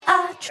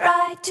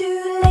try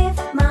to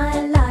live my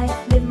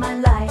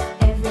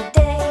life every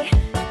day.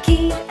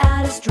 Keep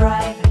out of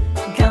strife,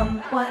 come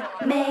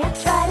what may. I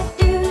try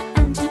to do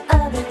unto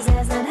others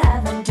as I'd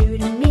have them do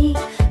to me.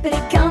 But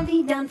it can't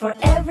be done for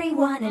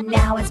everyone, and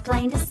now it's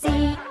plain to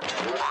see.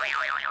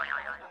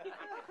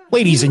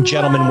 Ladies and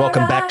gentlemen,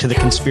 welcome back to the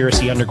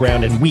Conspiracy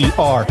Underground, and we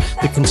are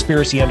the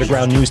Conspiracy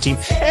Underground News Team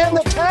and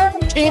the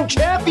Tag Team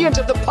Champions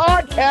of the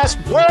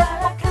podcast world.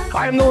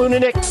 I'm the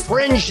lunatic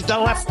fringe, the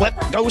left lip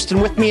ghost,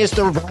 and with me is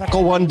the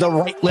radical one, the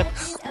right lip.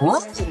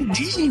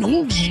 Dean,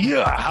 oh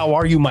yeah, how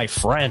are you, my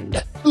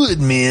friend? Good,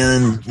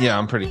 man. Yeah,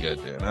 I'm pretty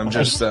good, dude. I'm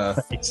just, I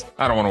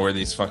don't want to wear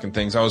these fucking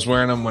things. I was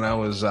wearing them when I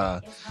was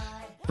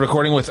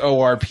recording with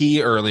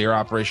ORP earlier,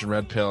 Operation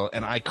Red Pill,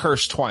 and I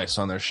cursed twice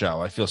on their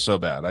show. I feel so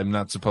bad. I'm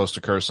not supposed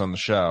to curse on the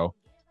show,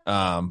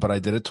 but I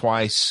did it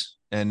twice,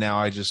 and now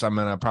I'm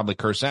going to probably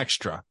curse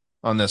extra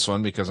on this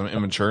one because I'm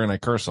immature and I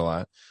curse a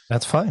lot.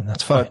 That's fine.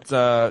 That's fine.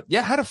 But,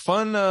 yeah, had a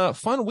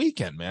fun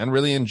weekend, man.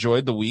 Really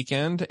enjoyed the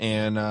weekend,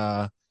 and,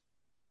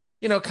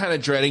 kind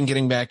of dreading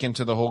getting back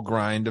into the whole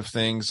grind of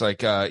things.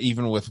 Like,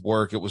 even with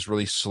work, it was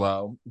really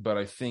slow, but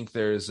I think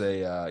there's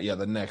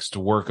the next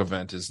work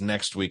event is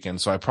next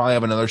weekend. So I probably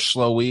have another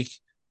slow week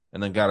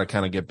and then got to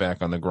kind of get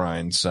back on the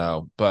grind.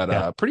 So,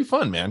 but, pretty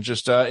fun, man.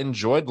 Just,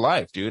 enjoyed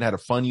life, dude. Had a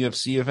fun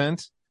UFC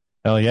event.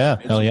 Hell yeah.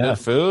 Hell yeah. Good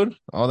food,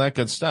 all that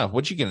good stuff.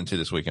 What'd you get into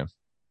this weekend?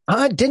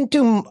 I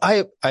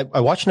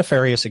watched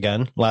Nefarious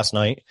again last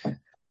night.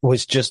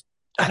 Was just,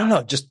 I don't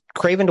know, just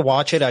craving to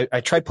watch it. I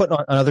tried putting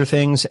on other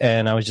things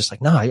and I was just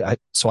like, no,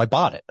 so I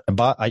bought it.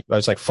 I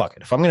was like, fuck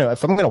it. If I'm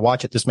going to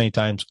watch it this many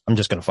times, I'm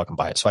just going to fucking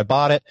buy it. So I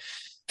bought it,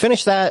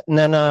 finished that. And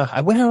then,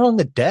 I went out on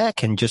the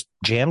deck and just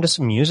jammed to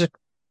some music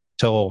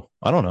till,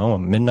 I don't know,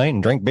 midnight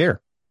and drank beer.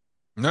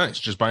 Nice.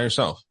 Just by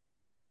yourself.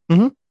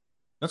 Mm-hmm.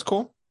 That's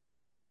cool.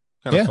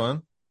 Kind of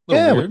fun. A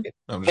little weird.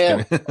 I'm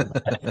just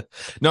kidding.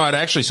 No, it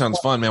actually sounds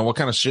fun, man. What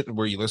kind of shit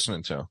were you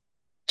listening to?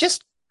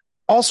 Just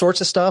all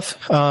sorts of stuff.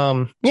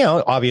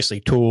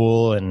 Obviously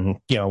Tool and,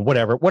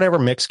 whatever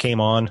mix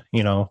came on,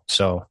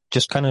 so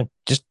just kind of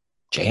just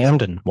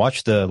jammed and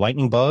watched the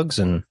lightning bugs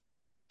and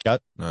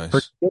got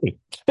nice.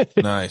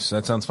 Nice.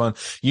 That sounds fun.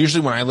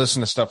 Usually when I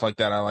listen to stuff like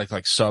that, I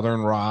like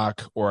Southern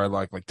rock, or I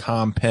like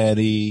Tom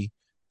Petty,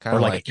 kind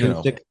of like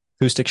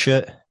acoustic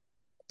shit.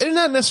 And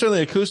not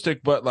necessarily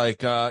acoustic, but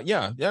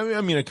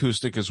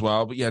acoustic as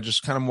well. But yeah,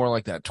 just kind of more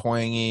like that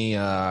twangy,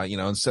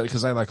 instead,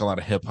 because I like a lot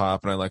of hip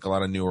hop and I like a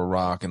lot of newer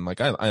rock, and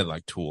I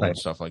like Tool and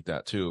stuff like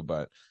that too.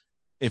 But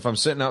if I'm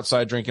sitting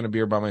outside drinking a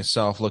beer by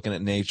myself, looking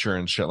at nature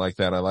and shit like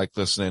that, I like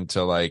listening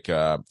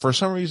to for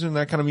some reason,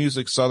 that kind of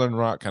music, Southern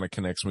rock, kind of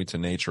connects me to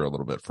nature a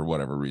little bit for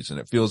whatever reason.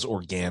 It feels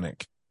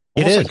organic.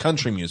 Almost it is like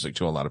country music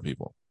to a lot of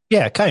people.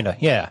 Yeah, kind of.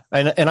 Yeah.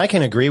 And I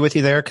can agree with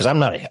you there, because I'm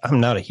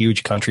not a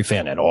huge country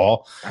fan at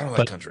all. I don't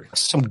like country.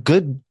 Some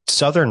good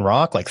Southern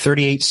rock, like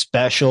 38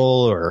 Special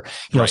or,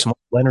 some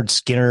Leonard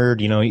Skinner,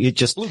 it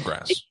just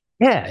bluegrass.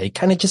 It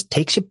kind of just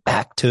takes you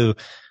back to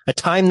a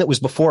time that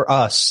was before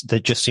us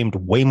that just seemed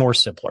way more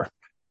simpler.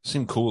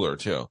 Seemed cooler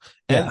too.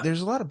 And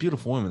there's a lot of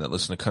beautiful women that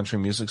listen to country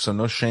music, so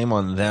no shame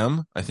on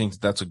them. I think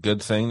that's a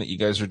good thing that you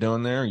guys are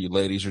doing there, you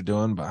ladies are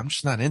doing, but I'm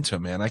just not into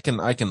it, man. I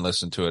can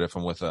listen to it if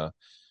I'm with a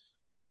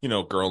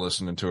girl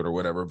listening to it or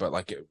whatever,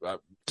 but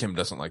Kim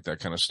doesn't like that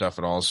kind of stuff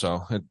at all,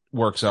 so it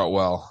works out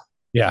well.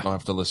 Yeah. I don't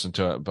have to listen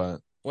to it,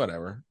 but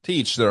whatever. To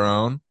each their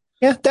own.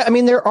 Yeah.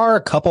 There are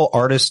a couple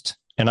artists,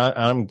 and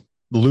I'm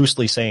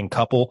loosely saying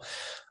couple.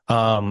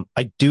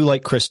 I do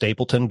like Chris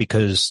Stapleton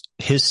because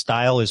his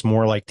style is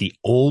more like the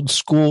old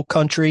school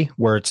country,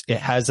 where it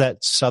has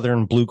that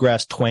Southern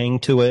bluegrass twang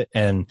to it.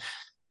 And,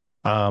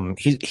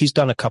 he's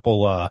done a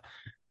couple,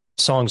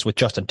 songs with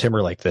Justin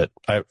Timberlake that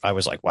I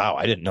was like, wow,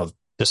 I didn't know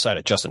this side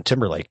of Justin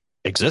Timberlake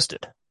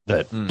existed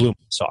that blew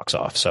my socks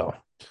off. So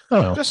I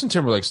don't know. Justin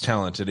Timberlake's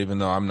talented, even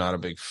though I'm not a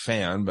big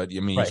fan, but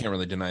you can't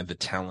really deny the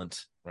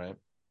talent, right?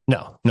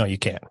 No, you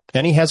can't.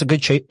 And he has a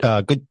good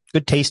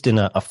good taste in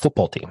a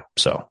football team.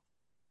 So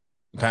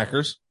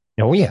Packers?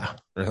 Oh yeah.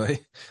 Really?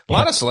 A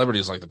lot of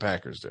celebrities like the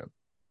Packers, dude.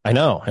 I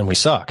know. And we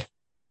suck.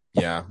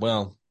 Yeah.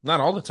 Well, not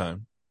all the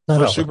time.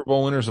 We're Super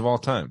Bowl winners of all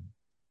time.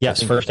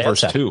 Yes. First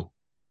two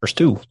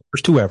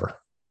ever.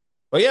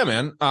 Well, yeah,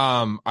 man.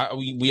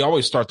 We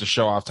always start the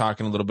show off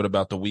talking a little bit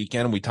about the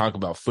weekend. We talk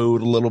about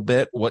food a little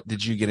bit. What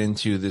did you get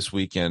into this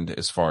weekend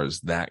as far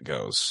as that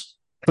goes?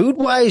 Food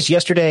wise,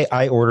 yesterday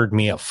I ordered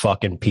me a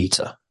fucking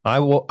pizza. I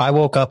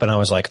woke up and I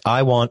was like,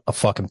 I want a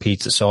fucking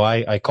pizza. So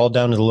I called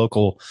down to the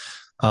local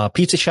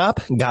pizza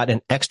shop, got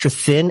an extra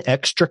thin,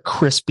 extra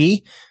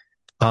crispy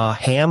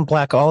ham,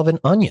 black olive, and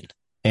onion,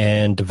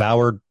 and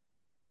devoured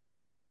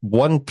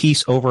one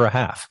piece over a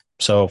half.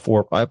 So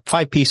for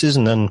 5 pieces,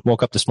 and then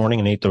woke up this morning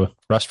and ate the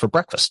rest for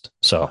breakfast.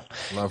 So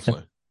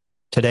lovely.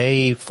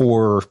 Today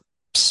for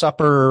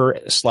supper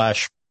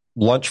 /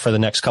 lunch for the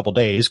next couple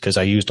days, because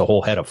I used a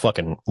whole head of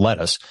fucking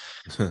lettuce.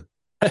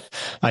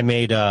 I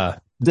made the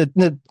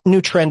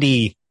new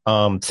trendy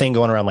thing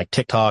going around like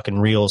TikTok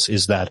and Reels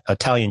is that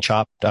Italian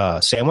chopped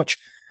sandwich.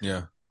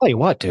 Yeah. tell you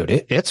what, dude,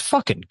 it's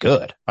fucking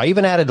good. I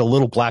even added a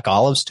little black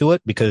olives to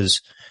it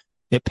because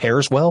it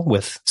pairs well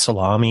with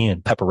salami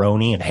and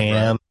pepperoni and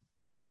ham.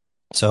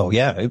 Right. So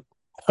yeah,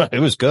 it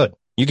was good.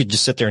 You could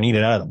just sit there and eat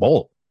it out of the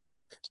bowl.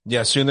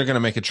 Yeah, soon they're going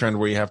to make a trend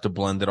where you have to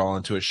blend it all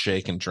into a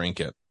shake and drink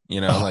it. You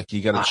know, like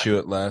you got to chew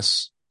it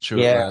less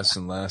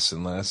and less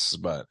and less.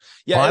 But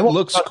yeah, Well, it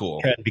looks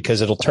cool.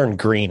 Because it'll turn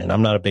green, and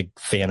I'm not a big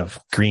fan of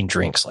green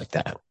drinks like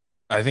that.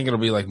 I think it'll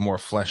be like more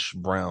flesh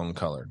brown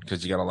colored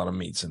because you got a lot of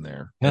meats in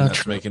there. Yeah, And that's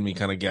true. making me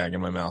kind of gag in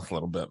my mouth a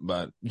little bit.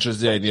 But just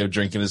the idea of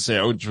drinking a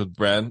sandwich with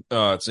bread,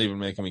 it's even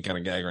making me kind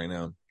of gag right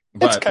now.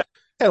 It's But kind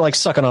of like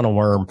sucking on a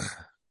worm.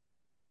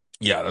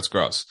 yeah, that's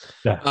gross.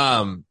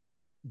 Yeah.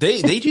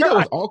 They do that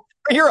with all.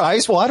 Are your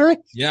eyes watering?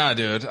 Yeah,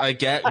 dude. I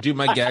do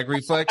my gag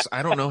reflex.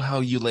 I don't know how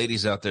you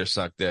ladies out there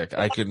suck dick.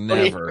 I could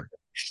never.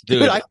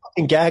 Dude, I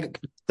fucking gag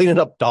cleaning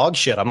up dog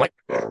shit. I'm like,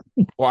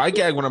 well, I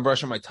gag when I'm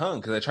brushing my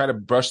tongue because I try to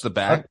brush the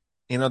back.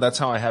 You know, that's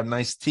how I have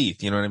nice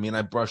teeth. You know what I mean?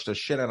 I brush the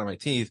shit out of my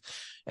teeth.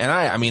 And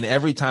I mean,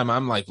 every time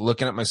I'm like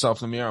looking at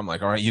myself in the mirror, I'm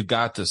like, all right, you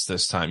got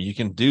this time. You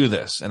can do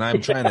this. And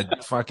I'm trying to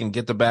fucking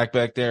get the back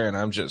there. And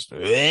I'm just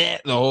the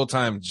whole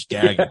time just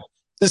gagging.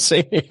 the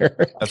same here.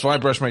 That's why I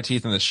brush my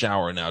teeth in the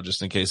shower now,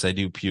 just in case I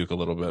do puke a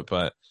little bit.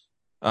 But,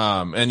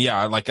 and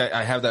yeah, like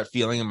I have that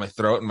feeling in my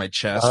throat and my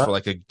chest for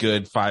like a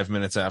good 5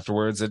 minutes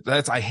afterwards.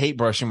 I hate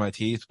brushing my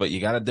teeth, but you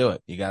got to do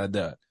it. You got to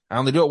do it. I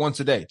only do it once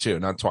a day too,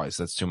 not twice.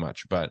 That's too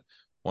much, but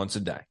once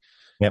a day.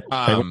 Yep.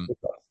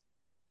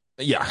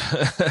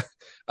 Yeah.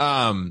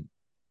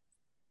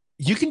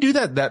 You can do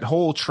that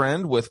whole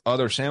trend with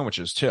other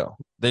sandwiches too.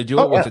 They do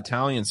it with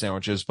Italian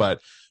sandwiches,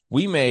 but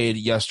we made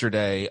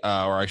yesterday,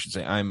 or I should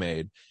say I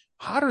made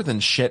hotter than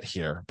shit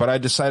here, but I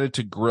decided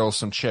to grill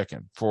some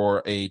chicken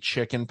for a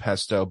chicken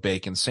pesto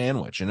bacon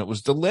sandwich. And it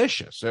was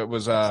delicious. It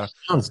was,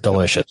 sounds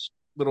delicious.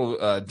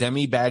 Little,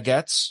 demi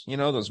baguettes, you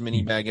know, those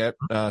mini baguette,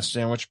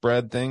 sandwich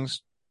bread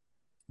things.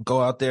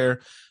 Go out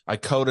there. I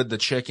coated the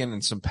chicken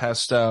in some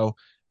pesto,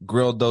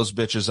 grilled those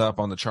bitches up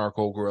on the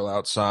charcoal grill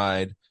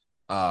outside.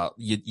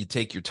 You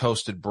take your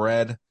toasted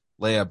bread,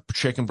 lay a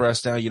chicken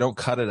breast down. You don't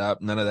cut it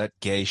up. None of that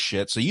gay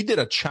shit. So you did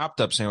a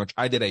chopped up sandwich.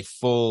 I did a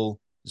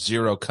full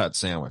 0 cut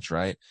sandwich,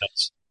 right?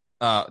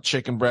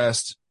 Chicken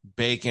breast,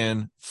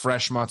 bacon,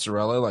 fresh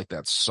mozzarella, like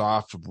that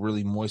soft,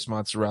 really moist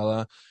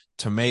mozzarella,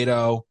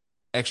 tomato,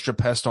 extra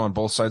pesto on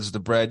both sides of the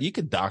bread. You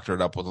could doctor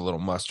it up with a little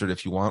mustard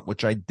if you want,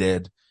 which I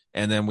did.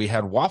 And then we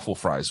had waffle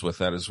fries with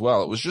that as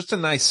well. It was just a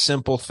nice,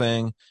 simple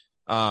thing.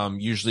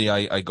 Usually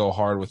I go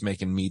hard with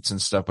making meats and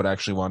stuff, but I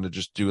actually wanted to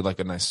just do like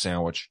a nice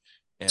sandwich.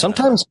 And,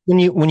 sometimes when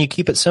you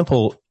keep it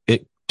simple,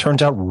 it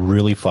turns out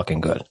really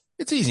fucking good.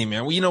 It's easy,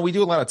 man. We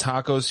do a lot of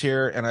tacos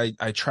here, and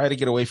I try to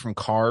get away from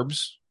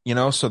carbs,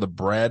 so the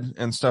bread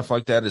and stuff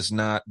like that is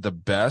not the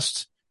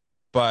best.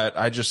 But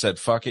I just said,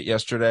 fuck it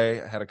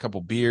yesterday. I had a couple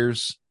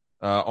beers,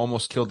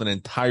 almost killed an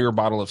entire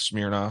bottle of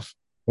Smirnoff.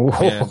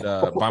 And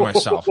by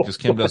myself because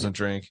Kim doesn't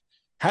drink.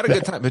 Had a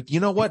good time. But you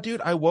know what,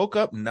 dude? I woke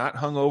up not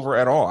hungover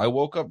at all. I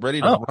woke up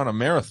ready to run a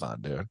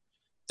marathon, dude.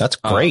 That's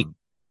great.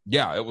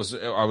 Yeah, I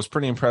was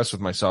pretty impressed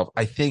with myself.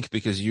 I think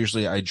because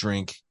usually I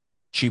drink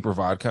cheaper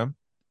vodka,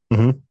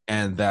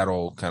 and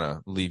that'll kind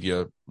of leave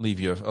you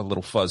a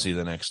little fuzzy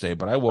the next day.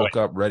 But I woke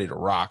up ready to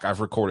rock.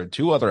 I've recorded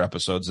 2 other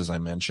episodes, as I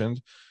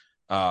mentioned.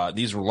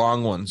 These were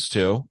long ones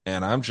too.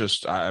 And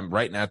I'm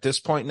right now at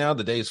this point now,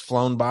 the day has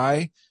flown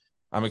by.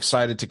 I'm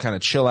excited to kind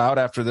of chill out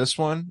after this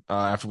one,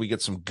 after we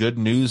get some good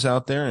news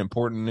out there,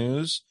 important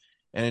news,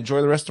 and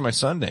enjoy the rest of my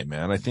Sunday,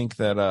 man. I think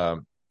that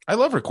I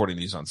love recording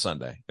these on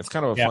Sunday. It's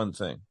kind of a fun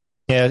thing.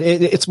 Yeah,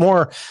 it's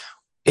more,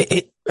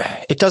 it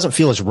doesn't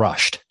feel as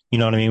rushed. You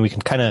know what I mean? We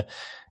can kind of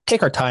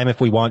take our time if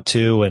we want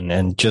to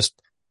and just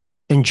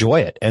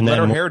enjoy it. And let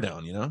then our hair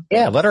down,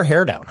 Yeah, let our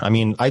hair down. I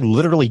mean, I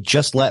literally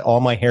just let all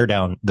my hair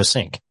down the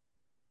sink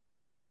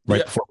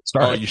before we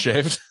started. Oh, you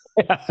shaved?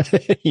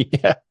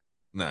 Yeah.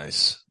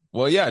 Nice.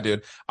 Well, yeah,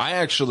 dude. I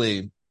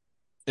actually,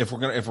 if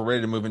we're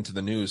ready to move into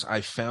the news, I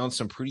found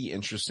some pretty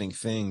interesting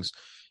things.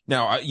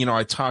 Now,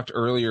 I talked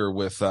earlier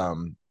with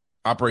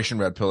Operation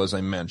Red Pill, as I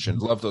mentioned.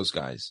 Love those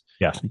guys.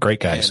 Yeah, great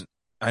guys. And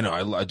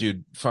I know,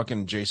 dude.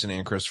 Fucking Jason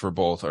and Christopher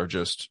both are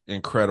just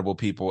incredible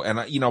people. And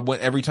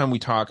every time we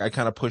talk, I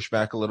kind of push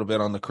back a little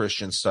bit on the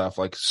Christian stuff,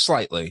 like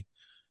slightly,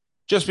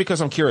 just because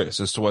I'm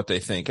curious as to what they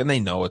think, and they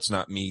know it's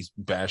not me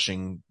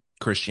bashing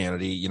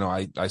Christianity.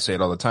 I say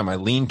it all the time. I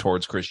lean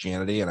towards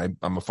Christianity, and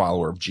I'm a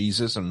follower of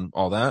Jesus and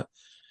all that.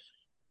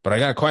 But I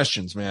got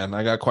questions, man.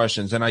 I got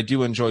questions, and I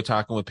do enjoy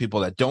talking with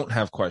people that don't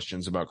have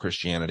questions about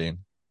Christianity,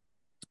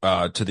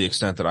 to the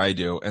extent that I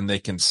do, and they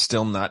can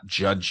still not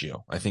judge you.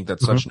 I think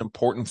that's such an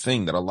important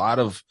thing that a lot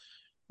of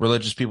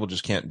religious people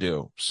just can't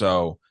do.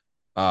 So,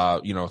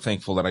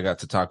 thankful that I got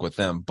to talk with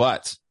them.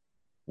 But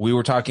we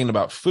were talking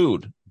about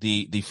food,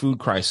 the food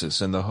crisis,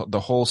 and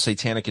the whole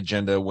satanic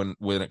agenda when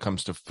it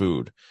comes to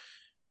food.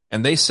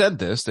 And they said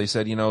this. They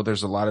said,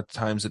 there's a lot of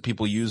times that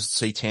people use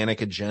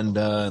satanic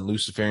agenda and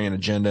Luciferian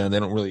agenda, and they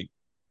don't really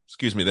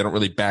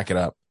back it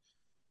up.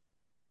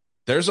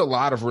 there's a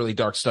lot of really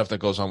dark stuff that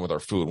goes on with our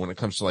food when it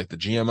comes to like the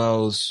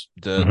GMOs,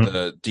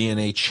 the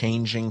DNA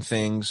changing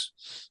things.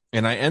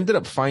 And I ended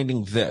up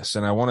finding this,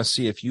 and I want to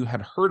see if you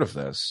had heard of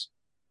this.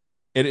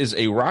 It is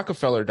a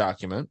Rockefeller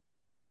document,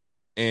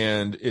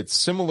 and it's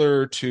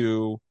similar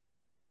to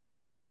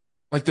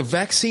like the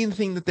vaccine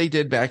thing that they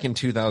did back in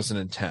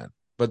 2010.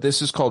 But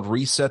this is called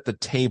Reset the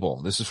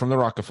Table. This is from the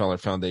Rockefeller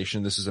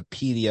Foundation. This is a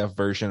PDF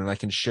version, and I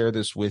can share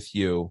this with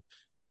you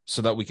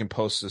so that we can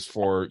post this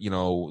for,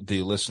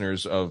 the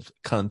listeners of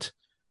Cunt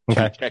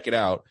to check it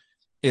out.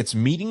 It's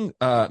meeting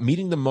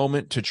the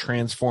moment to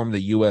transform the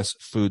U.S.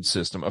 food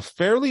system. A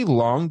fairly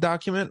long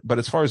document, but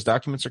as far as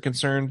documents are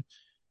concerned,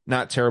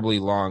 not terribly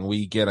long.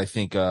 We get, I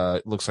think,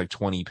 it looks like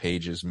 20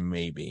 pages,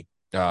 maybe.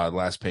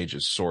 Last page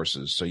is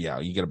sources. So yeah,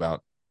 you get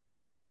about,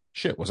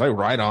 shit, was I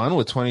right on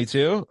with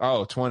 22?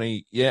 Oh,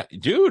 20. Yeah,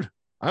 dude,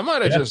 I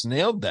might have just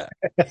nailed that.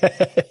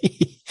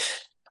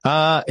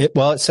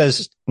 It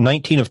says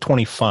 19 of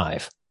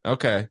 25.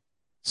 Okay.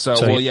 So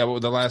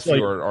the last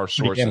few are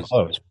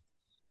sources.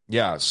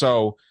 Yeah.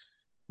 So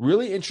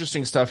really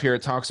interesting stuff here.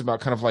 It talks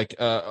about kind of like,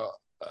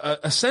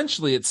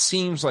 essentially it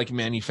seems like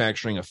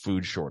manufacturing a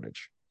food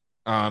shortage.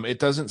 It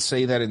doesn't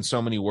say that in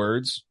so many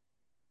words.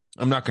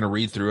 I'm not going to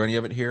read through any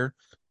of it here,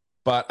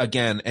 but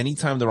again,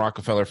 anytime the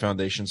Rockefeller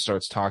Foundation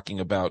starts talking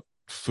about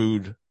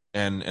food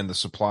and the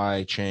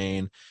supply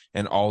chain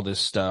and all this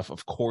stuff,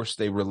 of course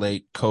they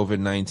relate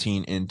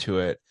COVID-19 into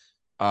it.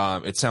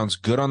 It sounds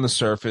good on the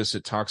surface.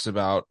 It talks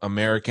about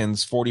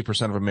Americans,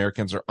 40% of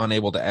Americans are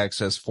unable to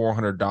access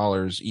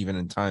 $400 even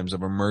in times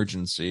of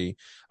emergency.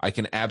 I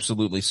can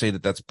absolutely say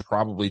that that's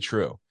probably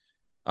true.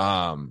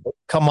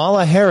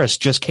 Kamala Harris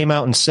just came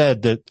out and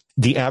said that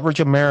the average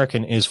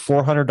American is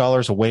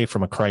 $400 away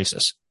from a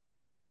crisis.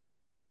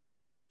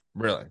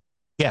 Really?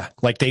 Yeah.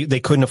 Like they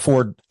couldn't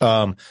afford,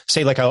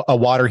 say like a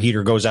water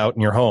heater goes out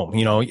in your home,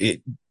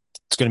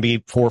 it's going to be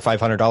 $400 or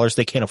 $500.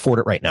 They can't afford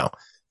it right now.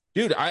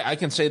 Dude, I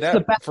can say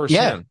that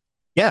firsthand.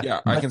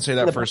 Yeah. I can say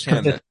that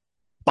firsthand.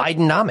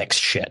 Bidenomics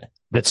shit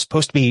that's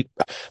supposed to be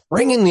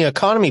bringing the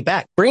economy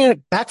back. Bringing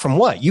it back from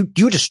what? You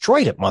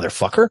destroyed it,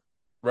 motherfucker.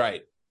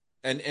 Right.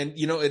 And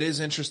it is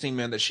interesting,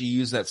 man, that she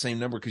used that same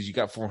number because you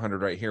got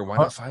 400 right here. Why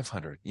not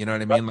 500? You know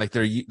what I mean? Like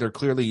they're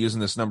clearly using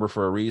this number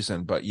for a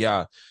reason. But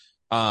yeah.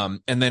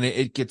 And then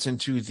it gets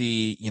into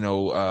the,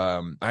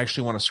 I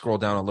actually want to scroll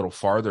down a little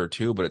farther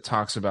too, but it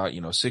talks about,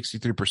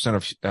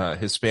 63% of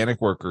Hispanic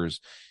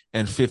workers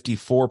and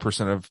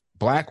 54% of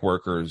Black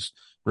workers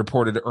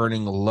reported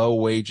earning low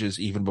wages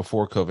even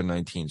before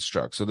COVID-19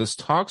 struck. So this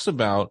talks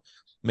about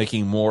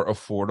making more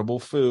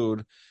affordable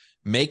food,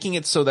 making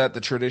it so that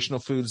the traditional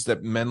foods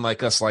that men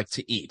like us like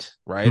to eat,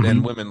 right? Mm-hmm.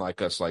 And women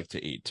like us like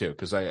to eat too.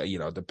 Because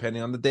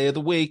depending on the day of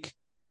the week,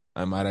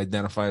 I might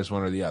identify as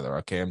one or the other.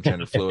 Okay, I'm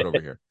gender fluid over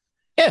here.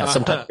 Yeah,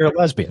 sometimes you're a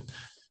lesbian.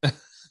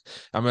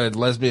 I'm a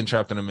lesbian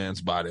trapped in a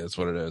man's body. That's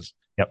what it is.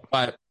 Yep.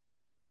 But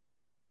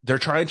they're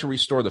trying to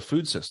restore the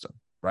food system,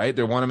 right?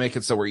 They want to make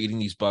it so we're eating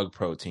these bug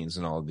proteins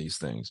and all of these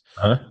things.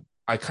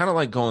 I kind of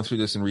like going through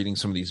this and reading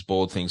some of these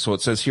bold things. So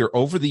it says here,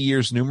 over the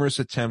years, numerous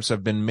attempts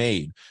have been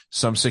made,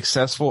 some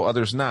successful,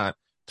 others not,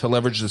 to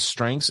leverage the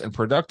strengths and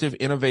productive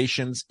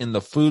innovations in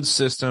the food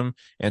system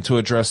and to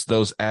address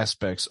those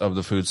aspects of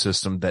the food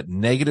system that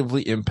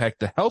negatively impact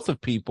the health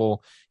of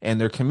people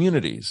and their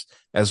communities,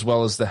 as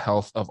well as the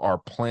health of our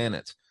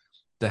planet.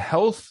 The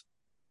health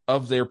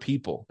of their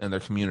people and their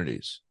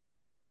communities.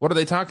 What are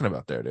they talking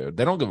about there, dude?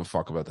 They don't give a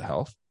fuck about the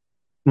health.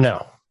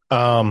 No.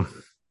 God.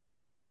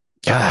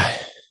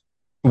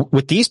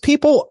 With these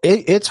people,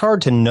 it's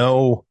hard to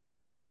know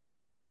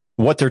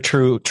what their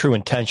true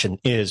intention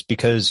is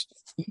because,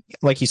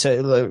 like you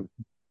said,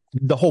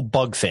 the whole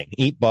bug thing,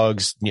 eat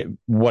bugs,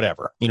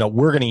 whatever.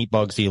 We're going to eat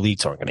bugs. The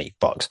elites aren't going to eat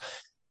bugs.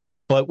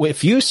 But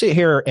if you sit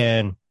here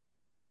and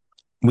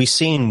we've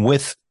seen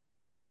with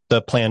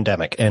the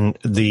pandemic and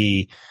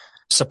the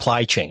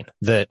supply chain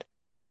that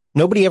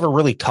nobody ever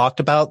really talked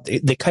about,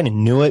 they kind of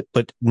knew it,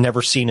 but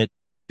never seen it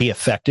be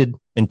affected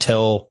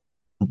until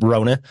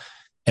Rona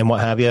and what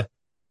have you.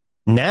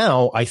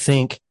 Now, I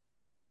think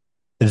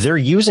they're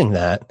using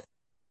that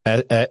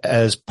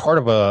as part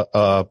of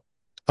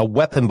a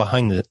weapon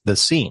behind the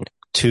scene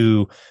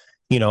to,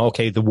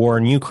 the war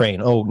in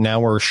Ukraine. Oh,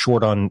 now we're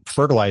short on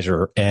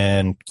fertilizer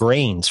and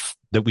grains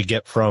that we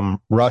get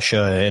from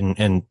Russia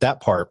and that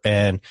part.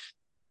 And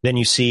then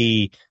you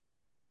see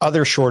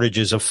other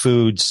shortages of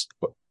foods,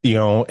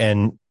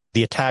 and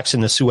the attacks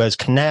in the Suez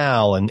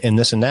Canal and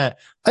this and that.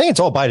 I think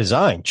it's all by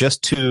design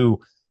just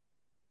to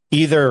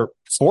either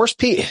force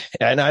people,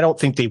 and I don't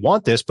think they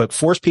want this, but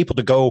force people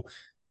to go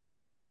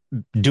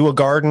do a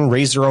garden,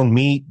 raise their own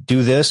meat,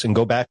 do this, and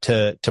go back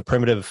to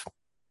primitive,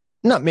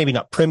 maybe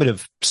not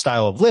primitive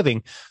style of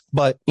living,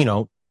 but,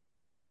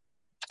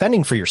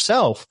 fending for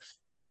yourself.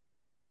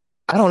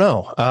 I don't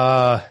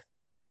know.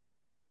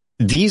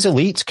 These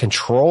elites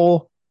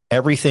control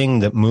everything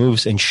that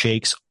moves and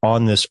shakes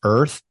on this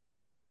earth.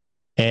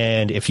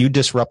 And if you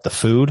disrupt the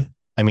food,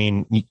 I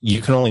mean,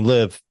 you can only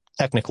live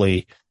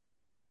technically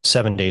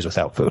 7 days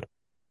without food.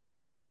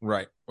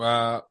 Right.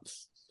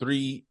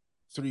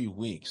 3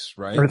 weeks,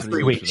 right? Or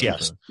 3 weeks. without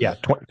Yes. food.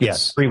 Yeah.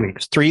 It's 3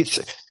 weeks.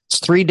 It's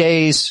 3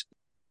 days.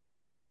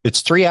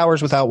 It's 3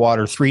 hours without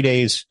water, 3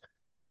 days.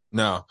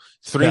 no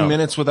 3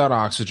 minutes without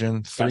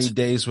oxygen, 3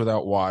 days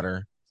without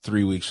water,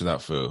 3 weeks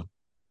without food.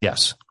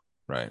 Yes.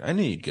 Right. I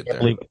knew you'd get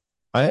there.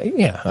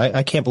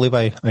 I can't believe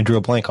I drew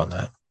a blank on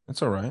that.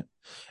 That's all right.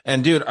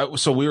 And dude,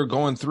 so we were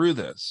going through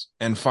this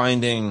and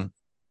finding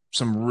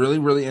some really,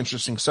 really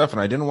interesting stuff.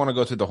 And I didn't want to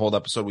go through the whole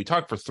episode. We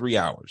talked for 3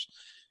 hours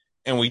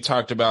and we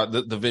talked about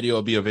the video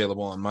will be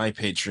available on my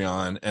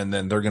Patreon, and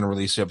then they're going to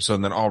release the episode,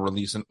 and then I'll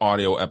release an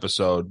audio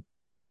episode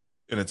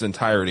in its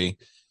entirety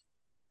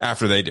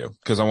after they do,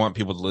 because I want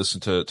people to listen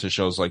to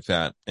shows like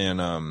that.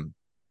 And,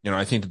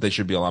 I think that they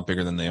should be a lot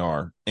bigger than they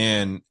are.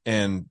 And,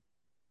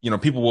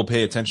 people will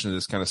pay attention to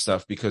this kind of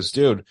stuff because,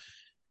 dude,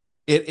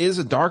 it is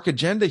a dark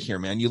agenda here,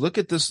 man. You look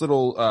at this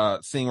little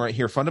thing right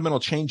here,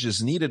 fundamental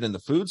changes needed in the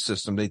food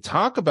system. They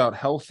talk about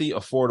healthy,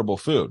 affordable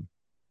food.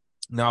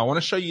 Now, I want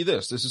to show you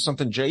this. This is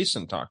something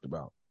Jason talked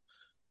about.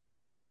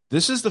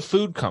 This is the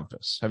food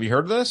compass. Have you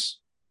heard of this?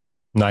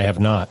 No, I have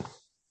not.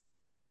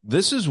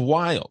 This is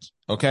wild,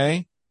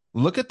 okay?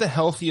 Look at the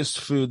healthiest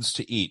foods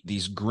to eat,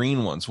 these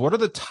green ones. What are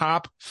the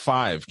top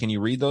 5? Can you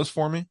read those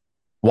for me?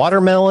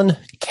 Watermelon,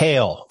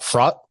 kale,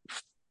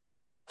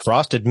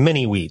 frosted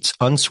mini wheats,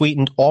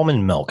 unsweetened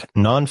almond milk,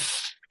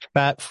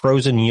 non-fat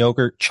frozen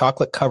yogurt,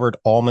 chocolate-covered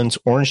almonds,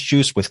 orange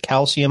juice with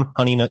calcium,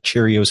 Honey Nut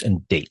Cheerios,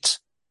 and dates.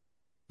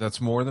 That's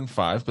more than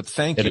 5, but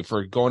thank you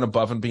for going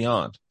above and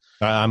beyond.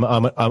 I'm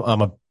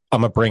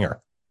a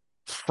bringer.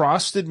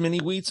 Frosted mini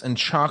wheats and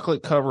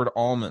chocolate-covered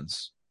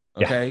almonds.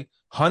 Okay. Yeah.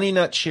 Honey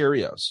Nut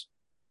Cheerios.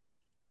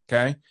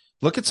 Okay.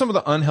 Look at some of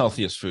the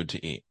unhealthiest food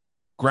to eat.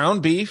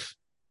 Ground beef,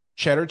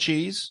 cheddar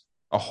cheese,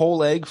 a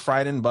whole egg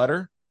fried in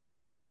butter.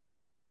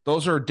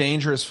 Those are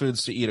dangerous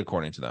foods to eat,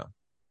 according to them.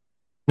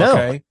 No,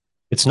 okay?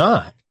 It's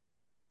not.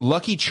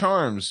 Lucky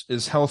Charms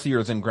is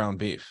healthier than ground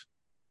beef.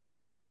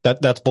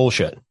 That's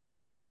bullshit.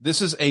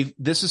 This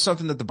is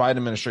something that the Biden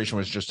administration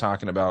was just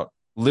talking about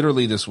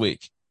literally this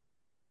week.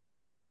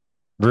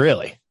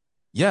 Really?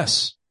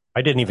 Yes.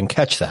 I didn't even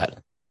catch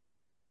that.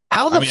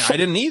 I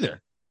didn't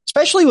either.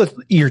 Especially with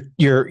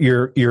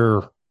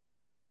your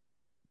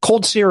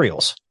cold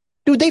cereals.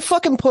 Dude, they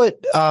fucking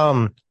put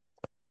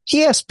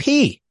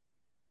TSP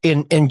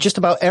in just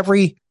about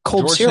every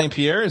cold George cereal. St.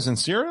 Pierre is in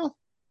cereal?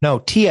 No,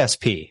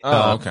 TSP.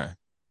 Oh, okay.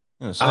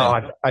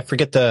 I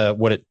forget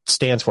what it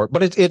stands for,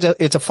 but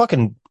it's a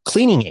fucking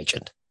cleaning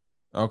agent.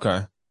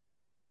 Okay.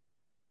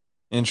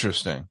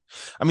 Interesting.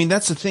 I mean,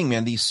 that's the thing,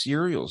 man. These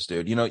cereals,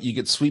 dude, you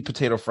get sweet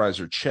potato fries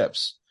or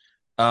chips.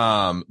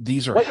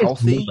 These are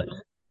healthy.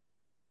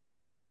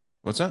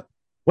 What's that?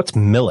 What's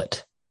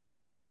millet?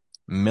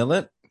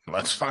 Millet?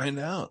 Let's find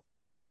out.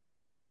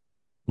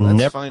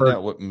 Let's find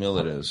out what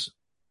millet is.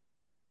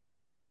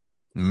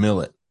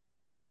 Millet.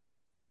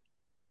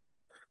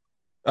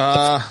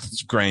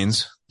 It's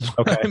grains.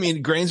 Okay. I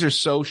mean, grains are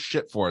so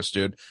shit for us,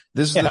 dude.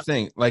 This is the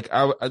thing. Like,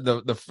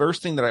 the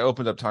first thing that I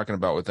opened up talking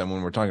about with them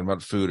when we're talking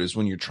about food is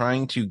when you're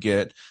trying to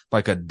get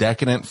like a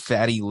decadent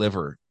fatty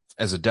liver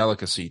as a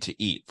delicacy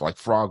to eat, like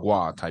frog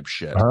gras type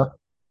shit. Uh-huh.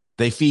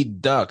 They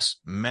feed ducks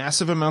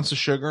massive amounts of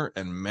sugar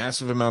and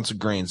massive amounts of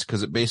grains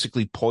because it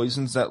basically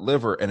poisons that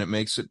liver and it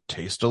makes it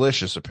taste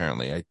delicious.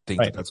 Apparently, I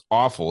think that's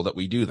awful that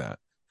we do that.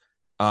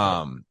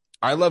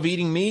 I love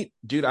eating meat,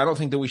 dude. I don't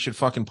think that we should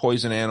fucking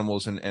poison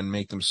animals and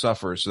make them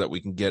suffer so that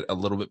we can get a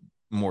little bit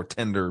more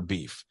tender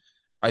beef.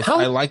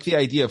 I like the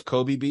idea of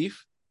Kobe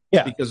beef.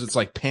 Yeah. Because it's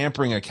like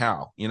pampering a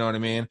cow. You know what I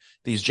mean?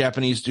 These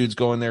Japanese dudes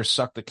go in there,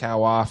 suck the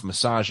cow off,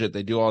 massage it.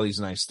 They do all these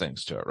nice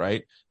things to it,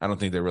 right? I don't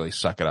think they really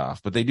suck it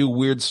off, but they do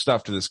weird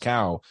stuff to this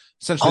cow,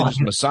 essentially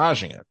just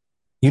massaging it.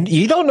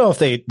 You don't know if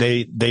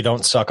they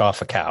don't suck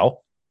off a cow.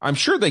 I'm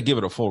sure they give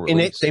it a full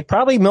release. And they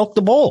probably milk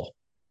the bull.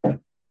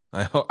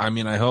 I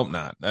hope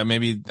not.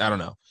 Maybe, I don't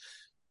know.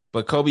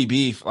 But Kobe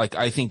beef, like,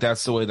 I think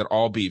that's the way that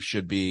all beef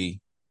should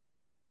be.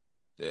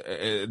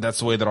 That's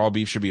the way that all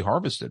beef should be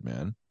harvested,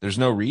 man. There's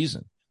no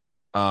reason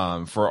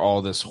for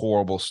all this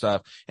horrible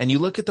stuff. And you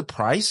look at the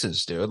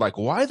prices, dude. Like,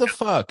 why the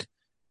fuck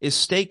is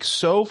steak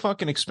so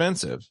fucking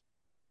expensive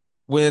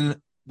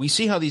when we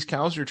see how these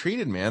cows are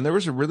treated, man? There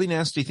was a really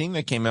nasty thing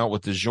that came out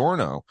with the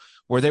Giorno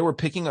where they were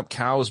picking up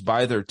cows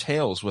by their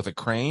tails with a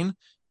crane,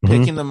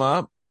 picking them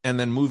up, and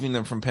then moving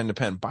them from pen to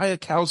pen by a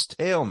cow's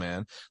tail,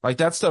 man. Like,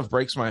 that stuff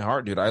breaks my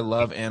heart, dude. I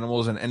love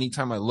animals. And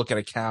anytime I look at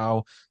a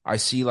cow, I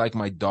see like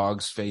my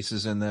dog's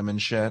faces in them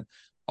and shit.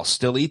 I'll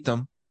still eat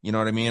them. You know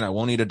what I mean? I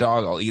won't eat a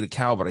dog. I'll eat a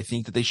cow, but I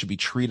think that they should be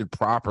treated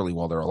properly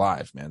while they're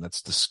alive, man.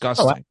 That's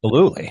disgusting. Oh,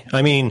 absolutely.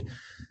 I mean,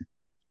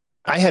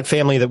 I had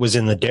family that was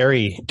in the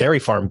dairy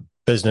farm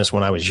business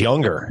when I was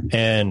younger,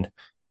 and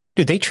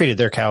dude, they treated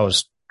their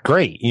cows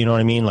great. You know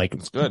what I mean? Like,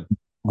 it's good.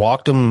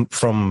 Walked them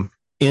from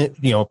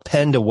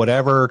pen to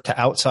whatever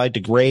to outside to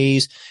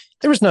graze.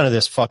 There was none of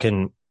this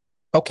fucking.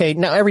 Okay,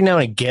 now every now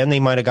and again they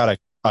might have got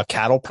a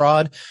cattle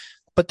prod,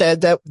 but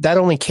that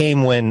only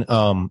came when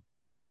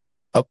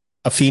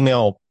a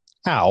female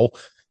cow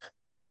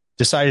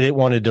decided it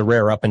wanted to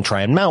rear up and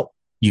try and mount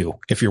you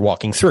if you're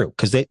walking through,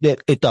 because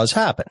it does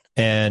happen.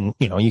 And,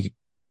 you know, you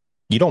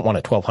don't want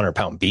a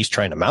 1,200-pound beast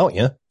trying to mount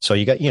you. So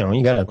you got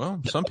to.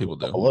 Well, some people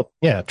do.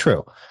 Yeah,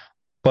 true.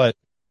 But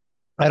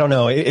I don't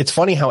know. It's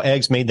funny how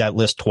eggs made that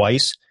list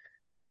twice.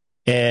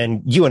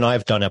 And you and I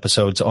have done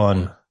episodes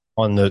on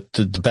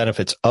the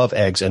benefits of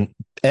eggs, and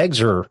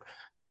eggs are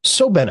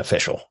so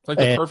beneficial. It's like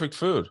the perfect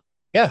food.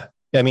 Yeah.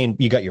 I mean,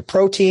 you got your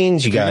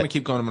proteins, You're going to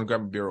keep going. I'm going to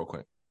grab a beer real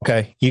quick.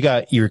 Okay. You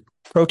got your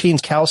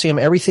proteins, calcium,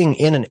 everything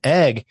in an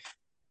egg.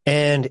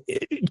 And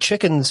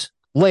chickens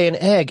lay an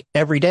egg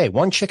every day.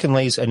 One chicken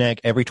lays an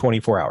egg every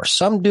 24 hours.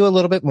 Some do a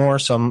little bit more,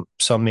 some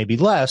maybe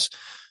less.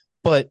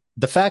 But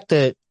the fact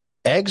that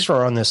eggs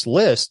are on this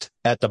list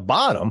at the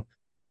bottom,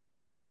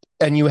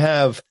 and you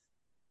have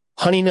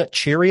Honey Nut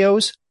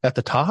Cheerios at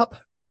the top,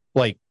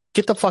 like,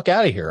 get the fuck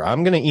out of here.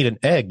 I'm going to eat an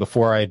egg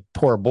before I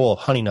pour a bowl of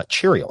Honey Nut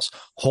Cheerios.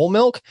 Whole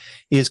milk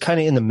is kind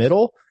of in the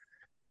middle.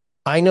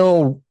 I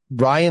know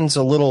Ryan's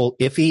a little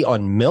iffy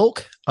on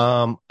milk.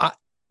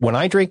 When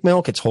I drink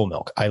milk, it's whole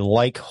milk. I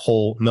like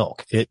whole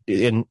milk.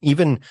 And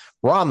even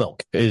raw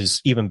milk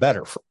is even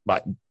better.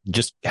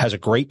 Just has a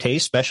great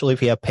taste, especially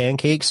if you have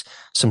pancakes,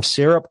 some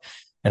syrup,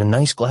 and a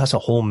nice glass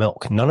of whole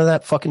milk. None of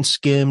that fucking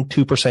skim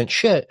 2%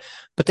 shit.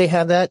 But they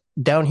have that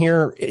down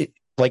here.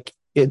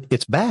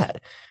 It's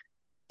bad.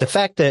 The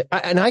fact that,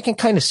 and I can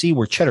kind of see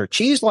where cheddar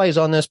cheese lies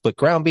on this, but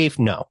ground beef,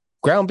 no.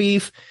 Ground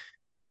beef,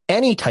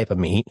 any type of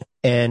meat,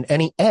 and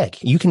any egg.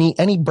 You can eat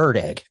any bird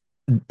egg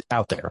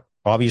out there.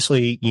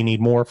 Obviously, you need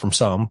more from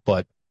some,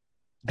 but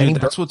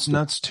that's what's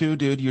nuts too,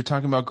 dude. You're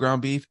talking about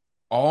ground beef.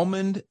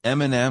 Almond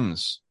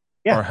M&Ms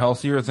are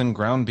healthier than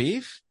ground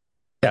beef?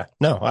 Yeah,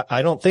 no,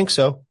 I don't think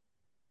so.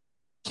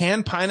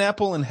 Canned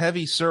pineapple and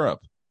heavy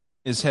syrup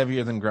is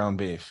heavier than ground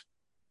beef.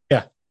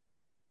 Yeah.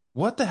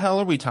 What the hell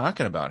are we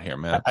talking about here,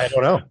 man? I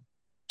don't know.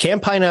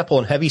 Canned pineapple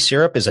and heavy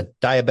syrup is a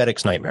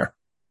diabetic's nightmare.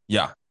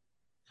 Yeah.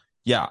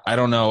 Yeah, I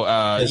don't know.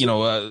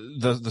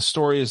 The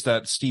story is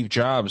that Steve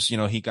Jobs,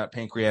 he got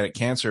pancreatic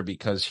cancer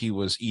because he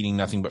was eating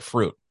nothing but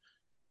fruit.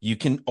 You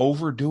can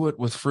overdo it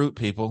with fruit,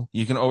 people.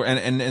 You can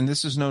and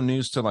this is no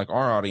news to like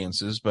our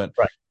audiences, but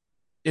right.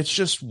 It's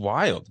just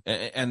wild.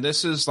 And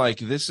this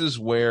is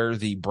where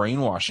the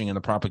brainwashing and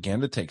the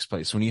propaganda takes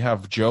place. When you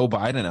have Joe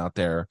Biden out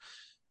there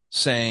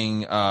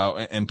saying,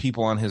 and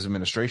people on his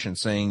administration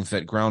saying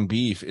that ground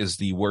beef is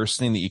the worst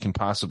thing that you can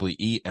possibly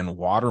eat and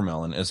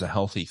watermelon is a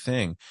healthy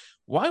thing.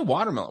 Why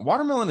watermelon?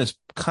 Watermelon is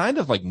kind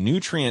of like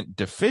nutrient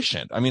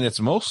deficient. I mean, it's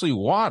mostly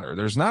water.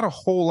 There's not a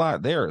whole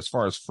lot there as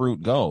far as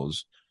fruit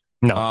goes.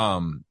 No.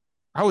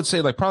 I would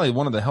say like probably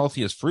one of the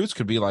healthiest fruits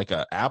could be like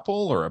an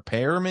apple or a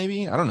pear,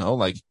 maybe. I don't know.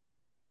 Like,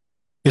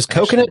 is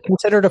coconut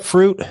considered a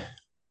fruit?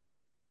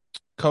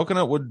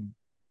 Coconut would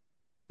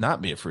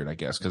not be a fruit, I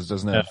guess, because it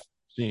doesn't have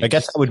seeds. I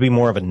guess that would be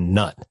more of a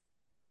nut.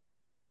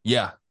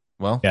 Yeah.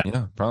 Well,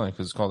 yeah, probably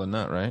because it's called a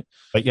nut, right?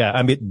 But yeah,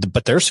 I mean,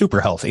 but they're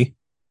super healthy.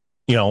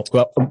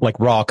 Like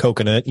raw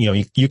coconut,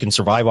 you can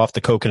survive off the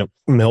coconut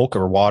milk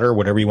or water,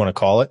 whatever you want to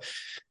call it.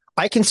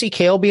 I can see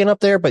kale being up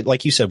there, but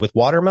like you said, with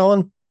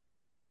watermelon,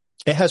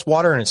 it has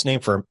water in its name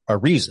for a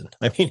reason.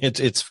 I mean,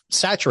 it's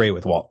saturated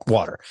with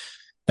water.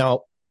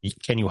 Now,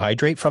 can you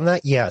hydrate from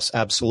that? Yes,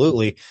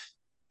 absolutely.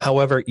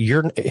 However,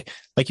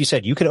 like you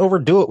said, you can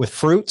overdo it with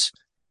fruits.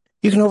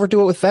 You can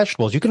overdo it with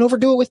vegetables. You can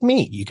overdo it with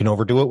meat. You can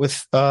overdo it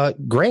with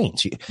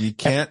grains. You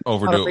can't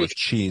overdo it with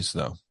cheese,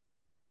 though.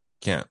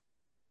 Can't.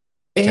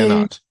 And,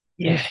 cannot.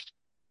 Yeah.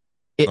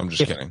 I'm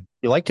just kidding.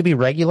 You like to be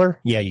regular?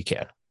 Yeah, you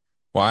can.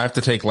 Well, I have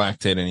to take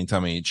Lactaid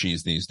anytime I eat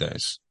cheese these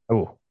days.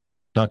 Oh,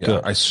 not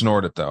good. I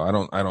snort it though.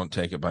 I don't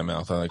take it by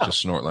mouth. I like to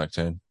snort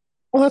Lactaid.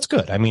 Well, that's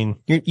good. I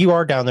mean, you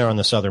are down there on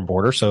the southern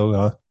border,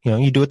 so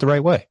you do it the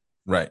right way.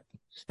 Right.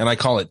 And I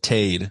call it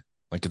Tade,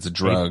 like it's a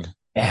drug.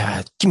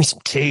 Yeah, give me some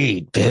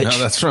Tade, bitch.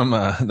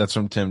 No, that's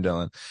from Tim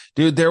Dillon.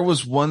 Dude, there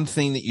was one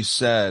thing that you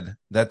said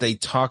that they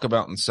talk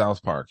about in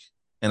South Park,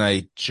 and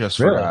I just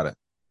forgot it.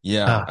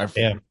 Yeah, I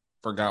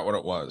forgot what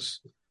it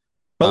was.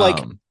 But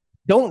like,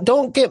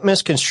 don't get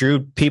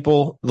misconstrued,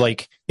 people.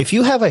 Like, if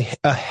you have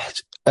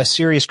a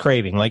serious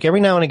craving, like every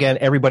now and again,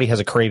 everybody has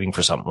a craving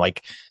for something.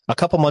 Like a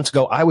couple months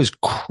ago, I was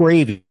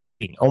craving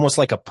almost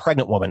like a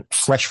pregnant woman,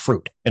 fresh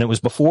fruit. And it was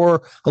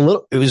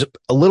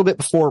a little bit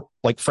before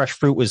like fresh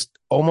fruit was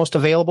almost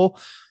available.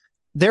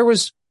 There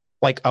was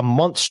like a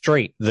month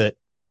straight that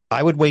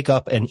I would wake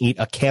up and eat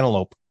a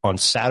cantaloupe on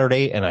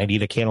Saturday and I'd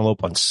eat a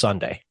cantaloupe on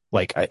Sunday.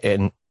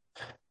 And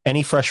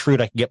any fresh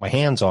fruit I could get my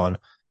hands on,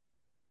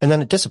 and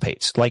then it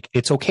dissipates. Like,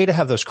 it's okay to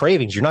have those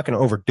cravings. You're not going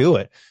to overdo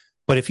it.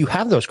 But if you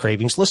have those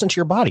cravings, listen to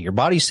your body. Your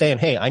body's saying,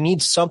 hey, I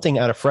need something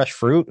out of fresh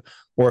fruit.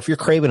 Or if you're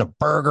craving a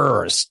burger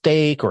or a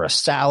steak or a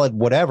salad,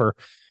 whatever,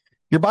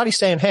 your body's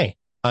saying, hey,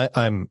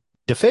 I'm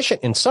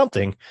deficient in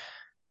something.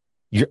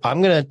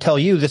 I'm going to tell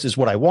you this is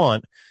what I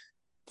want.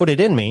 Put it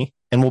in me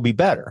and we'll be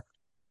better.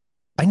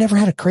 I never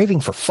had a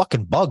craving for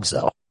fucking bugs,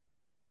 though.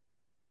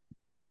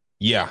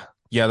 Yeah,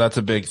 that's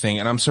a big thing.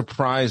 And I'm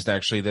surprised,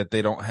 actually, that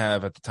they don't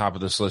have at the top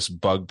of this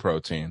list bug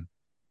protein.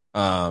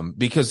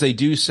 Because they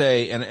do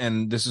say,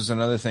 and this is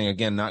another thing,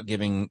 again, not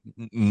giving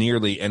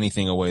nearly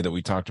anything away that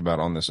we talked about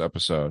on this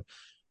episode.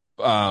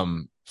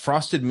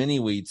 Frosted Mini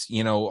Wheats,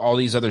 you know, all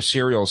these other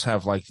cereals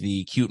have like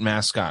the cute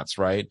mascots,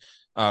 right?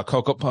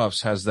 Cocoa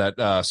Puffs has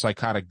that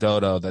psychotic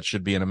dodo that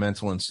should be in a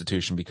mental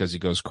institution because he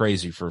goes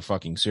crazy for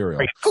fucking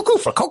cereal. Cuckoo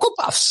for Cocoa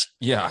Puffs.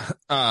 Yeah.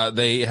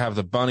 They have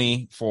the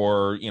bunny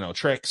for, you know,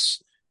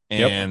 Trix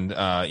and,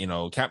 you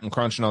know, Captain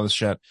Crunch and all this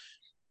shit.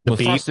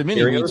 With Frosted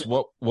Mini Wheats,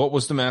 what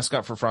was the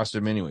mascot for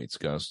Frosted Mini Wheats,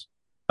 Ghost?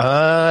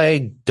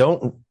 I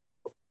don't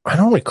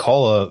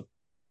recall a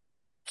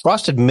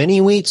Frosted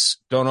Mini Wheats.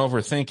 Don't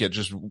overthink it.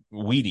 Just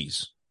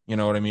Wheaties. You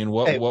know what I mean?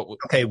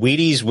 Okay,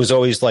 Wheaties was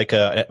always like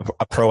a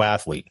pro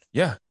athlete.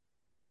 Yeah,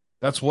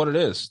 that's what it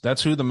is.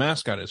 That's who the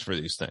mascot is for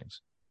these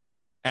things.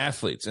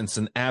 Athletes. It's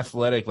an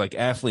athletic, like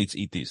athletes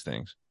eat these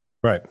things.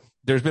 Right.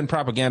 There's been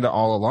propaganda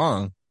all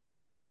along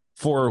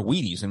for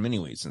Wheaties and Mini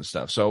Wheats and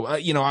stuff. So,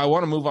 you know, I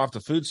want to move off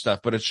the food stuff,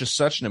 but it's just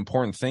such an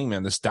important thing,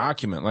 man. This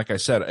document, like I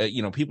said,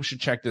 you know, people should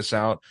check this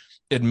out.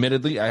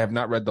 Admittedly, I have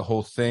not read the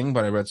whole thing,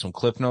 but I read some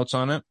cliff notes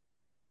on it.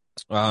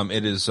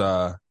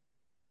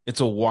 It's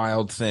a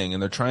wild thing,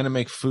 and they're trying to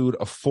make food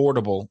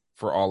affordable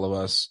for all of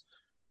us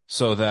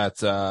so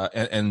that,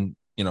 and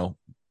you know,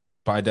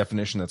 by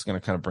definition, that's going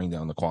to kind of bring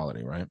down the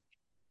quality, right?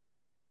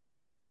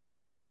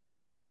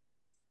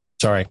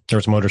 Sorry, there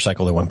was a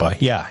motorcycle that went by.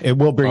 Yeah, it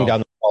will bring down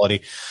the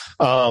quality.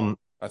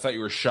 I thought you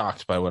were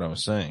shocked by what I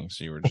was saying,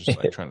 so you were just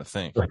like trying to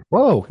think.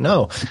 Whoa,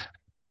 no.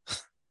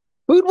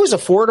 Food was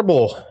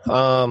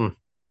affordable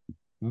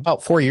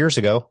about 4 years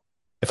ago,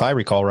 if I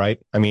recall right.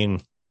 I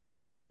mean,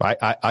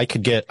 I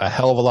could get a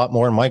hell of a lot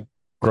more in my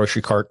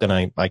grocery cart than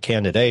I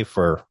can today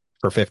for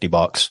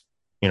 $50.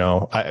 You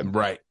know,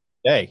 right.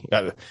 Hey,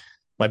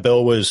 my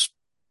bill was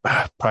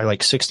probably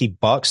like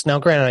 $60. Now,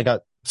 granted, I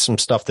got some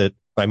stuff that,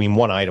 I mean,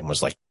 one item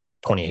was like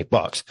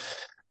 $28,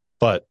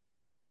 but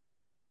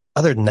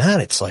other than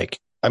that, it's like,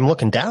 I'm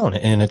looking down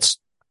and it's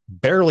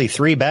barely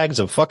 3 bags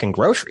of fucking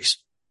groceries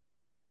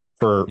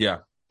for $60.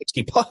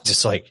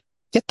 It's like,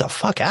 get the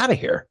fuck out of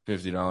here.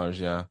 $50.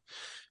 Yeah,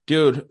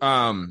 dude.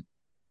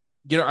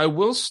 You know, I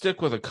will stick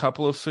with a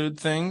couple of food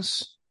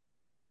things.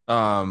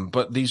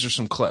 But these are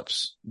some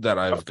clips that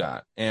I've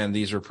got, and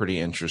these are pretty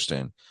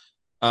interesting.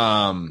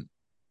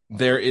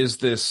 There is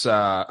this,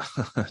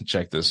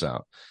 check this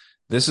out.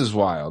 This is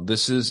wild.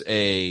 This is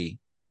a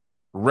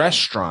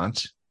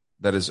restaurant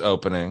that is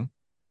opening.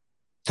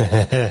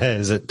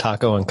 Is it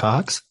Taco and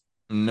Cox?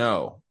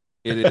 No,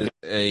 it is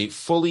a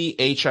fully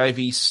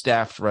HIV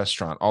staffed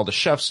restaurant. All the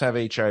chefs have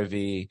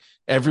HIV.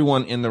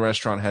 Everyone in the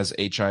restaurant has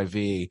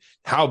HIV.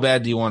 How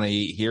bad do you want to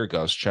eat? Here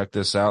goes. Check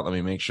this out. Let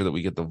me make sure that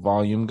we get the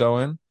volume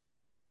going.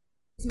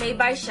 It's made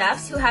by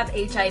chefs who have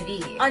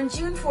HIV. On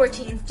June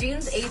 14th,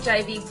 June's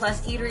HIV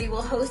Plus Eatery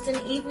will host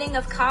an evening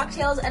of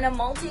cocktails and a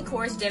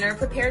multi-course dinner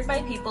prepared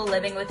by people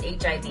living with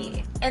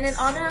HIV. And in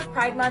honor of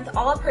Pride Month,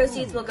 all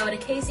proceeds will go to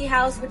Casey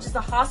House, which is the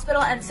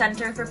hospital and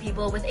center for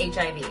people with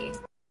HIV.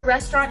 The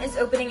restaurant is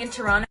opening in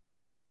Toronto.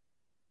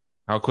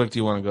 How quick do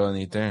you want to go and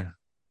eat there?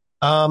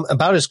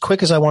 About as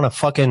quick as I want a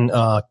fucking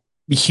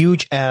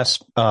huge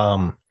ass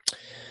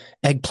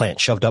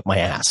eggplant shoved up my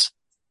ass.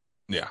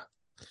 Yeah.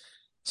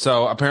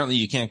 So apparently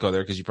you can't go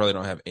there because you probably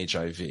don't have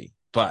HIV.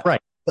 But right,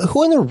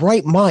 who in their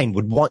right mind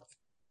would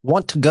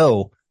want to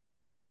go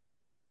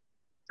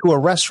to a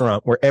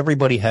restaurant where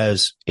everybody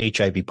has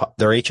HIV?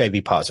 They're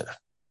HIV positive.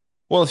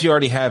 Well, if you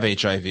already have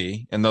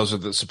HIV and those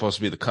are supposed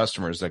to be the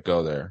customers that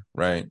go there,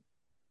 right?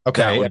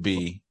 Okay, that would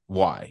be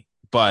why.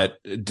 But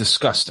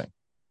disgusting,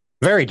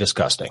 very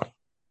disgusting,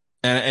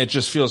 and it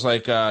just feels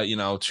like you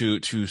know,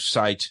 to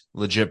cite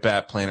legit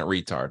Bat Planet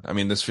retard. I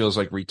mean, this feels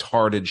like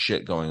retarded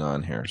shit going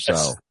on here. So.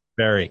 Yes.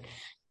 Very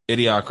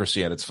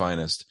idiocracy at its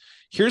finest.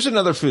 Here's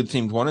another food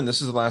themed one, and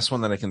this is the last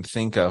one that I can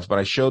think of, but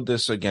I showed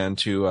this again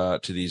to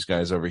these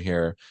guys over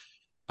here.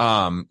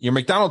 Your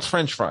McDonald's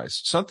French fries,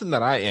 something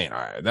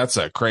that that's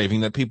a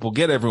craving that people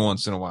get every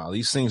once in a while.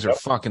 These things are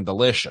fucking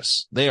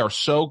delicious. They are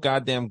so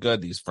goddamn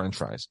good, these French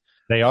fries.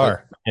 They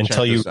are,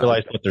 until you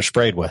realize what they're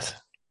sprayed with.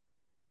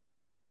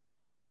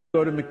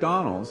 Go to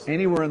McDonald's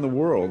anywhere in the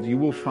world, you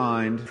will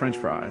find French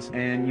fries,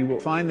 and you will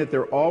find that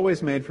they're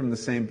always made from the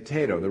same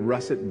potato, the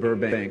russet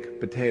Burbank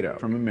potato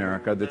from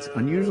America, that's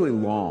unusually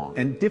long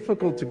and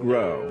difficult to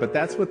grow, but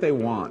that's what they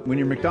want. When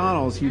you're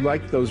McDonald's, you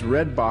like those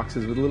red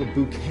boxes with a little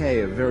bouquet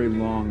of very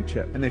long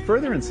chips. And they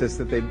further insist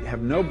that they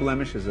have no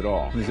blemishes at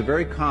all. There's a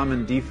very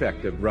common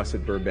defect of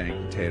russet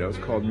Burbank potatoes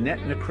called net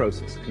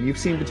necrosis. And you've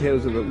seen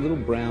potatoes with the little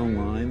brown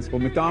lines.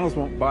 Well, McDonald's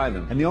won't buy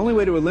them. And the only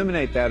way to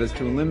eliminate that is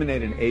to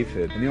eliminate an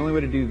aphid. And the only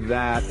way to do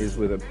that is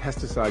with a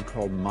pesticide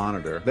called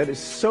Monitor that is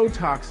so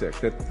toxic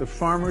that the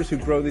farmers who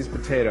grow these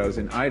potatoes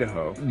in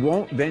Idaho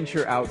won't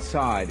venture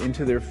outside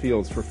into their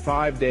fields for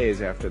 5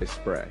 days after they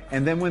spray.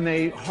 And then when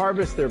they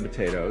harvest their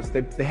potatoes,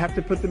 they have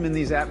to put them in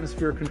these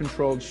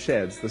atmosphere-controlled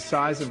sheds the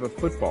size of a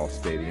football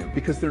stadium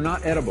because they're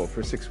not edible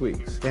for 6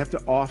 weeks. They have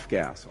to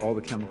off-gas all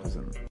the chemicals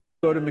in them.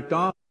 Go to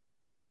McDonald's.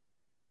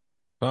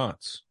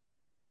 Thoughts?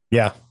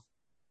 Yeah.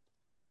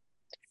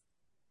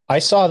 I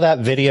saw that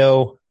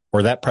video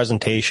or that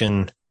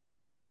presentation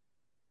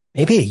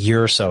maybe a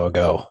year or so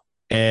ago.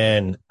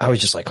 And I was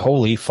just like,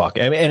 holy fuck.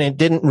 And it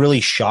didn't really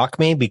shock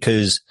me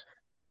because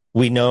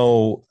we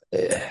know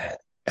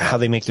how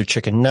they make their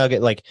chicken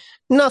nugget. Like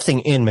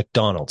nothing in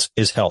McDonald's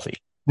is healthy.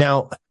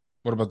 Now,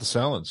 what about the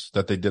salads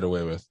that they did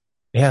away with?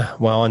 Yeah,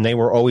 well, and they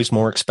were always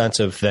more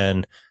expensive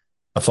than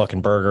a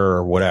fucking burger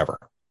or whatever.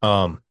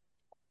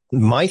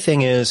 My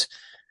thing is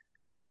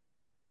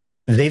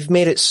they've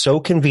made it so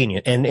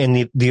convenient,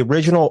 and the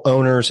original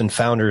owners and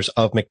founders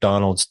of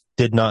McDonald's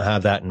did not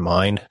have that in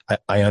mind.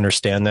 I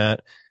understand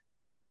that.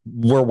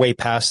 We're way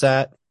past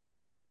that.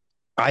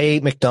 I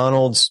ate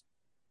McDonald's,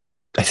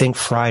 I think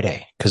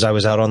Friday, because I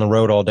was out on the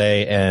road all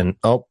day and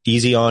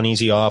easy on,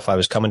 easy off. I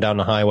was coming down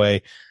the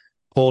highway,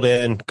 pulled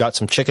in, got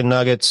some chicken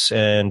nuggets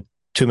and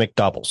 2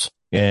 McDoubles.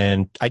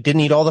 And I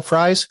didn't eat all the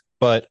fries,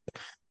 but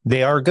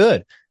they are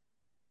good.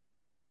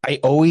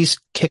 I always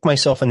kick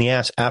myself in the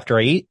ass after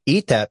I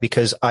eat that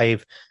because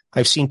I've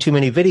seen too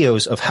many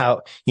videos of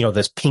how,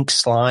 this pink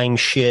slime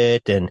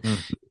shit and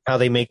how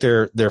they make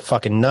their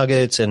fucking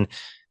nuggets.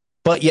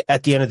 But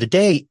at the end of the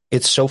day,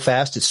 it's so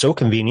fast. It's so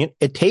convenient.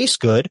 It tastes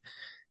good.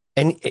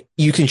 And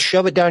you can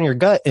shove it down your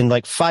gut in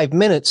like 5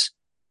 minutes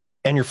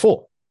and you're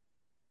full.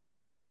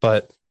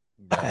 But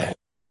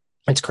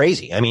it's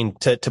crazy. I mean,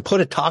 to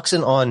put a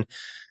toxin on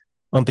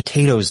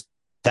potatoes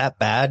that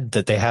bad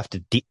that they have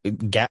to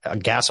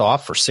gas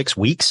off for 6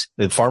 weeks,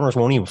 the farmers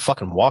won't even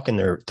fucking walk in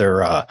their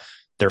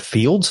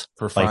fields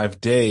for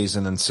 5 days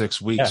and then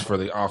 6 weeks for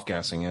the off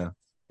gassing.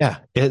 Yeah.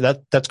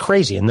 That's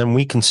crazy. And then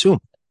we consume.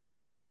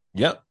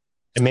 Yep.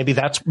 And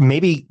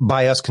maybe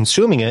by us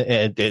consuming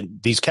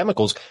it, these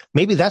chemicals,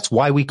 maybe that's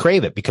why we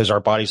crave it, because our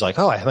body's like,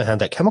 I haven't had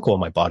that chemical in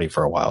my body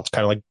for a while. It's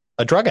kind of like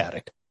a drug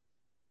addict.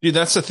 Dude,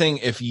 that's the thing.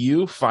 If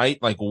you fight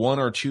like 1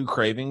 or 2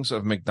 cravings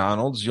of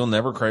McDonald's, you'll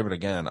never crave it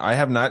again. I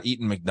have not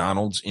eaten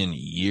McDonald's in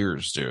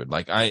years, dude.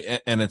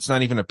 And it's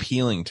not even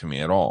appealing to me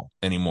at all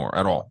anymore,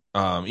 at all.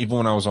 Even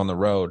when I was on the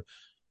road,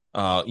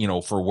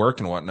 for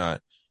work and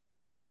whatnot.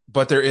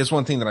 But there is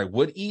one thing that I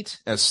would eat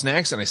as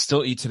snacks, and I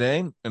still eat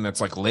today, and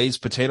that's like Lay's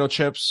potato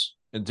chips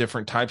and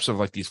different types of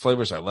like these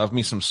flavors. I love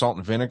me some salt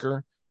and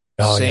vinegar.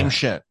 Same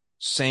shit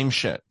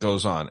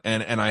goes on.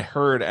 And I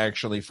heard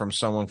actually from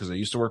someone, because I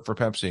used to work for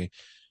Pepsi,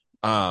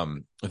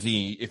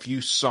 if you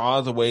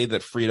saw the way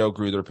that Frito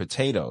grew their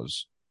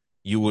potatoes,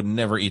 you would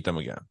never eat them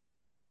again.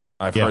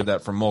 I've heard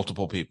that from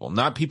multiple people,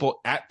 not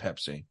people at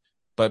Pepsi,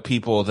 but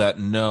people that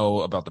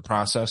know about the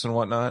process and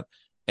whatnot.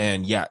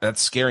 And yeah,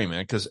 that's scary,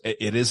 man, because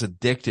it is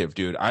addictive,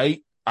 dude.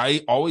 I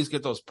always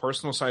get those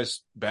personal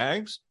size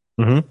bags.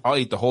 Mm-hmm. I'll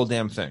eat the whole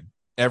damn thing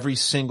every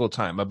single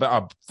time.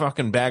 A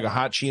fucking bag of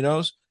hot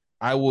Cheetos,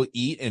 I will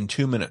eat in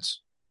 2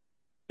 minutes.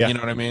 Yeah. You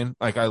know what I mean?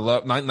 Like I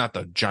love not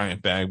the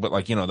giant bag, but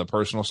like, the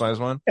personal size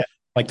one. Yeah.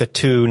 Like the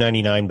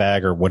 $2.99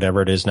 bag or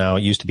whatever it is now.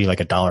 It used to be like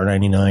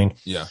 $1.99.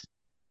 Yeah.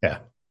 Yeah.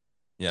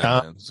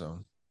 Yeah. Man,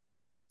 so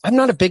I'm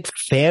not a big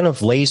fan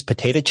of Lay's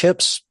potato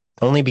chips,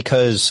 only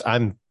because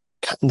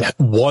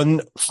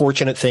one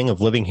fortunate thing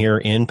of living here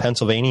in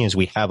Pennsylvania is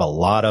we have a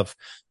lot of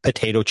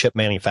potato chip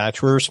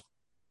manufacturers.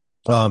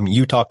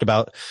 You talked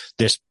about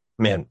this,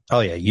 man,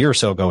 probably a year or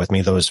so ago with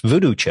me, those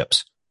Voodoo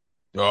chips.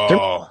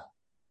 Oh,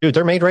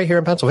 they're made right here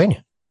in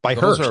Pennsylvania by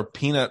those Herbst. Are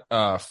peanut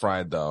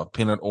fried though,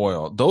 peanut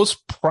oil. Those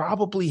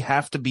probably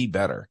have to be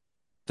better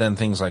than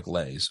things like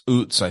Lay's.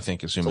 Utz, I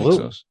think, is who makes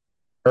those.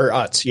 Or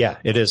Utz, yeah,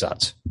 it is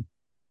Utz.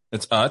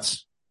 It's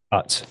Utz?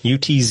 Utz.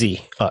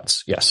 UTZ.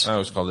 Utz, yes. I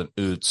always called it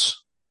Utz.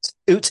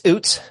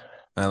 Utz.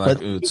 I like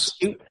Utz.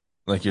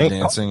 Like you're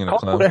dancing in a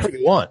club. Whatever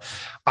you want.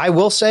 I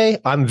will say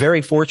I'm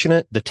very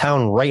fortunate. The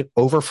town right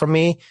over from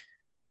me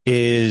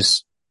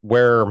is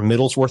where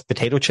Middlesworth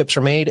potato chips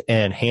are made,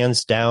 and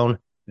hands down,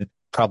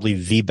 probably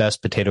the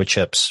best potato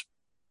chips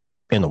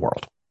in the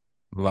world.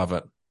 Love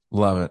it.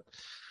 Love it.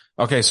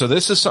 Okay, so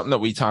this is something that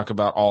we talk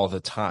about all the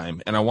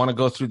time, and I want to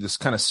go through this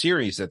kind of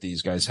series that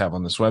these guys have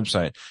on this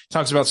website. It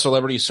talks about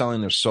celebrities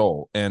selling their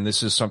soul, and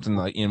this is something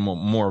like in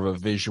more of a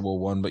visual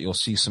one, but you'll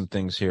see some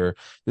things here.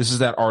 This is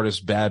that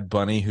artist Bad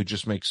Bunny, who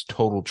just makes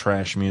total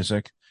trash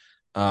music.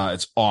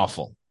 It's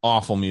awful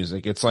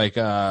music. It's like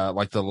the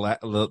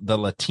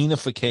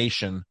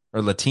Latinification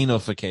or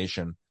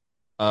Latinofication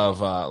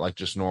of like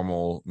just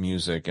normal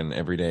music and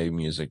everyday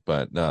music,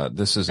 but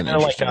this is an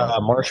interesting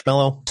like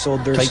Marshmello.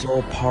 Sold Their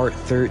Soul Part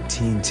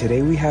 13.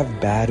 Today we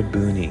have Bad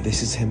Bunny.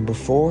 This is him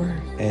before,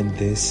 and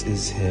this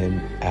is him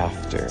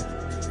after.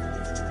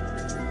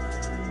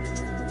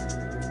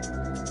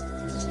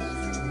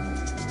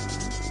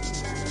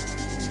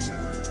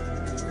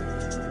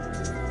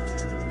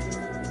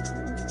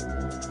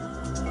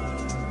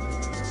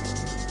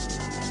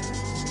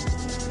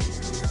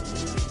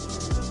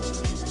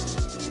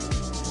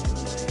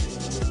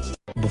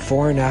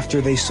 Before and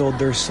after they sold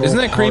their soul. Isn't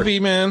that creepy,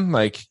 man?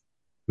 Like,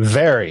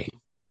 very.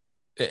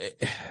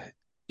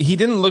 He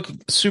didn't look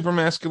super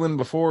masculine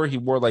before. He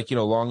wore like,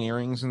 long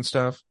earrings and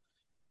stuff.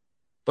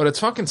 But it's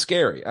fucking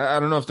scary. I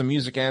don't know if the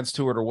music adds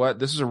to it or what.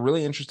 This is a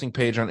really interesting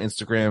page on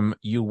Instagram.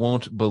 You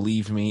Won't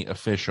Believe Me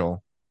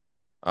Official.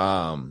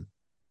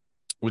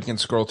 We can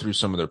scroll through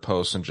some of their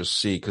posts and just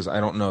see, because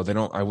I don't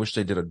know. I wish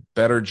they did a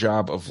better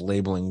job of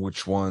labeling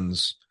which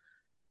ones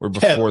were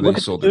before they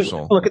sold their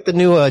soul. Look at the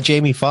new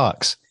Jamie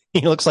Foxx.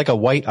 He looks like a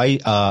white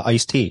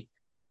iced tea.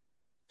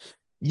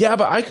 Yeah,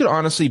 but I could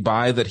honestly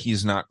buy that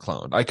he's not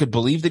cloned. I could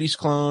believe that he's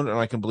cloned, and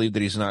I can believe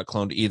that he's not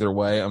cloned either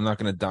way. I'm not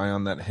going to die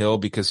on that hill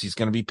because he's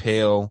going to be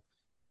pale.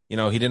 He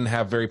didn't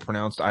have very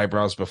pronounced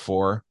eyebrows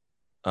before.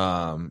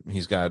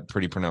 He's got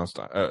pretty pronounced,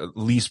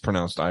 least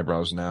pronounced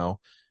eyebrows now.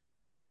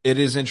 It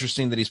is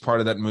interesting that he's part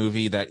of that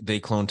movie that they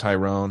cloned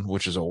Tyrone,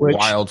 which is a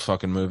wild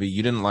fucking movie.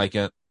 You didn't like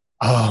it?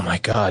 Oh my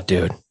God,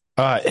 dude.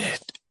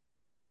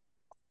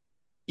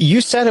 You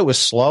said it was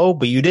slow,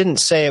 but you didn't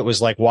say it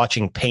was like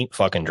watching paint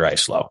fucking dry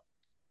slow.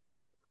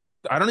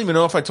 I don't even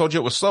know if I told you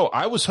it was slow.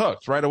 I was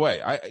hooked right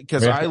away.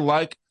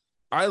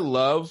 I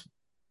love,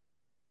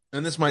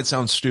 and this might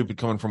sound stupid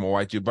coming from a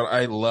white dude, but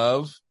I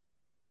love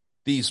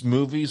these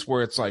movies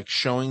where it's like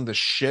showing the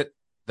shit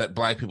that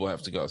black people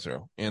have to go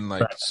through in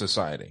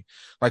society.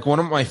 Like one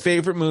of my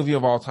favorite movie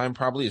of all time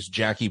probably is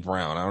Jackie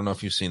Brown. I don't know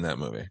if you've seen that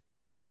movie.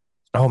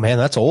 Oh man,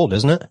 that's old,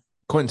 isn't it?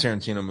 Quentin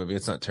Tarantino movie.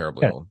 It's not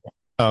terribly old.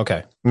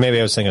 Okay. Maybe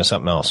I was thinking of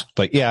something else,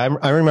 but yeah,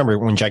 I remember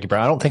when Jackie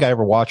Brown, I don't think I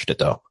ever watched it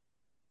though.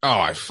 Oh,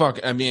 I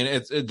mean,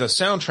 the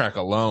soundtrack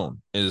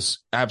alone is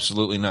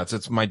absolutely nuts.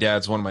 It's one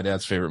of my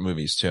dad's favorite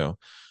movies too.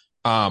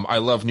 I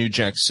love New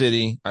Jack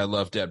City. I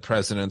love Dead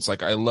Presidents.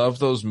 Like I love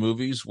those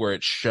movies where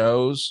it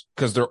shows,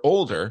 because they're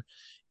older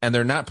and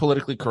they're not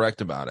politically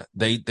correct about it.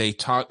 They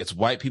talk, it's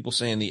white people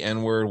saying the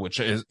N-word, which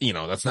is,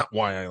 that's not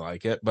why I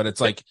like it, but it's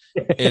like,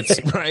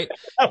 it's right.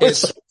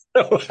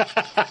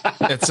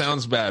 It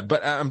sounds bad,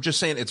 but I'm just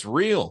saying it's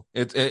real.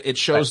 It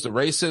shows the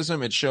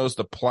racism. It shows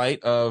the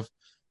plight of,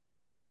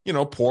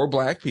 poor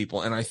black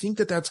people. And I think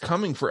that that's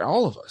coming for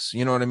all of us.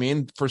 You know what I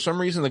mean? For some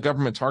reason, the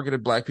government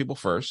targeted black people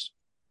first,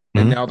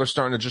 and now they're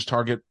starting to just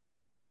target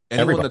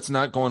anyone that's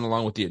not going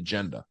along with the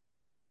agenda.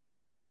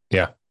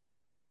 Yeah.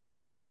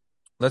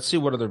 Let's see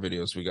what other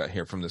videos we got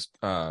here from this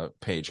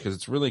page, because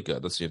it's really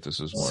good. Let's see if this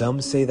is one.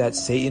 Some say that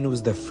Satan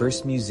was the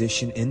first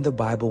musician in the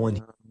Bible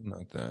when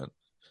Not that.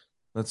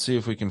 Let's see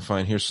if we can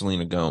find, here's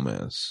Selena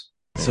Gomez.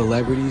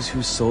 Celebrities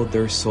who sold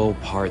their soul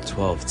part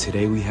 12.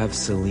 Today we have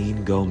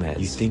Selena Gomez.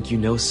 You think you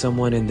know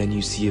someone and then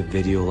you see a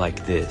video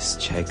like this.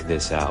 Check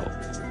this out.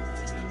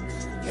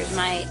 Here's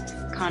my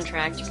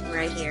contract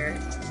right here.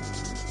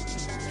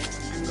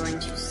 I'm going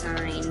to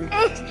sign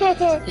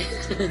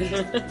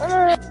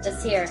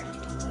this here.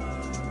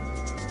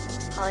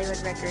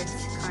 Hollywood Records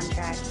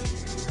contract,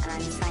 and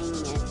I'm signing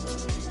it.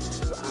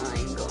 So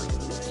I'm going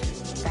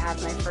to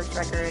have my first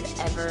record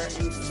ever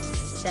and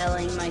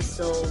selling my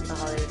soul to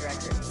Hollywood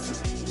Records.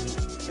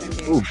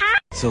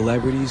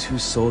 Celebrities who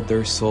sold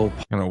their soul.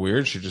 Kind of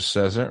weird. She just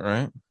says it,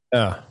 right?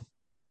 Yeah.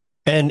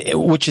 And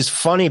which is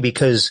funny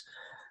because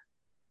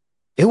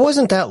it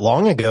wasn't that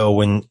long ago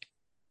when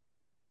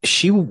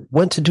she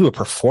went to do a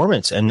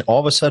performance and all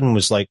of a sudden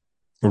was like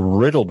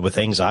riddled with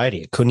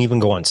anxiety. Couldn't even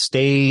go on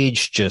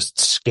stage, just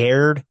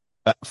scared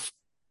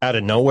out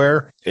of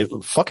nowhere.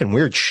 Fucking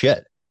weird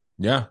shit.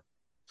 Yeah.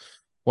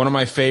 One of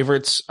my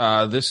favorites,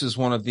 this is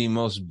one of the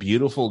most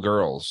beautiful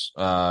girls,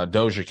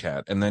 Doja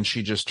Cat, and then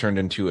she just turned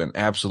into an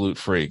absolute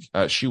freak.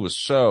 She was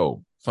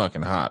so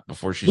fucking hot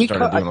before she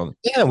started doing all the...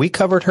 Yeah, we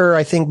covered her,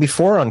 I think,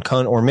 before on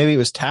Cunt, or maybe it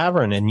was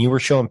Tavern, and you were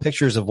showing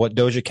pictures of what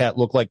Doja Cat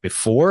looked like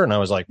before, and I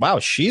was like, wow,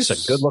 she's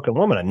a good-looking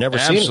woman. I've never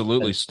seen her.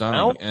 Absolutely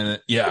stunning. And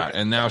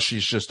and now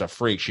she's just a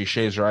freak. She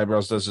shaves her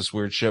eyebrows, does this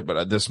weird shit,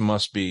 but this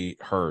must be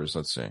hers.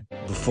 Let's see.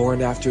 Before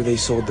and after they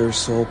sold their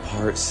soul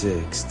part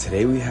 6.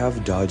 Today we have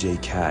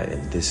Doja Cat,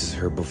 and this is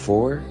her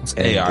before, and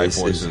AI this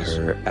voices. is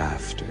her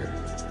after.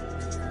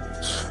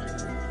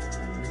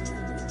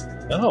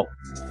 Oh.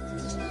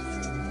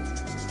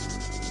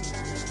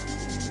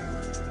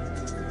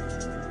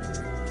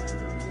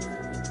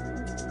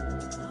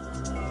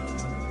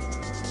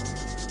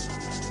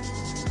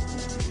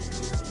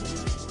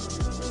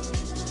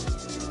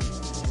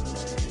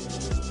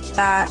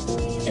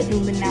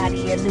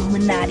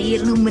 Illuminati.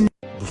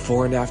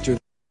 Before and after.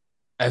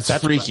 That's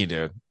freaky,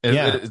 dude.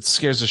 It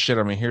scares the shit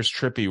out of me. Here's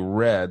Trippie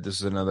Redd. This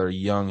is another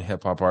young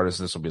hip hop artist.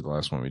 This will be the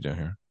last one we do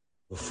here.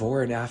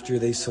 Before and after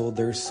they sold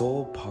their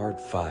soul,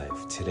 part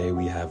 5. Today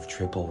we have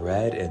Trippie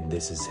Redd, and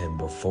this is him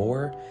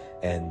before,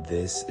 and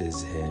this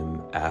is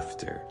him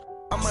after.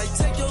 I might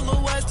take your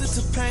little ass to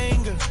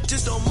Topanga.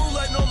 Just don't move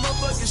like no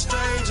motherfucking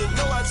stranger.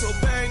 No, I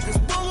told bangers.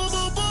 Boom,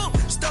 boom, boom,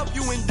 boom. Stop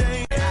you in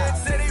danger.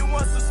 Said he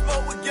wants to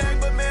smoke with gang,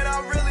 but man, I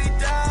really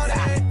doubt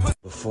it.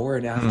 Before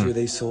and after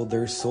they sold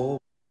their soul.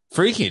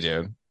 Freaky,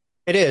 dude.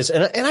 It is.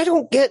 And I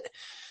don't get...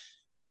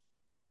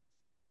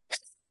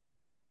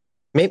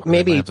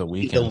 Maybe the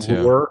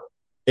allure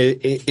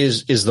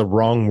is the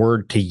wrong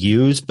word to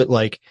use, but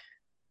like,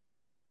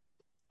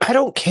 I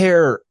don't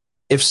care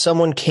if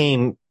someone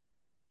came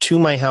to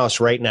my house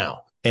right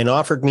now and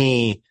offered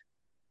me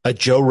a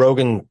Joe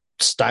Rogan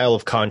style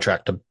of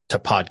contract to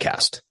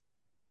podcast,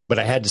 but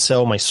I had to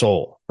sell my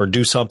soul or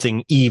do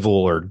something evil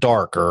or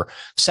dark or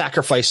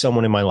sacrifice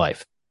someone in my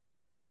life.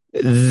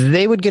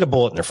 They would get a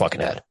bullet in their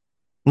fucking head.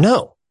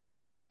 No,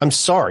 I'm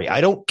sorry.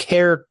 I don't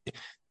care.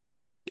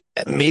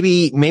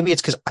 Maybe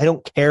it's because I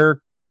don't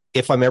care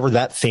if I'm ever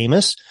that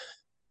famous.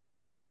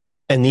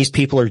 And these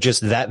people are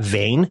just that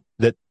vain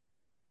that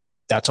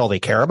that's all they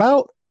care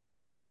about.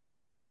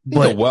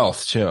 But the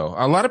wealth too.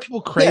 A lot of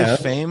people crave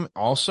fame.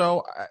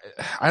 Also,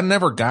 I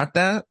never got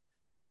that.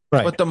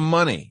 Right. But the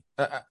money.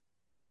 I'm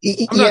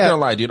not gonna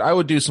lie, dude. I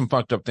would do some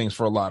fucked up things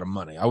for a lot of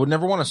money. I would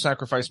never want to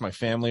sacrifice my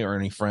family or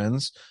any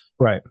friends.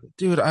 Right.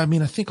 Dude, I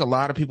mean, I think a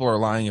lot of people are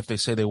lying if they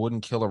say they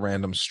wouldn't kill a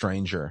random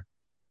stranger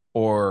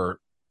or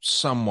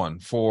someone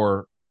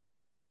for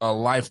a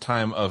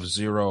lifetime of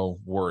zero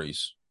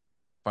worries,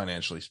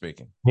 financially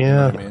speaking. Yeah. You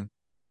know what I mean?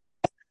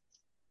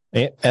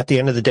 At the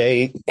end of the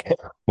day,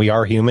 we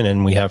are human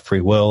and we have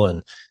free will.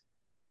 And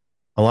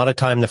a lot of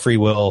time the free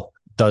will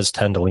does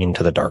tend to lean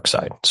to the dark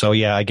side. So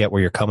yeah, I get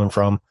where you're coming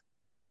from.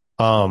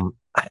 I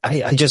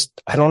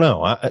don't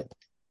know.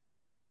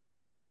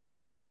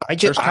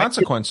 There's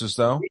consequences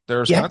though.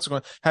 There's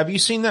consequences. Have you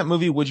seen that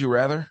movie, Would You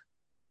Rather?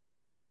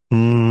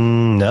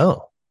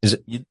 No. Is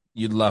it?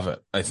 You'd love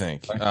it, I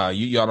think.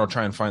 You ought to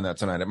try and find that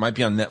tonight. It might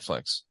be on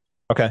Netflix.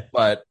 Okay.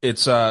 But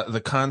it's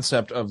the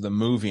concept of the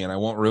movie, and I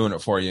won't ruin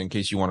it for you in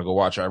case you want to go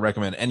watch it. I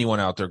recommend anyone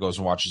out there goes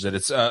and watches it.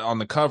 It's on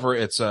the cover,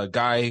 it's a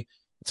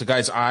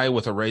guy's eye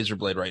with a razor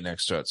blade right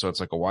next to it. So it's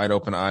like a wide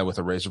open eye with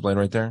a razor blade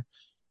right there.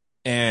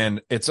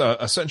 And it's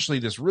essentially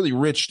this really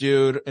rich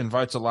dude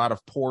invites a lot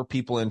of poor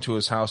people into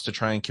his house to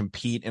try and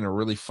compete in a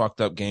really fucked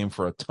up game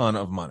for a ton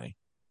of money.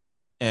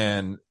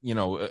 And, you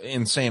know,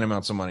 insane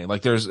amounts of money.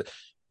 Like there's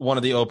one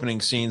of the opening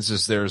scenes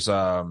is there's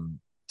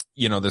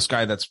this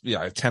guy that's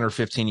 10 or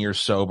 15 years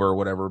sober or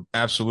whatever,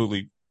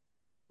 absolutely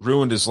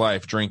ruined his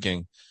life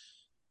drinking.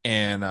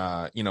 And,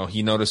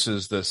 he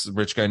notices this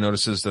rich guy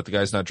notices that the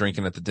guy's not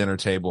drinking at the dinner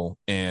table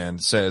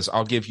and says,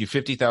 I'll give you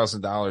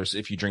 $50,000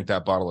 if you drink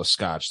that bottle of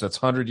scotch. That's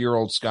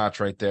 100-year-old scotch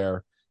right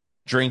there.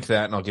 Drink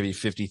that and I'll give you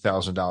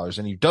 $50,000.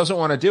 And he doesn't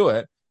want to do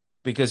it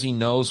because he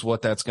knows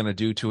what that's going to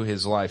do to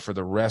his life for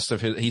the rest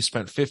of he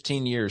spent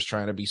 15 years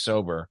trying to be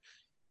sober.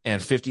 And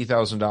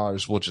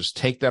 $50,000 will just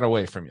take that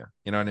away from you.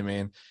 You know what I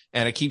mean?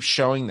 And it keeps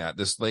showing that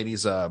this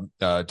lady's a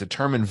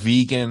determined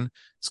vegan.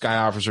 This guy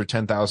offers her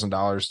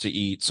 $10,000 to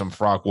eat some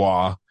frog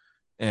wa,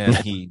 and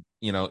he,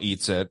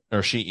 eats it,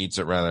 or she eats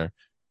it rather,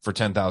 for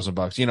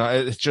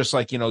 $10,000. It's just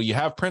like, you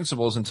have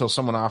principles until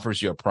someone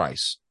offers you a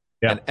price.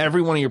 Yeah. And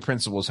every one of your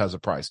principles has a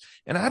price.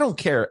 And I don't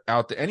care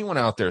anyone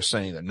out there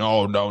saying that,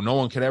 no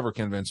one could ever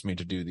convince me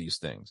to do these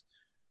things.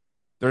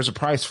 There's a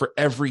price for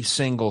every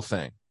single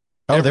thing.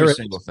 Every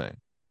single thing.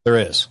 There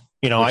is.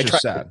 I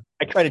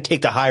try to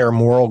take the higher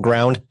moral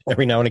ground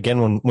every now and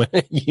again when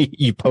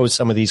you pose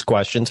some of these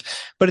questions.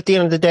 But at the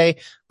end of the day,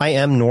 I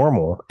am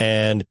normal.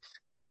 And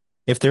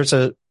if there's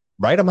a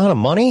right amount of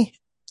money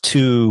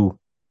to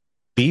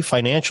be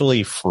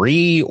financially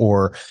free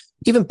or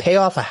even pay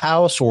off a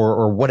house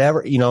or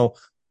whatever,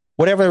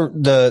 whatever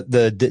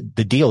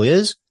the deal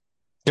is,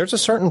 there's a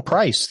certain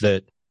price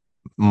that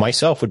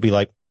myself would be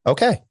like,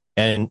 okay.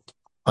 And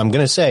I'm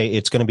going to say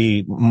it's going to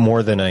be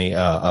more than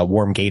a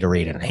warm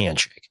Gatorade and a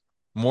handshake.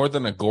 More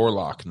than a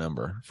Gorlock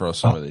number for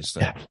some of these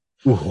things.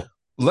 Yeah.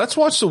 Let's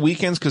watch The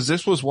Weeknd's because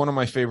this was one of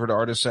my favorite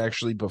artists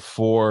actually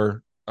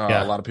before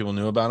a lot of people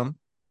knew about him.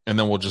 And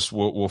then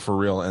we'll for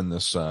real end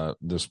this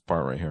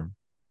part right here.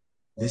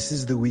 This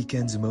is The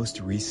Weeknd's most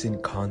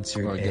recent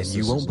concert, and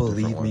you won't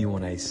believe me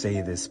when I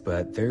say this,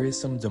 but there is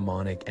some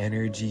demonic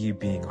energy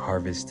being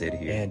harvested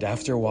here. And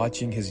after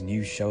watching his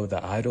new show,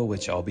 The Idol,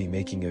 which I'll be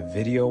making a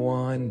video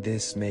on,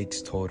 this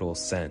makes total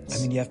sense.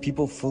 I mean, you have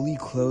people fully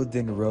clothed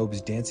in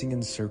robes dancing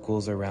in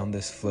circles around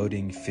this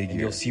floating figure. And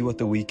you'll see what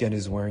The Weeknd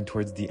is wearing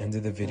towards the end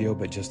of the video,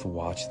 but just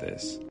watch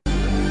this.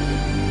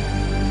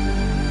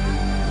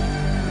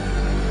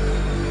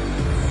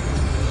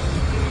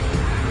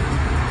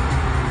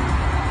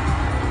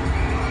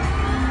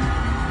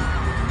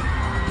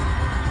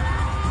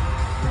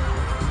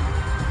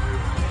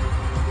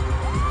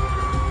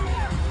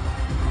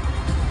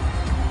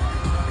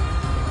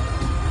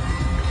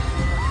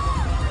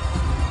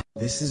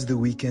 This is The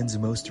Weeknd's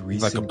most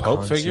recent like a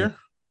Pope figure?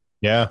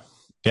 Yeah.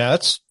 Yeah,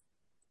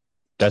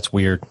 that's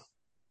weird.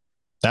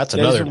 That's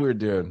another. That's a weird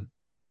dude.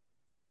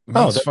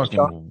 That's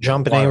fucking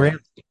jumping around.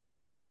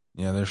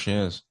 Yeah, there she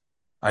is.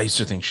 I used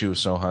to think she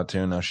was so hot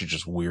too. Now she's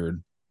just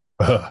weird.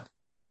 Ugh.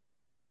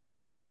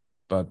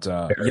 But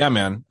yeah,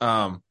 man.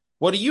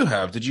 What do you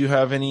have? Did you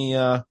have any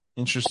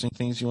interesting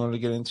things you wanted to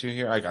get into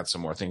here? I got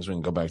some more things we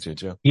can go back to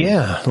too.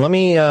 Yeah, let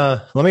me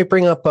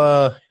bring up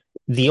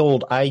the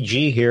old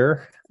IG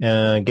here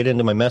and get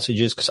into my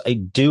messages because I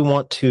do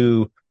want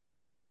to.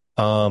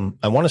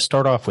 I want to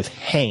start off with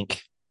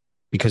Hank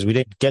because we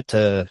didn't get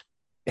to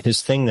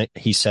his thing that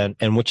he sent,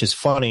 and which is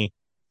funny.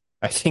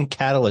 I think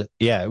Catalyst.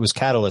 Yeah, it was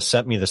Catalyst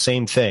sent me the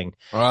same thing.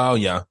 Oh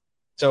yeah.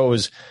 So it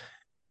was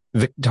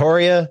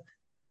Victoria,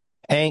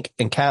 Hank,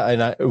 and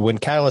when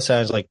Catalyst said,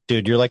 I was like,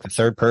 dude, you're like the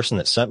third person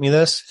that sent me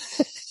this.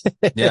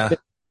 Yeah.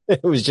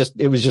 It was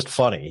just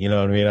funny. You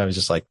know what I mean? I was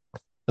just like,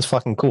 that's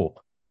fucking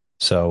cool.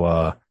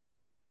 So,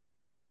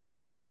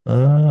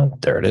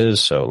 there it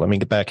is. So let me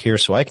get back here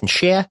so I can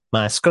share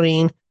my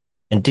screen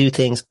and do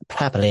things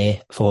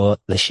properly for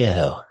the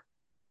show.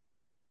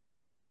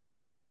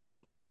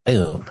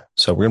 Boom.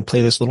 So we're going to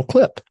play this little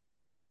clip.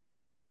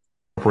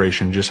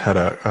 Corporation just had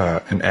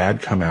an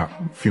ad come out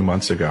a few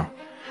months ago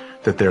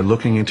that they're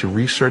looking into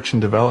research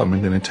and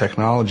development in a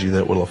technology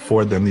that will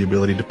afford them the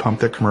ability to pump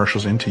their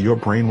commercials into your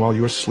brain while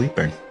you're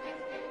sleeping.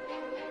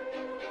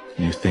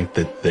 You think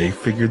that they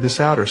figured this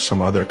out or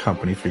some other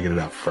company figured it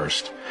out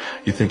first?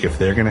 You think if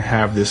they're going to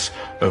have this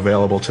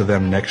available to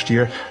them next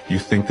year, you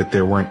think that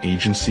there weren't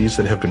agencies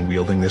that have been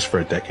wielding this for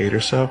a decade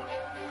or so?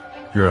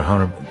 You're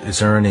 100. Is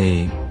there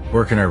any?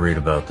 Where can I read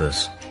about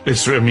this?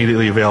 It's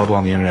immediately available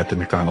on the internet that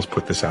McDonald's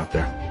put this out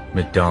there.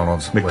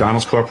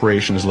 McDonald's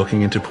Corporation is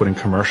looking into putting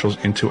commercials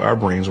into our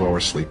brains while we're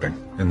sleeping.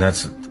 And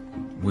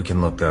we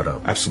can look that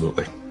up.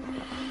 Absolutely.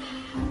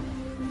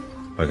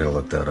 I gotta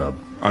look that up.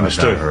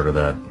 Understood. I've not heard of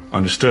that.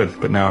 Understood.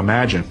 But now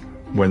imagine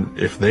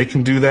if they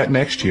can do that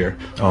next year,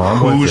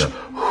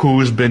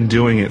 who's been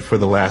doing it for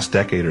the last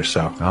decade or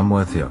so? I'm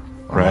with you.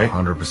 Right?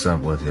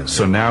 100% with you.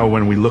 So now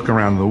when we look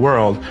around the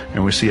world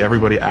and we see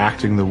everybody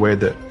acting the way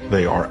that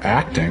they are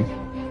acting,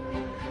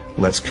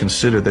 let's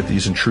consider that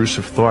these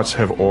intrusive thoughts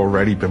have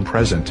already been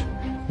present.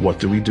 What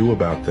do we do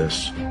about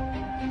this?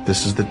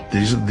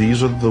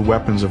 These are the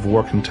weapons of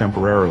war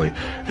contemporarily.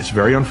 It's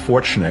very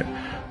unfortunate,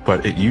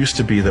 but it used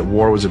to be that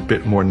war was a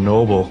bit more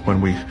noble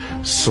when we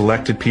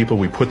selected people,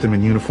 we put them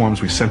in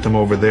uniforms, we sent them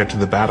over there to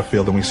the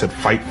battlefield, and we said,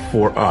 fight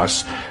for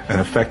us.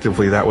 And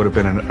effectively, that would have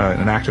been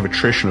an act of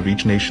attrition of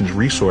each nation's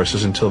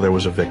resources until there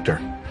was a victor.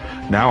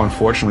 Now,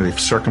 unfortunately, they've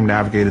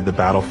circumnavigated the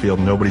battlefield.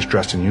 Nobody's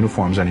dressed in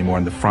uniforms anymore,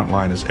 and the front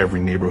line is every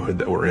neighborhood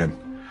that we're in.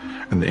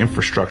 And the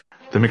infrastructure,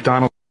 the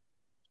McDonald's.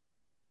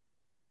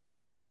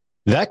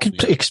 That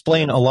could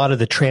explain a lot of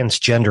the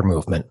transgender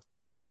movement.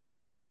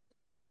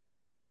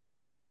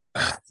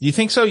 You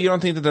think so? You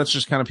don't think that that's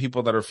just kind of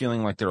people that are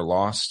feeling like they're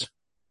lost?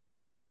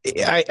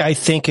 I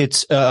think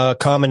it's a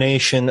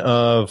combination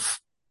of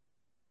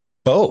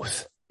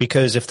both,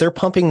 because if they're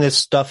pumping this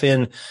stuff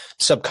in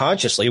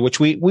subconsciously, which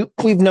we've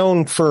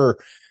known for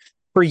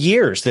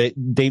years, that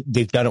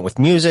they've done it with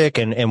music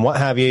and what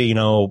have you, you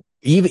know,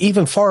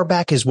 even far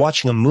back as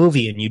watching a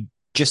movie and you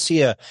just see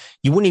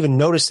you wouldn't even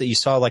notice that you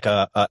saw like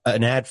an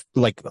ad,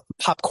 like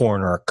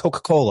popcorn or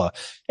Coca-Cola,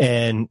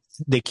 and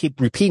they keep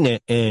repeating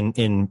it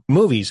in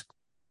movies.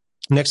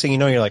 Next thing you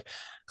know, you're like,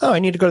 oh, I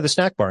need to go to the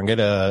snack bar and get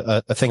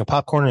a thing of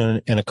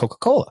popcorn and a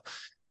Coca-Cola.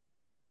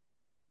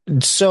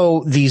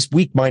 So these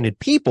weak-minded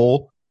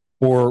people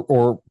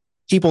or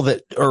people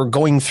that are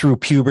going through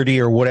puberty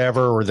or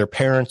whatever, or their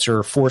parents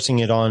are forcing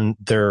it on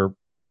their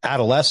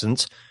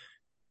adolescents,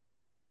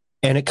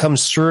 and it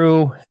comes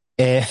through,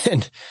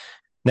 and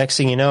next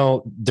thing you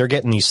know, they're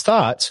getting these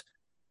thoughts.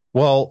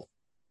 Well,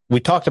 we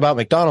talked about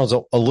McDonald's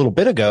a little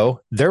bit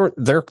ago. They're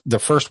the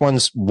first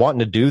ones wanting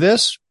to do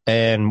this,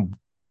 and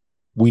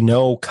we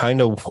know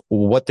kind of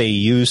what they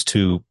use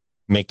to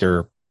make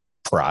their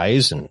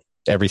fries and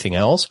everything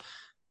else.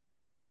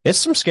 It's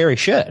some scary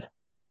shit.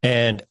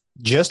 And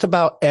just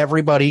about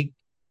everybody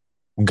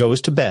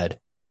goes to bed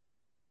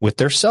with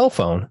their cell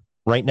phone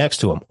right next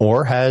to them,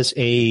 or has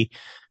an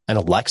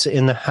Alexa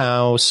in the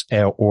house,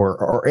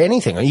 or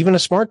anything, even a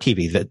smart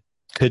TV that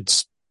could,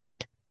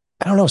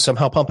 I don't know,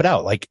 somehow pump it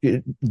out. Like,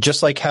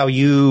 just like how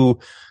you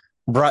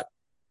brought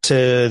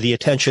to the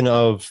attention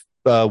of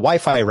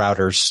Wi-Fi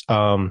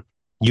routers,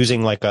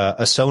 using like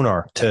a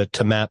sonar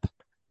to map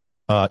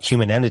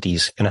human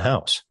entities in a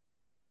house.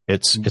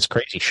 It's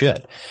crazy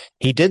shit.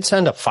 He did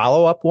send a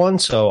follow-up one,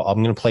 so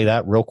I'm going to play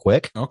that real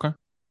quick. Okay.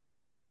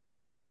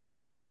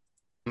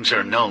 Things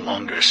are no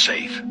longer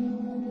safe.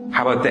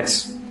 How about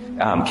this?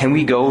 Can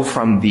we go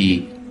from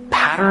the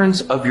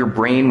patterns of your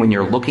brain when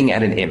you're looking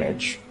at an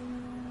image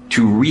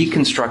to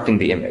reconstructing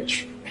the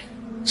image?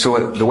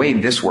 So the way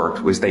this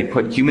worked was they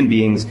put human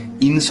beings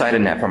inside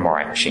an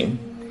fMRI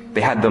machine.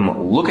 They had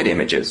them look at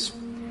images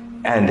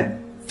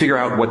and figure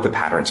out what the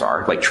patterns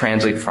are, like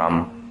translate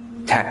from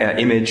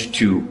image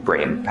to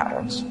brain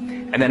patterns.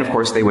 And then, of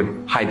course, they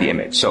would hide the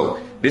image.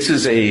 So this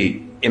is a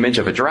image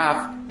of a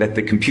giraffe that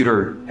the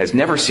computer has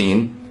never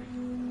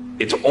seen.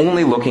 It's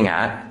only looking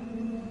at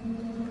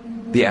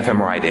the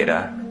fMRI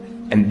data,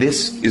 and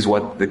this is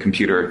what the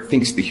computer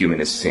thinks the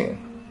human is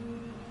seeing.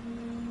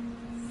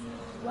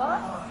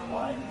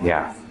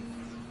 Yeah.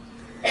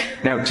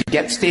 Now, to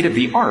get state of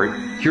the art,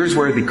 here's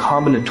where the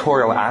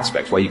combinatorial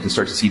aspects, why you can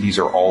start to see these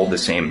are all the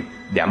same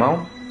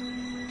demo.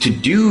 To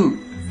do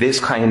this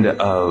kind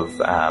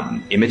of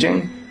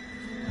imaging,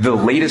 the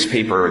latest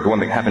paper, the one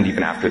that happened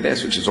even after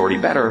this, which is already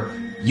better,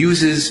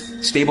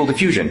 uses stable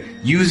diffusion,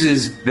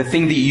 uses the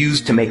thing that you use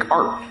to make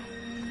art.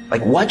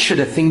 Like, what should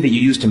a thing that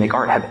you use to make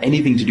art have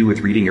anything to do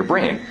with reading your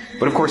brain?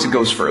 But of course, it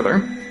goes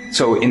further.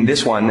 So in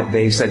this one,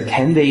 they said,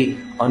 can they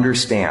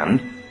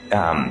understand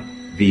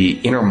the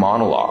inner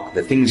monologue,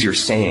 the things you're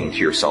saying to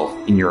yourself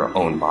in your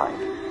own mind?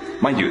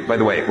 Mind you, by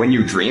the way, when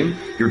you dream,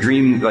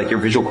 like your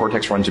visual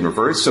cortex runs in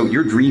reverse, so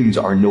your dreams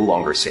are no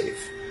longer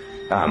safe.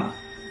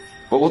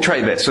 But we'll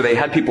try this. So they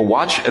had people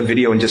watch a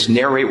video and just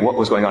narrate what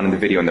was going on in the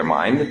video in their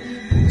mind.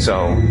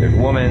 So there's a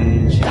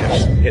woman, she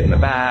gets hit in the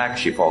back,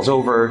 she falls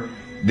over.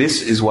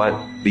 This is what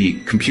the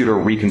computer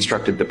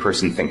reconstructed the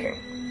person thinking.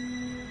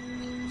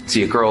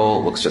 See a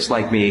girl, looks just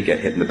like me, get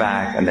hit in the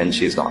back, and then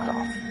she's knocked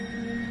off.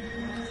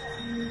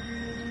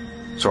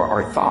 So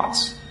our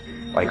thoughts,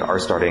 are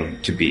starting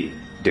to be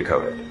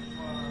decoded.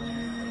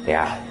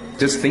 Yeah.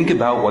 Just think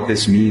about what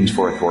this means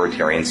for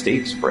authoritarian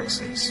states, for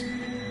instance.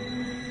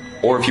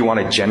 Or if you want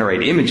to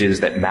generate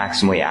images that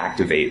maximally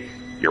activate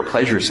your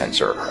pleasure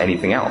sensor,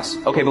 anything else.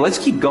 Okay, but let's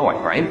keep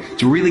going, right?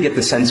 To really get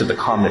the sense of the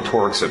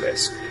combinatorics of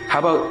this. How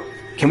about,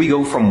 can we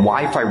go from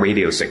Wi-Fi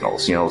radio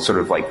signals, sort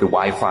of like the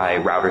Wi-Fi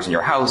routers in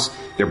your house,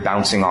 they're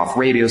bouncing off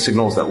radio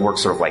signals that work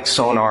sort of like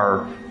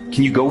sonar.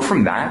 Can you go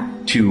from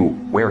that to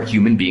where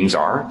human beings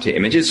are, to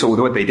images? So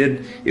what they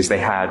did is they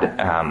had,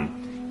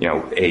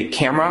 a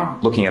camera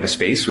looking at a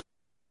space.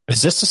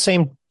 Is this the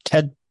same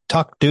TED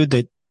Talk dude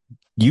that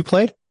you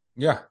played?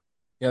 Yeah.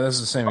 Yeah, this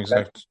is the same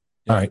exact.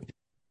 Yeah. All right.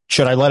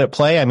 Should I let it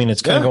play? I mean,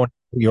 it's kind of going,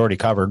 you already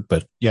covered,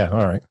 but yeah,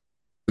 all right.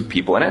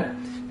 People in it.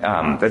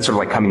 That's sort of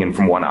like coming in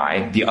from one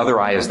eye. The other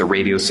eye is the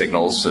radio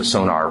signals, so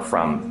sonar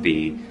from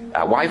the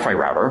Wi-Fi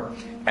router.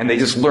 And they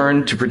just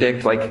learned to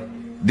predict,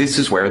 this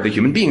is where the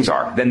human beings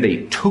are. Then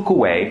they took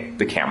away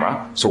the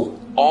camera. So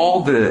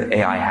all the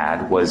AI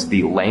had was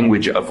the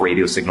language of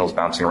radio signals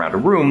bouncing around a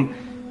room.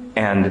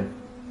 And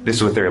this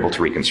is what they're able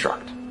to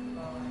reconstruct.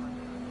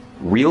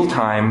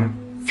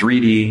 Real-time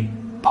 3D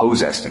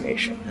pose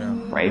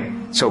estimation, right?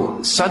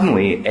 So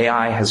suddenly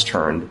AI has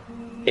turned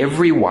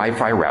every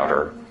Wi-Fi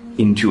router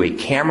into a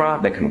camera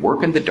that can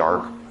work in the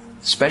dark,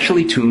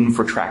 specially tuned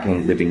for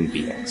tracking living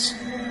beings.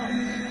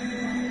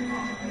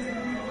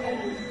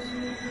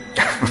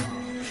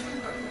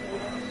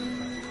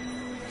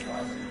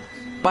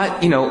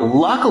 But,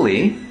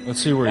 luckily,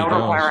 let's see where that would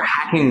require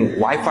hacking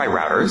Wi-Fi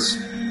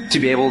routers to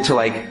be able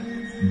to,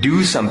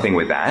 do something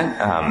with that.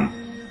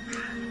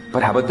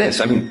 But how about this?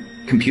 I mean,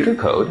 computer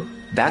code,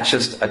 that's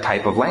just a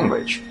type of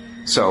language.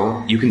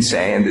 So you can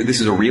say, and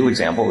this is a real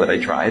example that I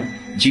tried,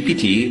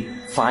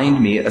 GPT,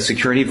 find me a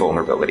security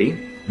vulnerability,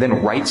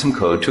 then write some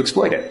code to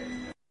exploit it.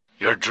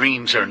 Your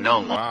dreams are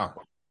no more. Wow.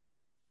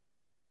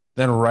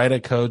 Then write a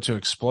code to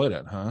exploit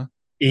it, huh?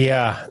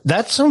 Yeah,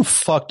 that's some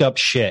fucked up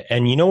shit.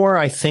 And you know where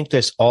I think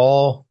this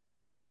all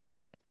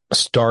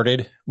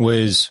started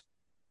was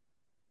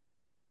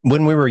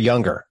when we were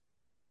younger.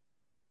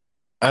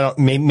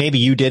 Maybe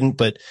you didn't,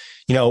 but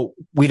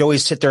we'd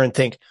always sit there and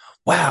think,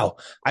 wow,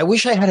 I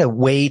wish I had a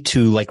way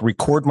to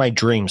record my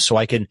dreams so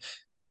I could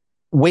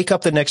wake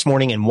up the next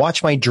morning and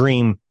watch my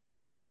dream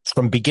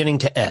from beginning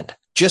to end.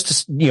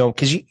 Just to,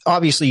 because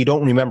obviously you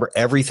don't remember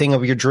everything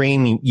of your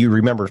dream. You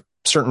remember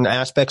certain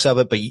aspects of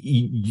it, but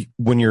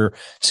when you're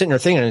sitting there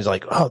thinking, it's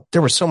like, oh,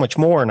 there was so much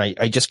more and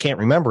I just can't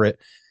remember it.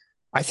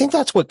 I think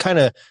that's what kind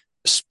of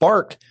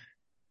sparked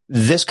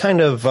this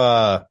kind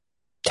of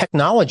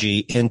technology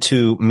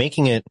into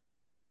making it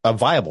a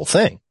viable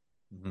thing,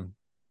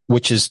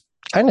 which is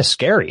kind of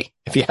scary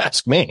if you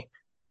ask me.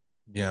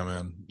 Yeah,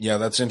 man. Yeah,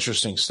 that's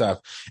interesting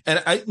stuff.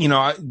 And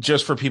I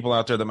just for people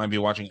out there that might be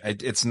watching,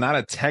 it's not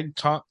a TED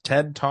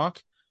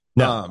Talk.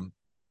 No.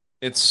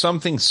 It's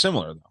something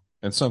similar though.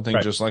 It's something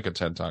just like a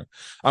TED Talk.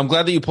 I'm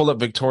glad that you pulled up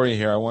Victoria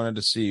here. I wanted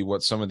to see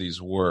what some of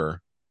these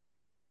were.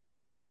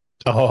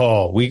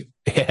 Oh, we'll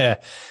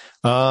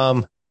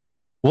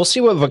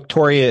see what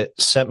Victoria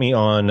sent me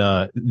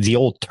on the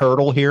old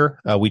turtle here.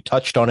 We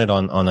touched on it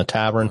on the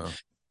tavern.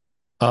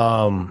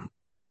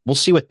 We'll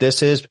see what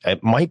this is.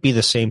 It might be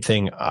the same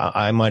thing.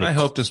 I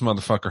hope this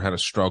motherfucker had a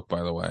stroke,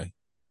 by the way.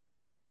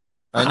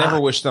 I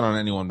never wish that on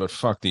anyone, but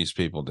fuck these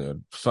people,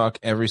 dude. Fuck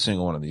every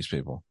single one of these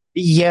people.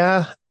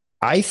 Yeah,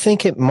 I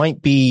think it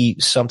might be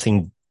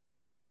something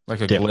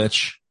like a different.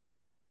 Glitch.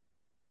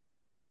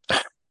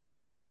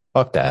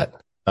 Fuck that.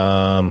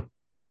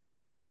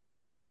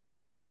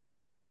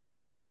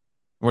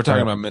 We're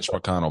talking about Mitch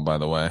McConnell, by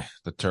the way,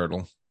 the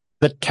turtle.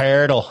 The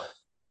turtle.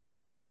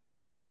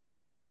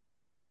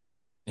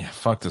 Yeah,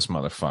 fuck this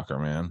motherfucker,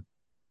 man.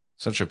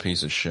 Such a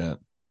piece of shit.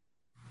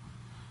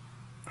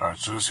 All right,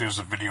 so this here's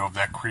a video of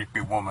that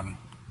creepy woman,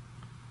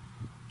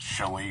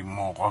 Shelley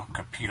Mola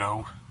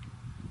Capito,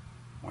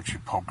 when she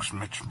pokes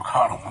Mitch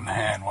McConnell in the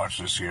hand. Watch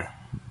this here.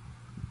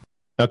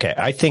 Okay,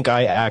 I think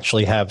I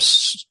actually have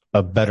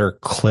a better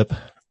clip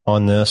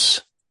on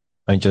this.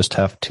 I just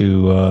have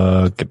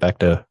to get back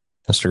to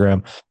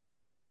Instagram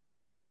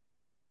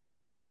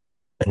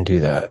and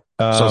do that.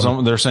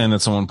 So they're saying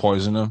that someone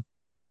poisoned him?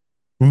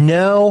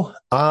 No.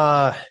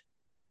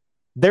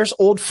 There's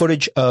old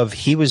footage of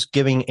he was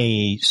giving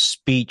a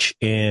speech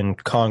in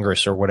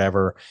Congress or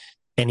whatever,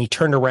 and he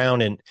turned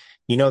around and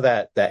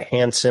that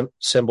hand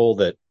symbol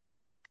that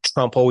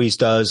Trump always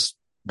does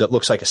that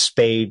looks like a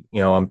spade.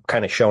 I'm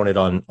kind of showing it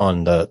on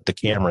the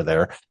camera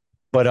there,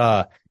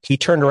 but he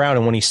turned around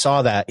and when he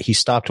saw that, he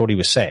stopped what he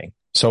was saying.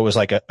 So it was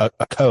like a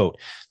code.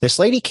 This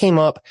lady came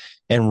up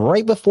and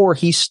right before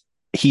he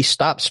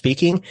stopped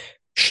speaking,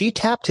 she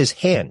tapped his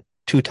hand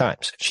 2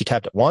 times. She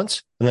tapped it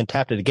once and then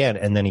tapped it again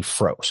and then he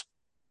froze.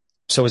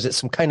 So is it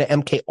some kind of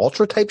MK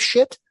Ultra type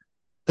shit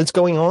that's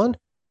going on?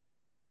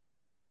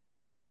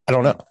 I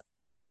don't know.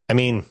 I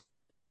mean,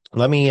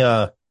 let me,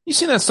 you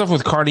seen that stuff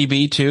with Cardi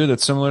B too?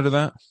 That's similar to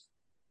that.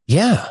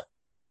 Yeah.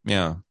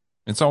 Yeah.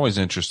 It's always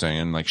interesting.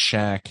 And like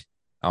Shaq,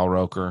 Al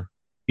Roker.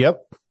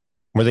 Yep.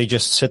 Where they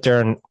just sit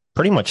there and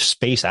pretty much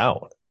space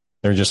out.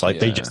 They're just like,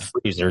 they just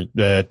freeze. They're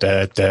Yeah.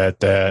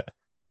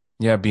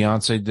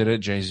 Beyonce did it.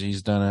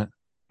 Jay-Z's done it.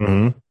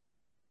 Mm-hmm.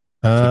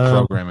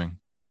 Programming.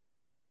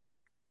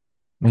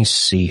 Let me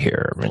see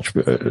here.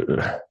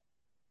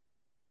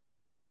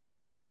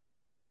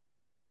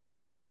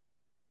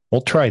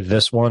 We'll try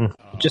this one.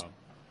 Just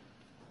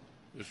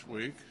this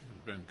week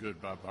has been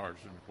good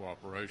bipartisan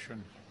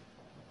cooperation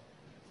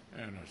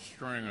and a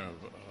string of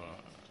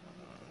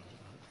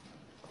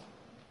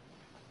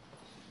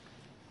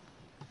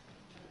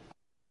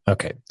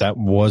okay, that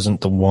wasn't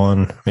the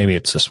one. Maybe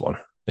it's this one.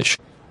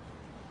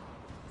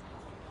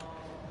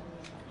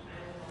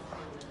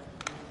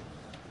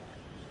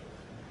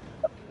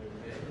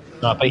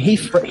 No, but he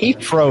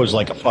froze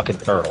like a fucking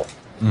turtle.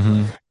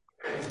 Mm-hmm.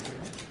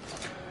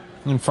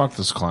 And fuck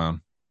this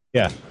clown.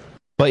 Yeah.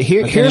 But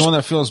here's anyone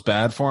that feels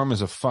bad for him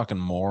is a fucking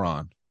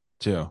moron,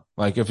 too.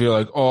 Like, if you're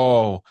like,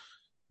 oh,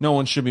 no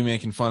one should be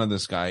making fun of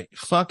this guy,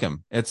 fuck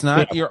him. It's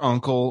not your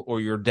uncle or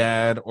your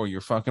dad or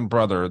your fucking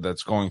brother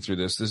that's going through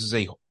this. This is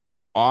a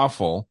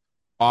awful,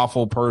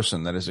 awful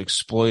person that is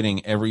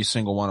exploiting every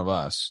single one of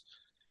us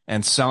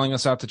and selling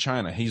us out to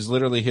China. He's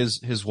literally,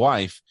 his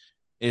wife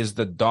is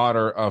the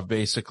daughter of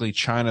basically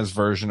China's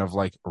version of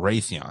like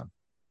Raytheon.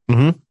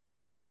 Mm-hmm.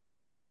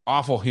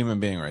 Awful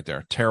human being right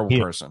there. Terrible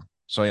person.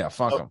 So yeah,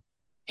 fuck him.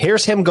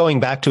 Here's him going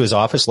back to his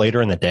office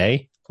later in the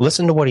day.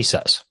 Listen to what he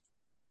says.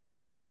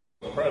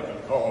 the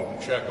president called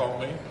and checked on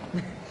me.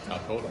 I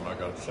told him I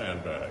got a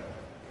sandbag.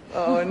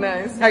 Oh,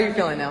 nice. How are you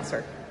feeling now,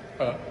 sir?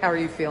 How are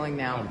you feeling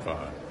now? I'm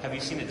fine. Have you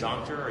seen a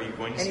doctor? Are you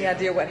going to see Any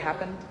idea what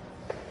happened?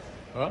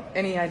 Huh?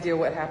 Any idea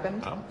what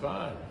happened? I'm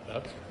fine.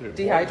 That's the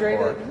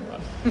dehydrated.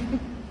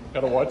 Got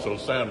to watch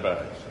those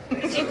sandbags.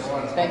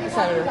 Thank you,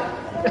 Senator.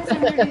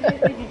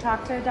 Senator, did you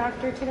talk to a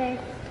doctor today?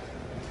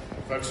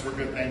 Folks, we're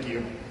good. Thank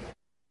you.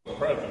 The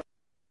president.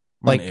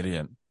 Like, an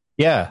idiot.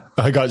 Yeah,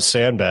 I got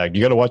sandbagged.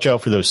 You got to watch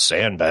out for those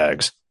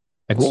sandbags.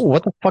 Like,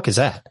 what the fuck is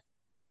that?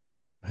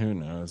 Who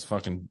knows?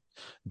 Fucking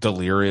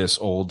delirious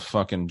old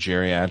fucking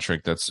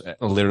geriatric that's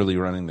literally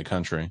running the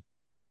country.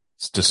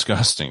 It's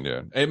disgusting,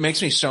 dude. It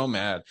makes me so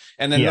mad.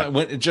 And then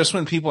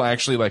when people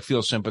actually like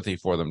feel sympathy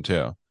for them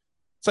too.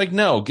 It's like,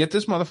 no, get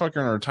this motherfucker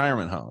in a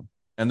retirement home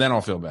and then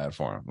I'll feel bad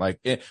for him. Like,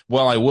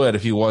 I would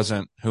if he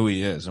wasn't who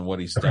he is and what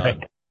he's done.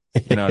 Right.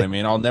 You know what I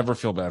mean? I'll never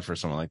feel bad for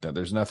someone like that.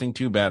 There's nothing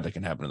too bad that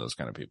can happen to those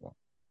kind of people.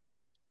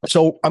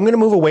 So I'm going to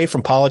move away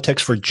from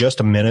politics for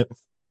just a minute.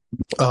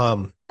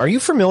 Are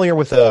you familiar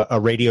with a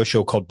radio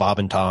show called Bob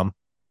and Tom?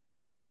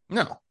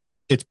 No.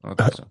 It's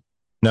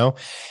no.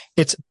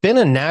 It's been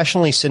a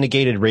nationally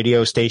syndicated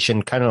radio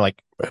station, kind of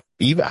like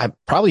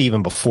probably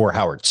even before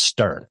Howard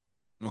Stern.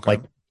 Okay.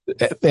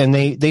 And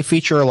they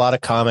feature a lot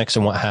of comics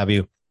and what have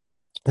you.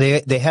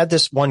 They had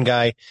this one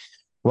guy,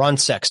 Ron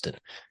Sexton.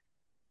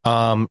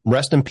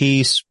 Rest in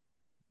peace.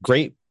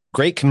 Great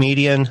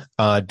comedian.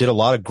 Did a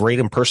lot of great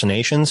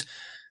impersonations.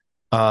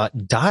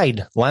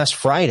 Died last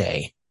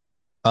Friday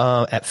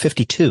at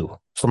 52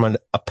 from an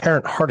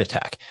apparent heart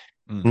attack.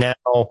 Now,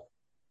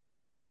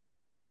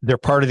 they're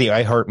part of the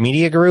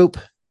iHeartMedia group,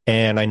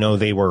 and I know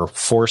they were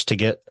forced to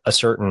get a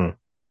certain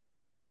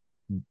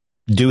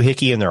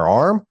doohickey in their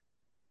arm.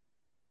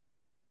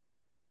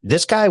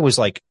 This guy was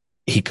like,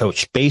 he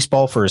coached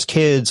baseball for his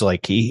kids.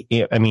 Like he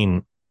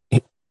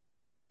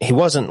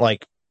wasn't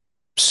like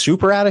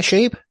super out of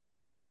shape,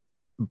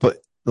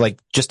 but like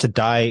just to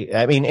die.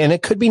 I mean, and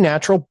it could be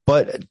natural,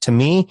 but to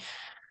me,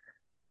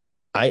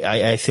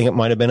 I think it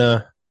might've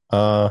been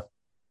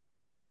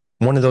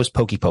one of those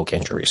pokey poke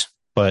injuries.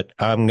 But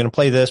I'm going to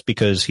play this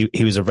because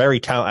he was a very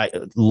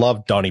talented. I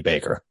loved Donnie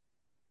Baker.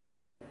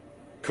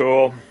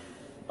 Cool.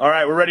 All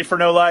right, we're ready for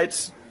No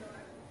Lights.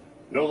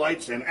 No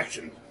Lights and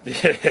action.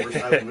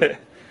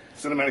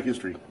 Cinematic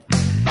history.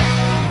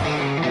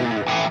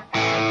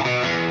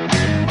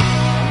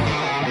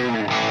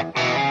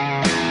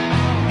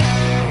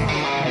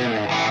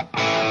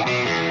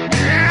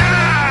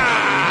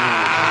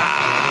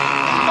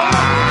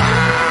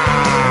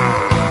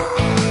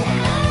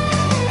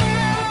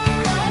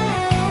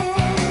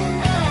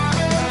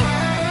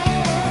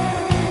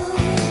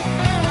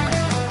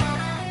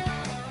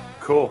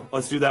 Cool.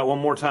 Let's do that one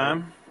more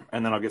time,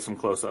 and then I'll get some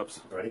close-ups.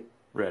 Ready?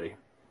 Ready.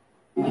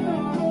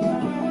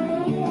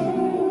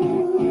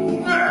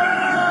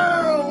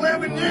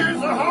 11 years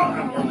of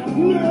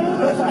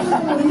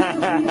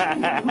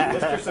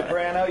Mr.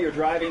 Soprano, you're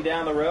driving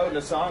down the road and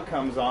a song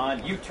comes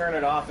on. You turn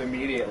it off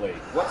immediately.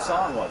 What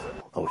song was it?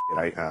 Oh,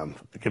 shit.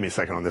 Give me a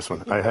second on this one.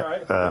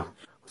 Right.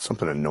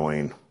 Something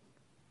annoying.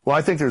 Well,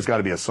 I think there's got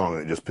to be a song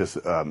that just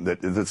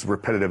that's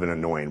repetitive and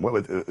annoying.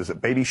 Is it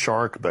Baby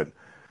Shark? But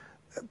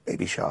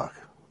Baby Shark.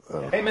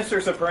 Hey,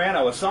 Mr.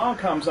 Soprano, a song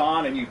comes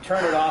on and you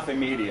turn it off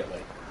immediately.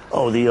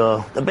 Oh,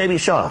 the Baby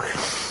Shark.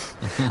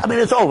 I mean,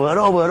 it's over and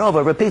over and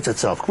over. It repeats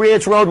itself.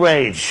 Creates road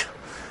rage.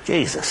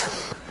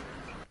 Jesus.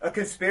 A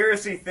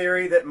conspiracy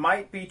theory that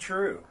might be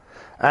true.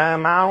 I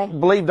don't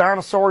believe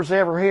dinosaurs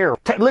ever here.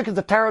 Look at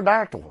the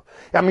pterodactyl.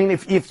 I mean,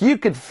 if you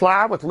could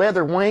fly with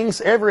leather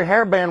wings, every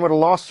hairband would have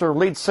lost their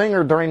lead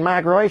singer during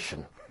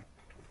migration.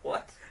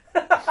 What?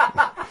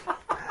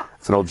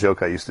 It's an old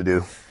joke I used to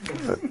do.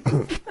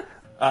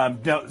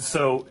 No,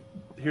 so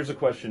here's a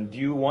question. Do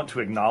you want to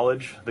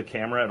acknowledge the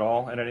camera at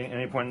all at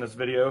any point in this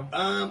video?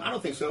 I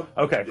don't think so.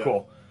 Okay, Yeah.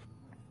 cool.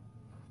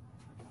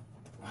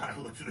 I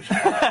looked at the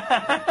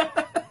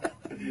camera.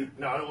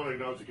 No, I don't want to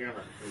acknowledge the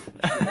camera.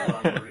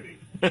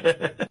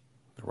 The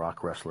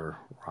rock wrestler.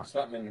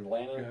 Something in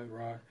Atlanta. Yeah,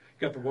 rock.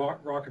 You got the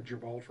rock of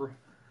Gibraltar.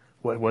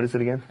 What is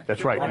it again?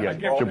 That's right. Yeah,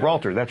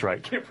 Gibraltar. That's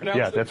right.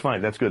 Yeah, that's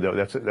fine. That's good though.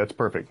 That's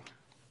perfect.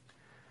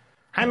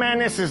 Hey man,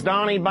 this is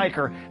Donnie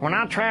Baker. When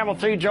I travel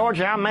through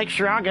Georgia, I make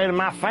sure I go to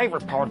my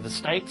favorite part of the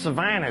state,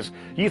 Savannah's.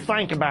 You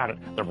think about it.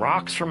 The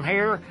rocks from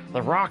here,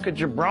 the Rock of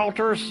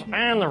Gibraltar's,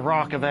 and the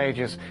Rock of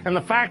Ages. And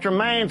the fact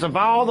remains, of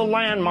all the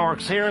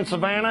landmarks here in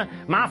Savannah,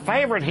 my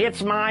favorite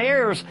hits my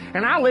ears,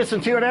 and I listen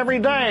to it every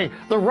day.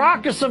 The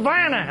Rock of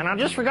Savannah, and I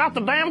just forgot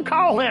the damn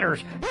call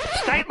letters.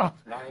 State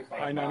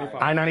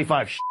I-95.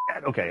 I-95. Shit.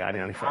 Okay,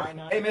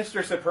 I-95. Hey,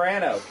 Mr.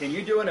 Soprano, can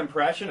you do an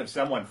impression of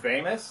someone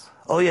famous?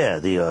 Oh yeah,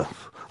 the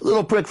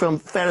little prick from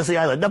Fantasy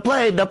Island. The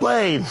plane.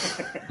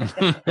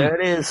 There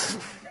it is.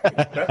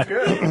 That's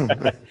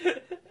good.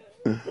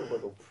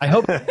 I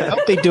hope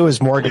they do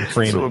as Morgan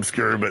Freeman. So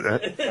obscure, but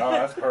Oh,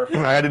 that's perfect.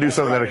 I had to do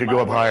something that could go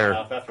up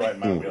higher. That's right in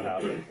my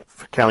wheelhouse.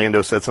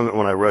 Caliendo said something,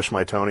 when I rush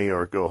my Tony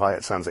or go high,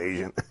 it sounds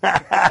Asian.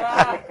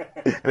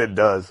 And it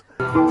does.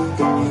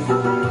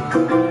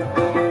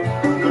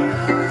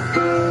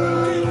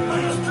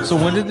 So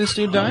when did this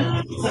dude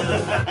die?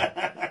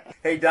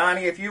 Hey,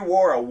 Donnie, if you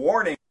wore a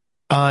warning...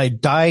 I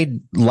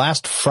died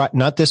last Friday,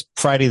 not this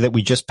Friday that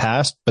we just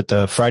passed, but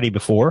the Friday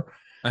before.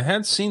 I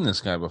had seen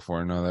this guy before.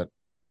 I know that.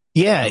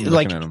 Yeah,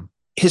 like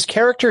his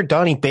character,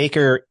 Donnie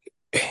Baker,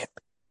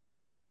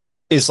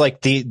 is like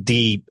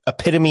the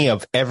epitome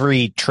of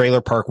every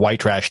trailer park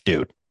white trash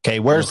dude. Okay,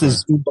 wears the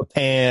Zumba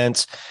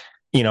pants,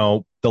 you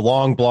know, the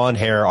long blonde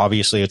hair.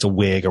 Obviously, it's a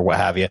wig or what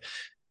have you.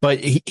 But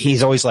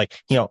he's always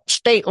like, you know,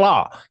 state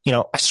law. You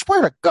know, I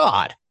swear to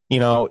God, you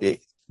know.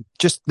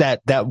 Just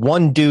that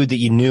one dude that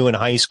you knew in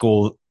high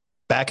school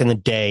back in the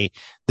day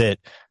that,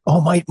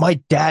 oh, my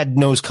dad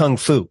knows Kung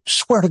Fu.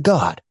 Swear to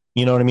God.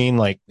 You know what I mean?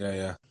 Like,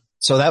 yeah.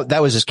 So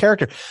that was his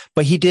character,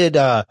 but he did,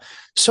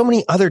 so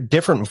many other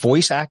different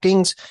voice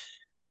actings.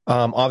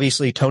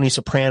 Obviously Tony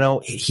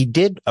Soprano, he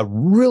did a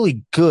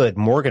really good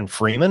Morgan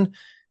Freeman,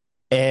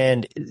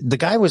 and the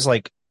guy was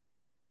like,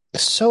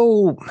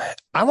 so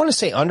I want to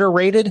say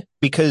underrated,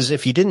 because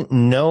if you didn't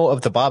know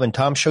of the Bob and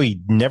Tom Show, you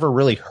never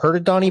really heard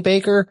of Donnie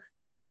Baker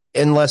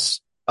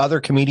unless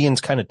other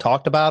comedians kind of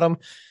talked about him.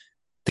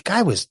 The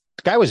guy was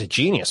a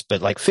genius,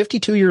 but like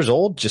 52 years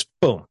old, just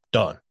boom,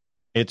 done.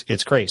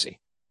 It's crazy,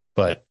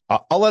 but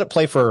I'll let it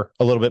play for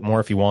a little bit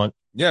more if you want.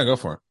 Yeah, go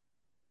for it.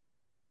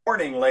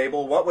 Warning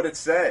label, what would it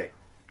say?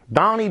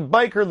 Donnie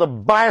Baker, the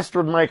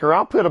bastard maker.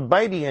 I'll put a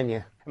baby in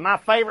you. My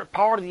favorite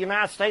part of the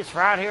United States,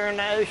 right here in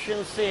the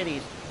ocean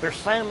cities. There's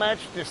so much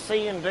to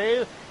see and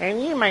do,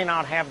 and you may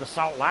not have the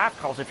salt life,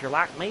 because if you're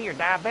like me, you're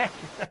diabetic.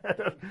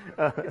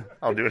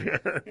 I'll do it.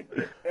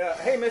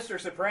 Hey, Mr.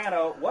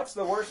 Soprano, what's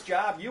the worst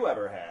job you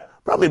ever had?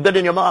 Probably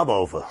bending your mom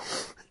over.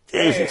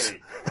 Jesus.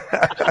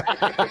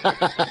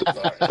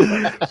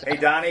 Hey,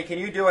 Donnie, can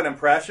you do an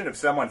impression of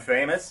someone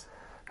famous?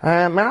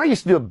 Man, I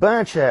used to do a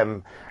bunch of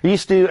them. I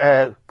used to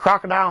do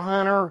Crocodile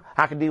Hunter.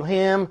 I could do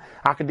him.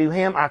 I could do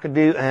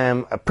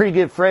a pretty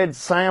good Fred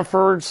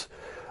Sanford's.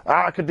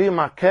 I could do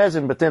my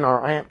cousin, but then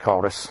our aunt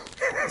called us.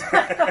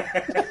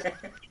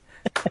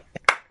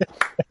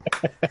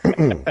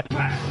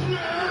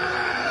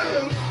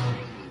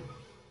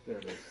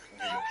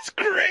 It's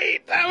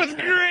great. That was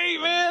great,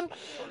 man.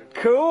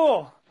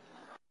 Cool.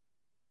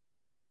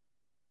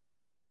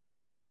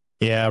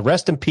 Yeah,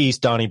 rest in peace,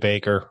 Donnie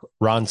Baker,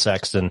 Ron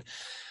Sexton.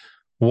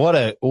 What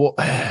a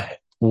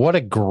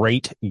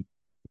great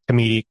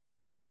comedic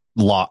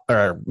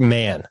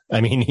man.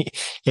 I mean,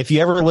 if you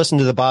ever listen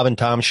to the Bob and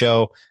Tom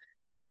Show,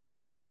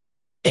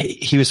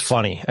 he was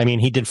funny. I mean,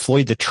 he did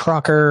Floyd the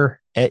Trucker.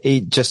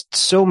 Just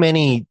so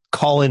many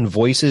call-in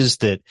voices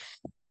that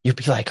you'd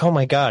be like, oh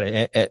my God,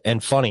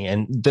 and funny.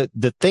 And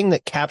the thing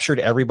that captured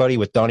everybody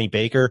with Donnie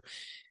Baker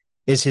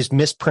is his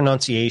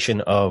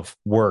mispronunciation of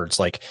words.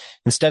 Like,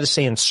 instead of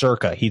saying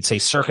circa, he'd say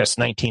circus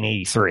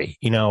 1983,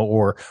 you know,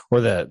 or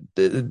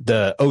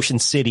the Ocean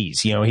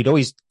Cities, you know, he'd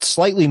always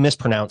slightly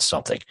mispronounce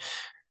something.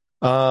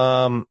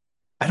 I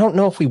don't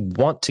know if we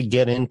want to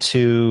get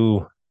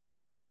into,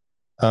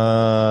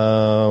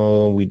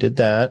 we did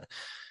that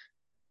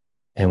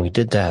and we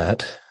did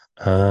that.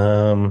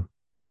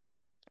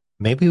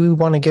 Maybe we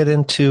want to get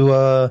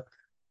into,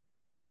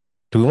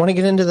 do we want to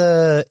get into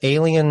the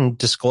alien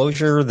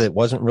disclosure that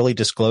wasn't really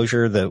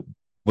disclosure, that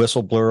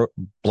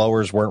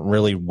whistleblowers weren't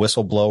really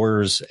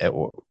whistleblowers,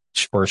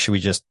 or should we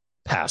just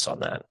pass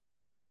on that?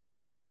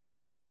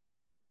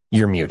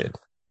 you're muted.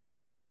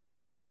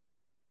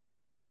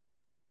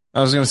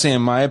 I was going to say,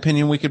 in my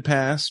opinion, we could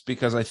pass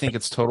because I think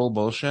it's total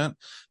bullshit.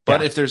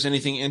 But if there's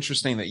anything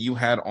interesting that you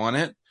had on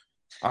it,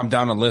 I'm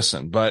down to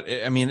listen. But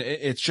I mean,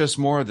 it's just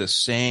more of the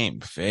same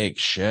fake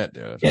shit,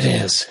 dude. It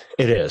is.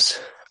 It is.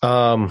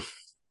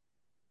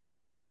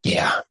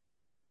 Yeah.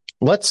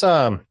 Let's,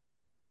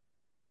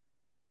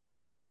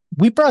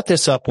 we brought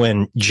this up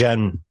when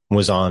Jen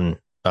was on,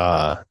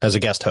 as a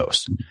guest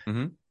host.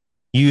 Mm-hmm.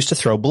 You used to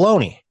throw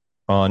bologna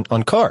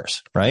on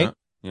cars, right?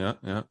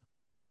 Yeah.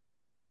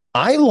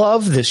 I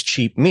love this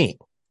cheap meat.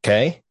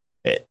 Okay.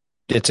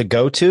 It's a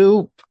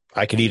go-to.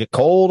 I could eat it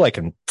cold. I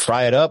can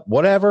fry it up,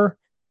 whatever.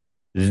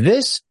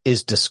 This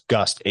is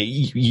disgusting.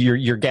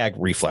 Your gag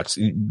reflex.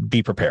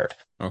 Be prepared.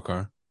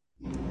 Okay.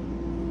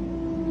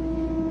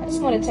 I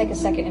just want to take a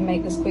second and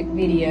make this quick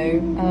video.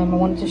 I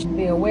wanted to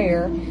be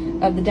aware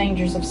of the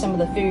dangers of some of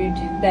the food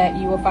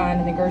that you will find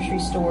in the grocery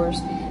stores.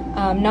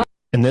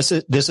 And this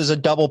is a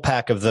double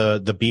pack of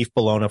the beef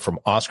bologna from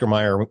Oscar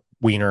Mayer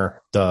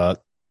Wiener, the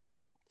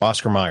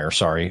Oscar Mayer,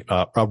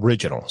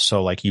 original.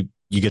 So like you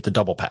get the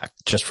double pack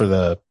just for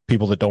the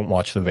people that don't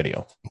watch the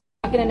video.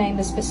 I'm not going to name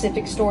the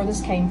specific store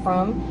this came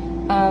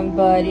from,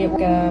 but it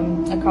was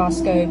a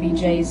Costco,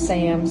 BJ's,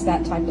 Sam's,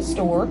 that type of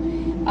store.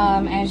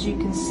 As you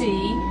can see,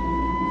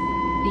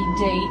 the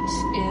date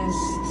is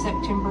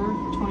September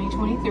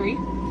 2023.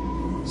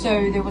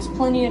 So there was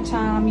plenty of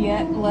time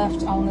yet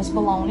left on this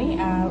bologna.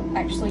 I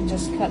actually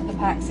just cut the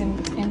packs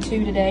in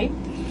two today.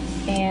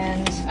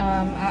 And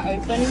I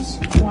opened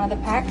one of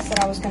the packs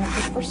that I was going to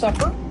cook for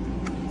supper.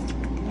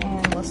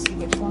 And let's see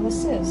which one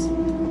this is.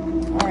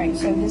 Alright,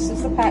 so this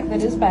is the pack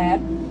that is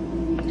bad.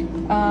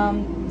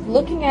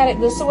 Looking at it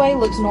this way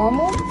looks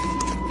normal,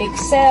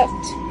 except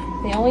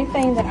the only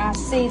thing that I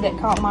see that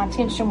caught my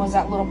attention was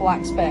that little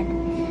black speck.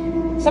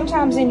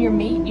 Sometimes in your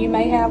meat you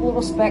may have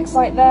little specks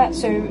like that,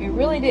 so it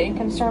really didn't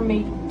concern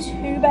me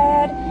too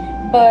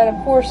bad, but of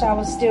course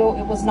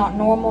it was not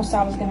normal, so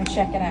I was going to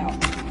check it out.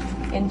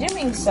 In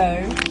doing so,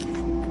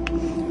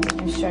 let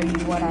me show you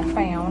what I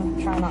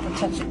found. Try not to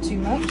touch it too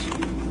much.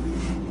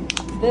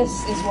 This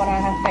is what I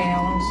have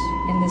found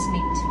in this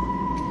meat.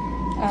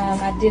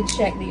 I did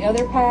check the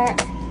other pack.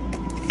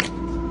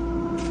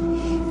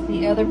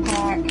 The other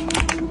pack.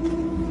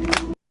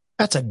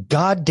 That's a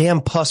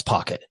goddamn pus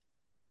pocket.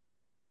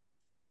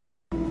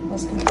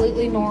 Was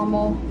completely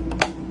normal.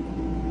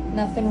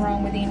 Nothing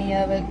wrong with any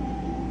of it.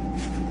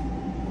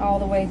 All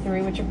the way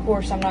through, which of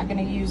course I'm not going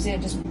to use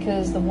it just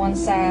because the one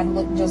side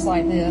looked just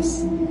like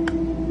this.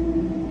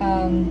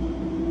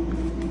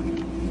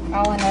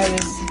 All I know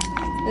is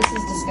this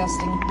is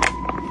disgusting.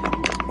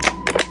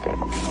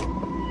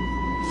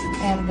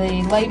 And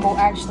the label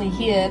actually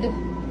hid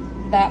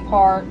that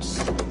part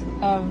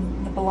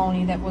of the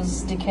bologna that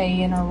was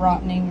decaying or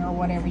rotting or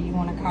whatever you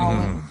want to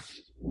call it.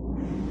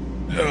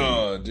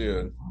 Oh,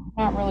 dude.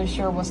 Not really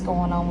sure what's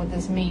going on with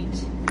this meat.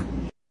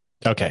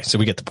 Okay, so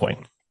we get the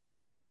point.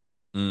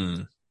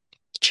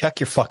 Check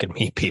your fucking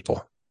meat,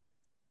 people.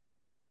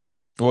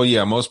 Well,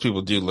 yeah, most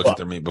people do look at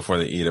their meat before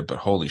they eat it, but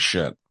holy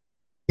shit.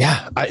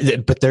 Yeah,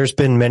 but there's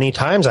been many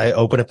times I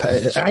open a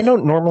pack. I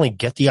don't normally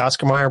get the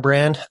Oscar Mayer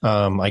brand.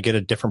 I get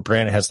a different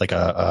brand. It has like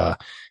a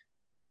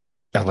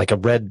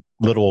red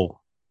little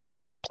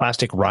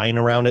plastic rind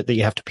around it that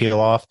you have to peel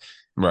off.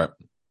 Right.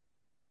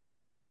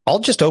 I'll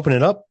just open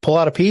it up, pull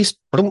out a piece,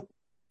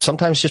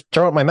 sometimes just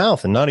throw it in my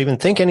mouth and not even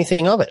think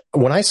anything of it.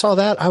 When I saw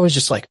that, I was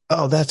just like,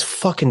 oh, that's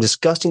fucking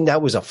disgusting.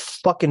 That was a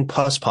fucking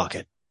pus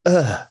pocket.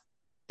 That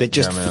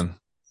just,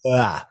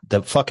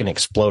 that fucking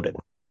exploded.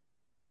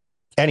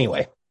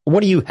 Anyway, what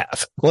do you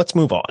have? Let's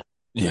move on.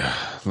 Yeah,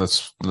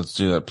 let's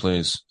do that,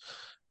 please.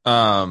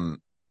 Yeah,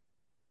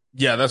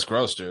 that's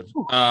gross, dude.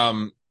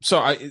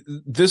 So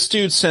this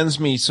dude sends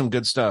me some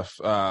good stuff.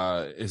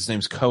 His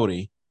name's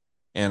Cody,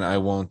 and I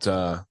won't,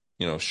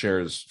 share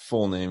his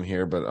full name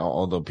here, but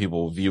although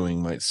people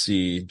viewing might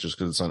see just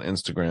because it's on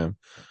Instagram.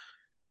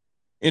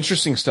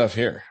 Interesting stuff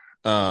here.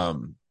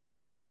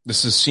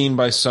 This is seen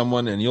by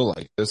someone, and you'll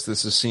like this.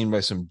 This is seen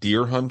by some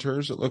deer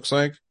hunters, it looks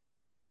like.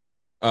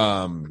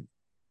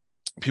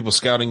 People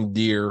scouting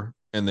deer,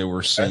 and they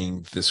were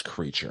seeing this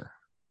creature.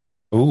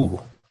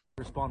 Ooh.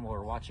 Respond while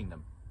we're watching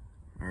them.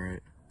 All right.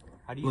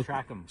 How do you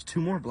track them? There's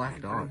two more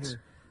black dots.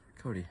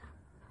 Cody.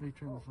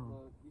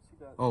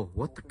 Oh,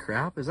 what the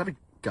crap? Is that a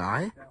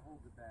guy?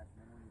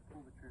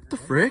 What the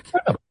frick?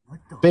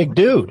 Big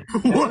dude.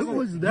 What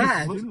was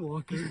that? He's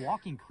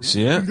walking.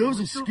 See it? That was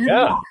a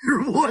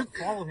skinwalker. What?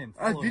 Follow him.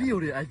 I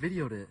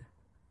videoed it.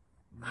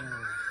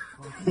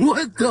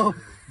 What the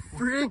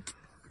frick?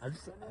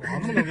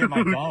 I'm gonna get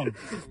my gun.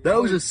 That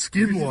was a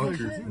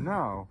skinwalker.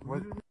 No.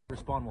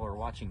 Respond while we're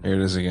watching them. Here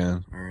it is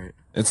again. All right.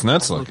 It's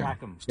nuts looking.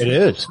 It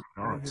is.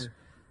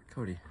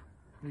 Cody.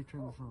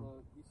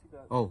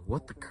 Oh,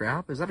 what the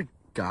crap? Is that a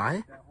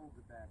guy?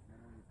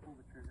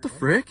 What the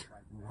frick?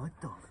 What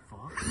the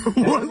fuck?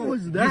 What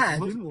was that?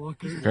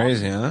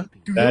 Crazy, huh?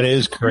 That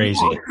is crazy.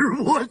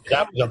 What?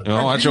 You want to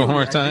watch it one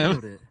more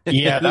time?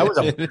 Yeah, that was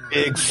a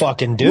big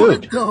fucking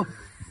dude. What the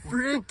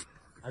frick?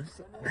 I'm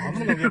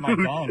gonna go get my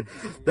gun.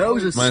 That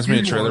was a Reminds me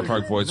of Trailer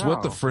Park Boys.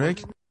 What the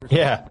frick?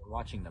 Yeah. We're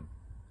watching them.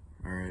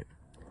 All right.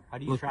 How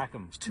do you track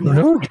them? Cody.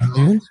 How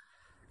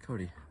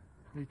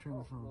do you turn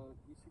this on?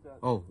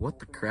 Oh, what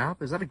the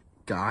crap? Is that a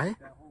guy?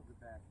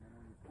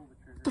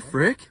 What the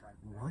frick?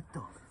 What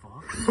the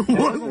fuck?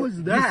 What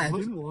was that?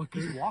 He's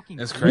walking.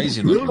 That's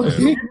crazy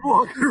looking, dude.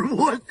 Walker,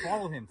 what?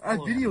 Follow him. I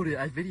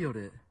videoed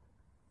it.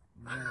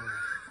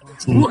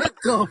 What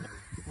the?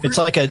 It's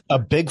like a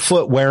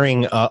Bigfoot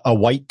wearing a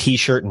white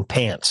t-shirt and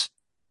pants.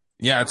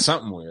 Yeah, it's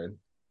something weird.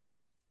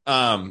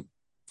 So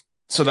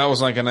that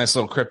was like a nice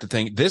little cryptid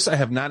thing. This I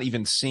have not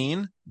even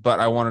seen, but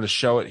I wanted to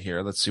show it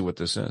here. Let's see what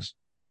this is.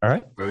 All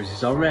right.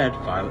 Roses are red,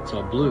 violets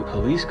are blue.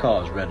 Police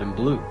cars, red and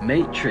blue.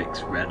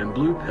 Matrix, red and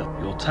blue pill.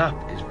 Your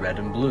tap is red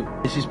and blue.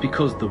 This is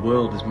because the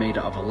world is made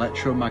out of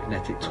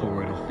electromagnetic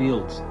toroidal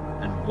fields,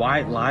 and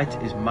white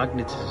light is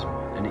magnetism,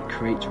 and it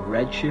creates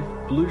red shift,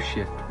 blue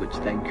shift, which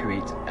then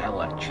creates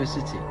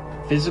electricity.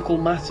 Physical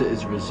matter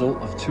is a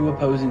result of two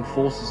opposing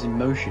forces in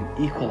motion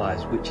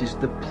equalized, which is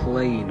the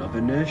plane of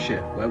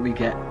inertia, where we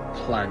get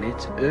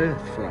planet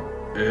Earth from.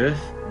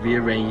 Earth,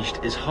 rearranged,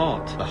 is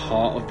heart. The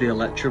heart of the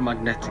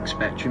electromagnetic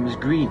spectrum is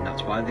green,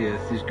 that's why the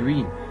Earth is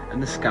green.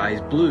 And the sky is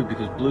blue,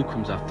 because blue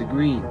comes after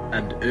green.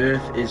 And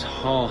Earth is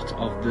heart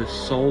of the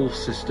solar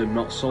system,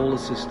 not solar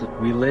system.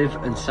 We live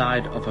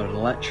inside of an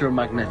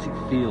electromagnetic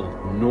field.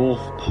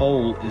 North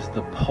Pole is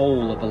the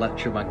pole of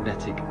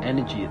electromagnetic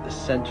energy at the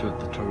center of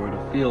the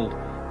toroidal field.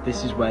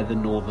 This is where the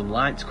northern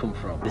lights come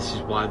from. This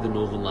is why the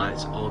northern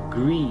lights are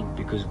green,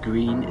 because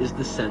green is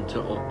the center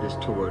of this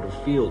toroidal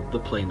field, the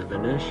plane of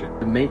inertia.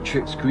 The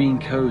matrix green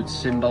code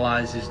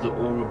symbolizes the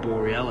aurora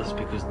borealis,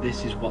 because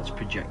this is what's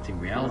projecting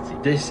reality.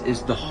 This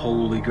is the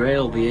holy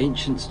grail the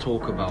ancients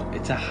talk about.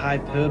 It's a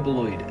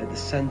hyperboloid at the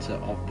center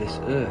of this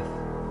earth.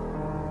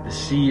 The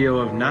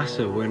CEO of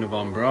NASA, Wernher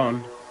von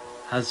Braun,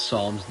 has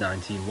Psalms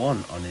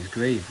 19:1 on his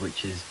grave,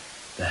 which is,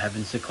 "The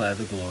heavens declare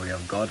the glory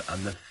of God,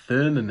 and the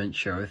firmament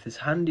showeth his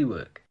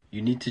handiwork."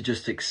 You need to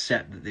just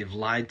accept that they've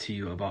lied to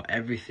you about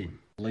everything.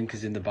 Link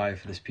is in the bio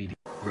for this PDF.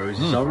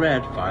 Roses are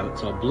red,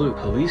 violets are blue.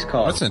 Police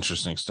cars. That's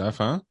interesting stuff,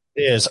 huh?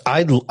 It is.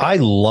 I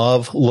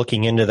love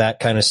looking into that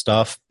kind of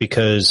stuff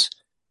because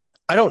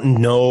I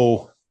don't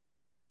know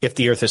if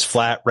the earth is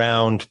flat,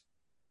 round,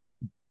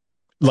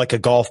 like a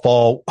golf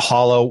ball,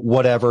 hollow,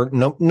 whatever.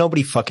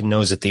 Nobody fucking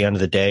knows at the end of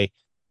the day.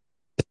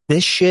 But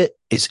this shit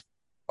is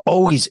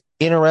always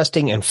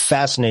interesting and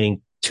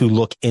fascinating to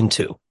look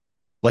into.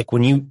 Like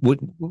when you would,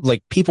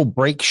 like, people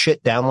break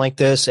shit down like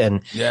this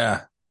and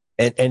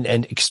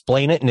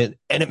explain it, and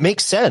it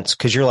makes sense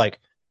because you're like,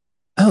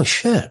 oh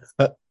shit,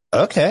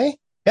 okay,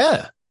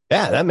 yeah,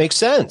 that makes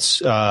sense.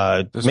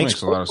 This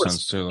makes a lot of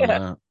sense too.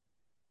 Yeah.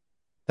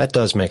 That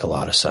does make a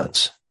lot of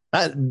sense.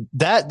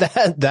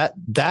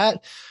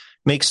 That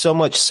makes so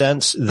much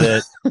sense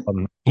that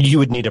you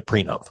would need a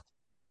prenup.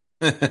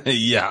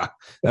 Yeah,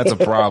 that's a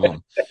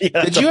problem.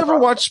 Did you ever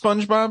watch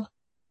SpongeBob?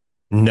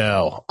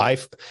 No,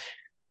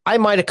 I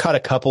might have caught a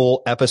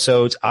couple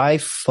episodes. I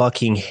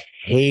fucking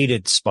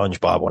hated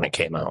SpongeBob when it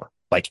came out.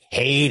 Like,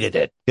 hated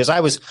it because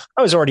I was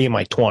already in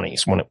my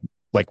 20s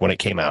when it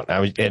came out.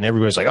 And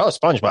everybody was like, "Oh,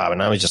 SpongeBob,"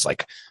 and I was just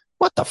like,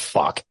 "What the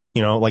fuck?"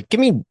 You know, like, give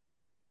me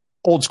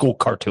old school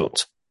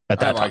cartoons at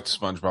that time. I liked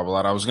SpongeBob a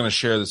lot. I was going to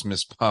share this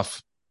Miss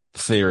Puff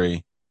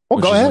theory. Well,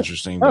 go ahead.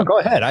 Interesting. No, go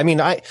ahead. I mean,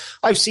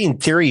 I've seen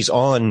theories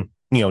on,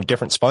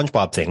 different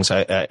SpongeBob things.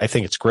 I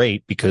think it's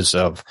great because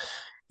of,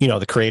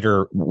 the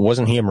creator.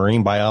 Wasn't he a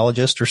marine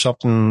biologist or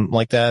something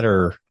like that?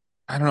 Or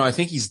I don't know. I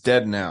think he's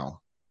dead now.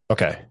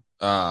 Okay.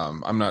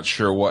 I'm not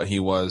sure what he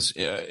was.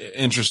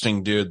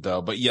 Interesting dude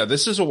though. But yeah,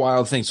 this is a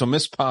wild thing. So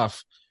Miss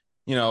Puff,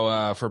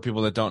 for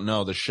people that don't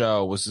know, the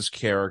show was this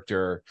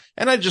character,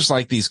 and I just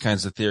like these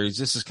kinds of theories.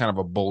 This is kind of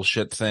a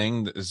bullshit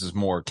thing. This is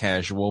more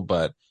casual,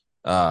 but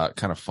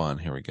kind of fun.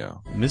 Here we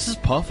go.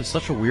 Mrs. Puff is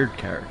such a weird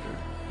character.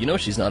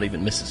 She's not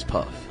even Mrs.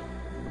 Puff.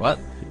 What?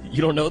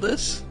 You don't know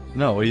this?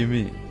 No, what do you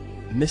mean?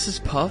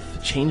 Mrs.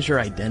 Puff changed her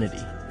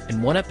identity.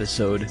 In one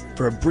episode,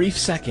 for a brief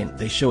second,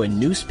 they show a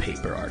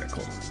newspaper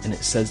article, and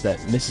it says that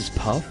Mrs.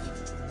 Puff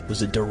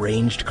was a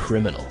deranged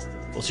criminal.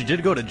 Well, she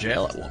did go to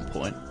jail at one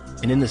point.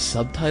 And in the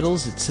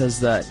subtitles, it says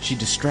that she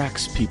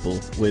distracts people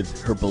with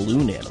her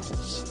balloon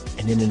animals.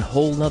 And in a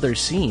whole nother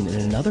scene, in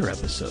another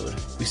episode,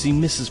 we see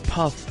Mrs.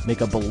 Puff make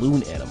a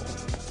balloon animal.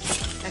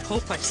 I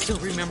hope I still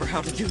remember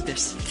how to do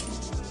this.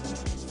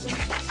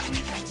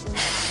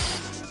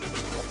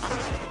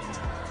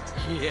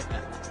 Yeah.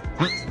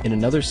 In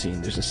another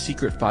scene, there's a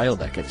secret file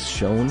that gets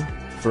shown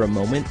for a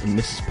moment in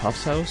Mrs.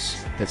 Puff's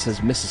house that says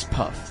Mrs.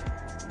 Puff.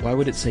 Why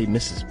would it say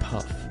Mrs.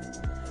 Puff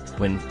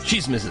when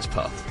she's Mrs.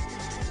 Puff?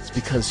 It's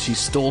because she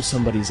stole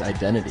somebody's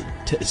identity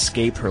to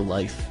escape her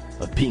life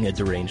of being a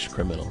deranged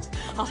criminal.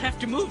 I'll have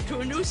to move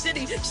to a new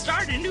city,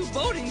 start a new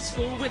boating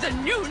school with a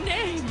new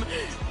name.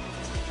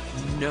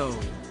 No,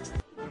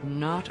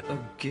 not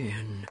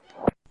again.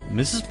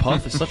 Mrs.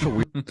 Puff is such a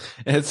weird...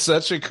 It's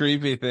such a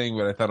creepy thing,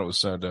 but I thought it was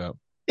so dope.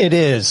 It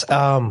is.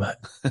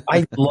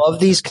 I love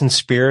these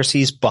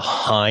conspiracies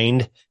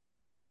behind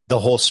the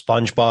whole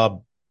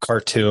SpongeBob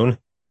cartoon.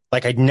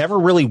 Like, I'd never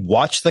really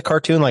watched the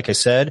cartoon, like I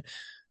said,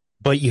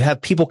 but you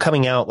have people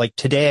coming out. Like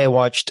today I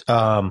watched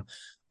a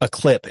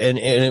clip and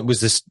it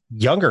was this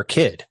younger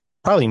kid,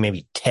 probably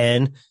maybe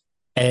 10.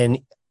 And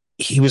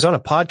he was on a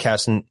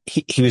podcast and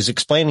he was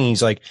explaining,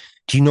 he's like,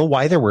 do you know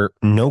why there were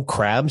no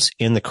crabs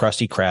in the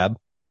Krusty Krab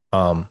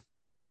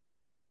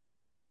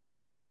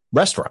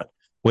restaurant,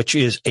 which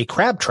is a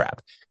crab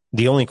trap?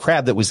 The only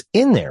crab that was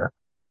in there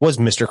was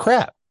Mr.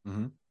 Crab.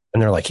 Mm-hmm.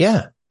 And they're like,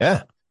 yeah.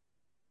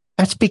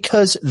 That's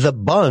because the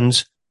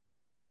buns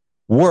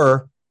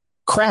were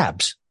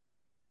crabs.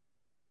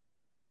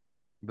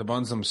 The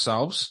buns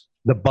themselves?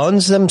 The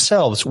buns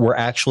themselves were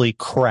actually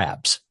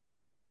crabs.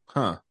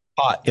 Huh.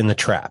 Caught in the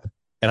trap.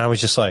 And I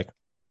was just like,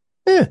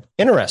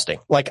 interesting.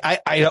 Like,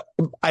 I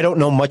don't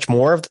know much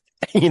more of,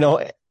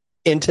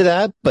 into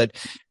that, but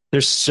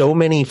there's so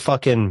many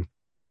fucking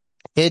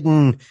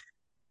hidden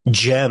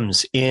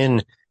gems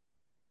in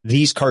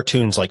these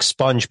cartoons, like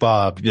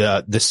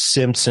SpongeBob, The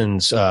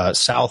Simpsons,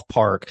 South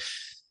Park.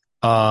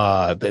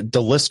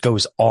 The list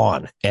goes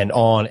on and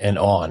on and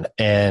on.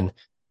 And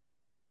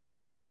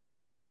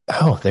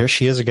oh, there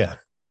she is again.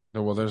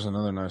 Oh, well, there's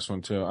another nice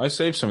one too. I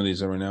save some of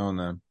these every now and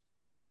then.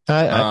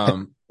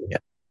 Yeah.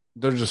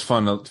 They're just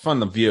fun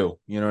to view.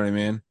 You know what I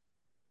mean?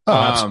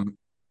 Oh,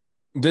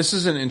 this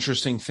is an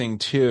interesting thing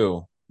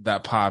too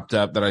that popped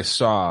up that I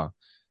saw.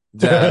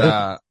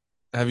 That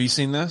have you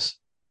seen this?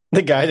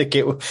 The guy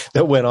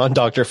that went on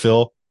Dr.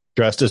 Phil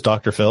dressed as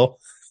Dr. Phil.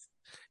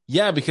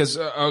 Yeah, because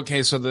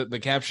okay, so the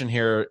caption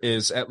here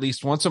is, at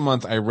least once a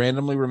month, I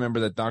randomly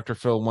remember that Dr.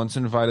 Phil once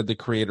invited the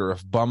creator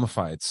of Bum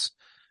Fights.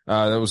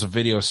 That was a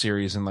video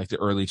series in like the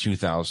early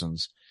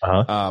 2000s.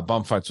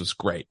 Bum Fights was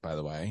great, by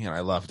the way, and I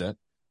loved it.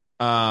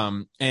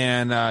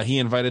 And he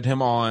invited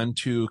him on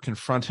to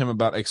confront him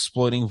about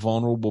exploiting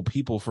vulnerable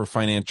people for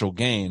financial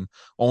gain,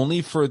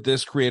 only for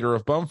this creator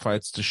of Bum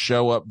Fights to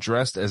show up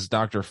dressed as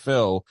Dr.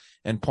 Phil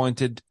and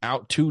pointed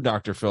out to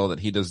Dr. Phil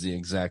that he does the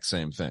exact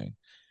same thing.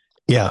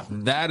 Yeah.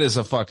 That is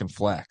a fucking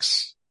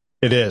flex.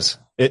 It is.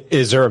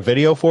 Is there a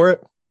video for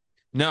it?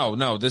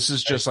 No, this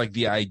is just like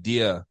the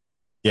idea.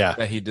 Yeah.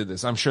 That he did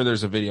this. I'm sure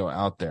there's a video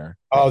out there.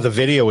 Oh, the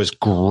video is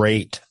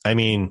great. I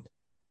mean,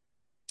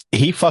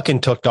 he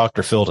fucking took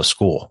Dr. Phil to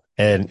school,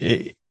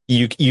 and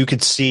you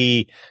could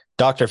see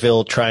Dr.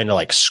 Phil trying to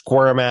like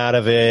squirm out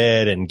of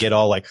it and get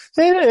all like,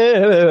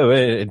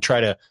 and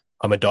try to,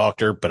 I'm a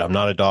doctor, but I'm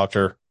not a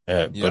doctor.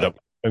 But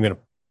I'm going to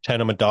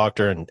pretend I'm a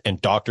doctor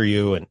and doctor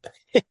you. And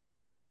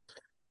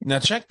now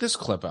check this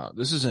clip out.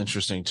 This is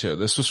interesting too.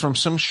 This was from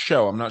some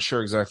show. I'm not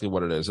sure exactly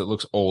what it is. It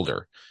looks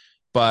older,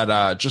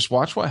 but just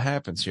watch what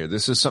happens here.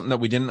 This is something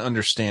that we didn't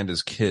understand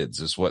as kids,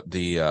 is what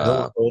the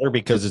older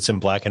because it's in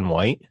black and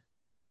white.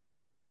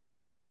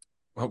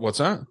 What's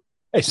that?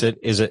 I said,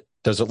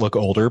 does it look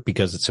older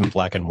because it's in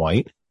black and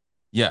white?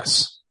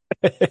 Yes.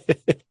 Here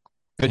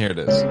it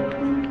is.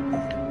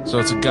 So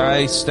it's a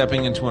guy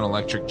stepping into an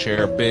electric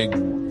chair, big,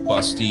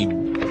 busty,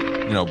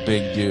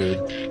 big dude.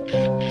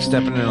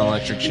 Stepping in an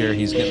electric chair,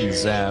 he's getting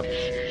zapped.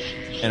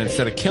 And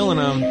instead of killing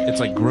him, it's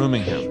like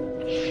grooming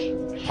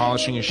him.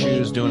 Polishing his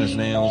shoes, doing his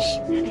nails.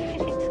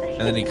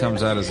 And then he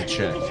comes out as a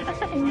chick.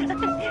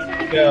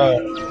 Yeah.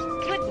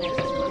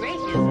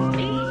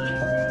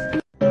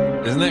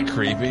 Isn't that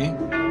creepy?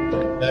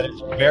 That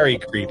is very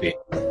creepy.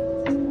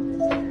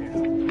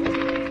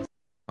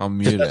 I'll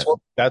mute it.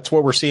 That's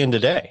what we're seeing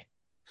today.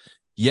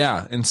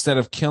 Yeah, instead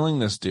of killing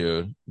this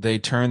dude, they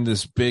turned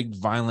this big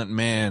violent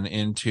man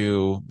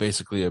into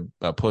basically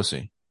a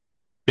pussy.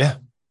 Yeah.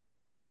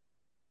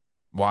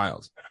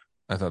 Wild.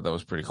 I thought that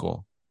was pretty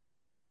cool.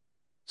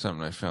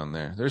 Something I found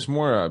there. There's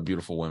more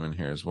beautiful women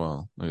here as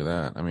well. Look at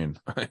that. I mean,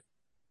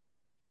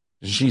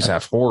 she's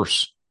half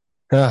horse.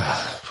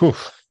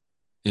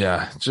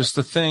 Yeah, just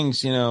the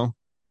things,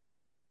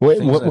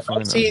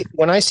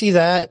 When I see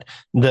that,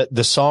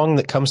 the song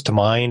that comes to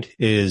mind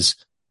is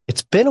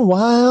 "It's Been a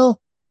While."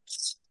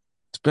 It's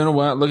been a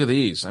while. Look at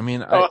these. I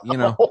mean,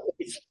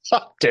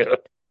 fuck, dude.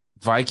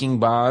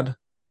 Viking bod.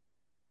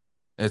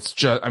 It's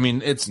just,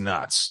 it's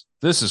nuts.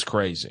 This is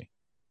crazy.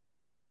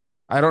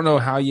 I don't know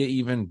how you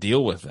even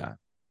deal with that.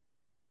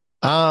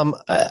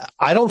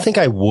 I don't think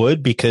I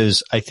would,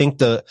 because I think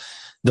the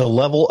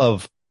level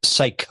of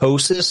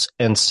psychosis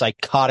and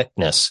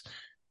psychoticness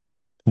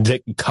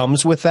that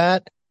comes with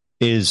that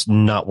is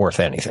not worth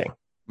anything.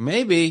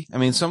 Maybe.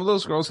 Some of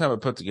those girls have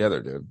it put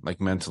together, dude, like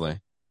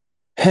mentally.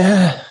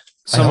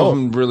 Some of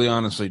them really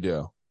honestly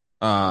do.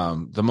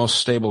 The most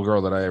stable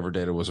girl that I ever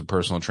dated was a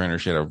personal trainer.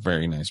 She had a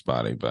very nice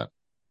body, but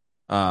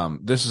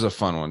this is a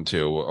fun one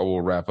too.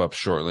 We'll wrap up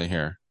shortly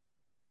here.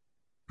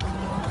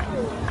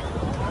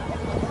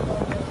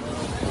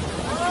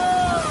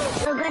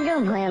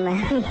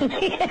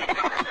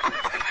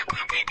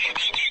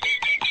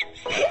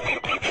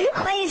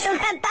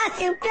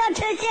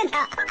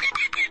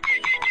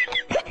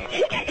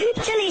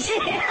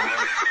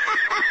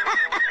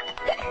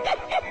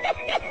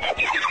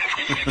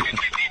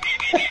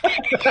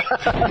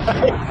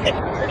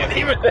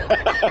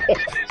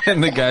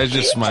 And the guy's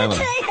just smiling.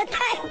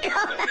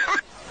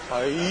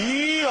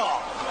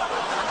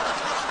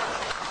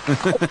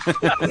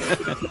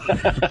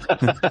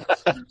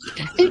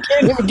 He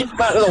can't even get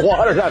him out of the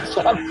water. That's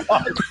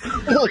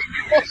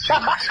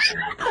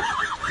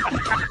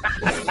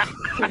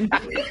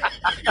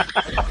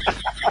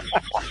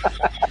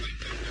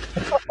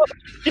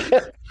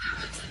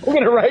I'm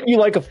gonna ride you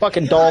like a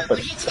fucking dolphin.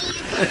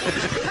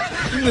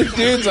 The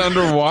dude's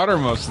underwater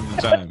most of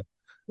the time,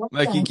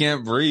 like he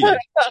can't breathe.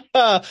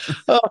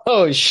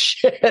 Oh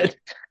shit!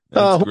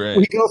 That's great.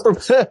 We go from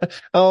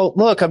oh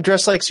look, I'm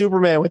dressed like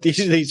Superman with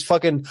these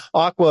fucking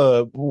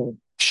aqua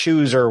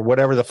shoes or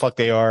whatever the fuck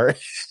they are.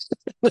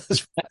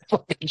 This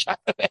fucking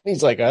giant,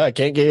 he's like, I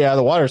can't get you out of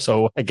the water,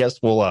 so I guess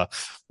we'll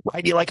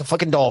ride you like a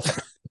fucking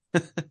dolphin.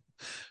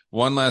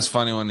 One last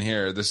funny one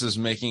here. This is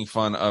making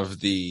fun of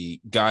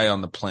the guy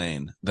on the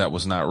plane that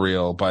was not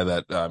real by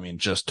that.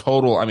 Just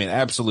total.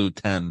 Absolute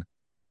 10.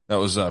 That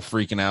was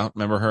freaking out.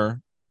 Remember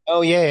her?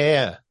 Oh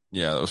yeah.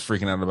 Yeah, that was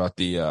freaking out about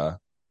the.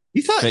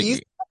 You thought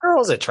that girl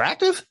was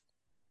attractive?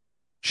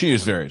 She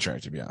is very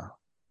attractive. Yeah.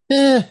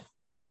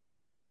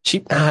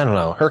 I don't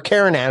know. Her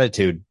Karen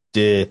attitude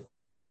did.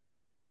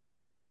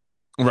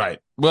 Right.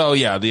 Well,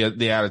 yeah,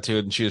 the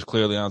attitude, and she was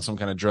clearly on some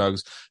kind of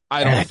drugs.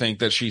 I don't think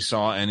that she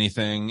saw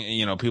anything.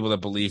 People that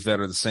believe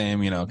that are the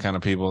same, kind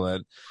of people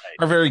that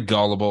are very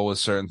gullible with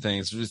certain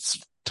things. It's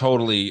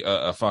totally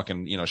a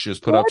fucking, she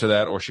was put up to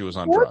that or she was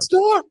on drugs. That's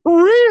not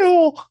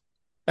real.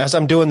 As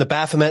I'm doing the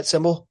Baphomet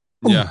symbol.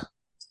 Yeah.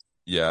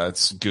 Yeah,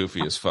 it's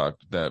goofy as fuck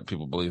that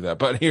people believe that.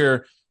 But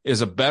here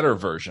is a better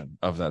version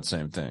of that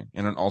same thing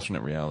in an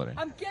alternate reality.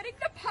 I'm getting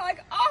the pug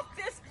off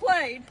this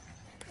plane.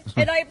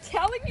 And I am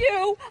telling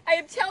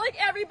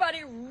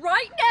everybody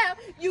right now,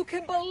 you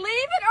can believe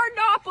it or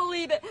not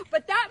believe it,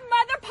 but that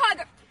mother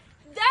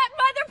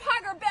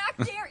pugger back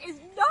there is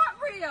not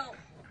real.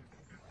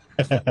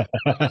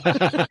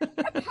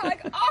 The pug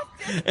off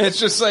this. It's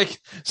just like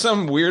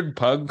some weird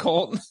pug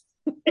cult.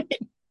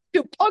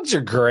 Dude, pugs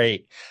are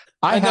great.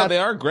 I know they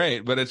are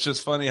great, but it's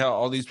just funny how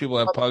all these people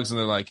have pugs and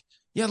they're like,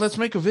 yeah, let's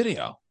make a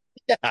video.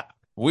 Yeah.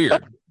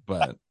 Weird,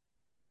 but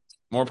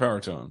more power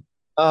to them.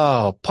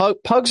 Oh,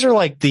 pugs are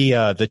like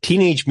the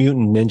Teenage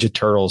Mutant Ninja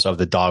Turtles of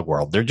the dog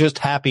world. They're just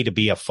happy to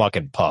be a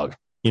fucking pug.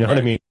 You know what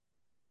I mean?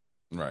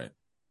 Right.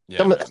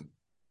 Yeah.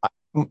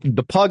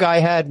 The pug I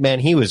had, man,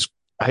 his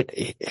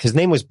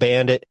name was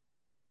Bandit.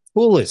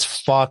 Cool as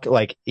fuck.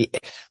 Like,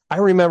 I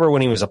remember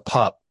when he was a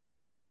pup,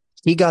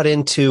 he got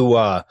into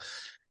a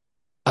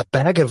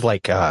bag of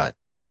like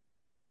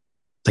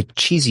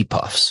cheesy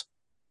puffs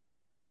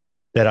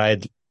that I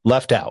had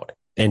left out.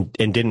 And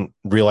didn't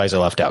realize I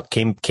left out.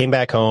 Came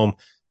back home.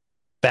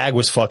 Bag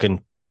was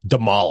fucking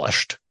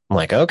demolished. I'm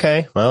like,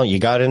 okay, well, you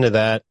got into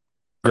that.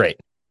 Great.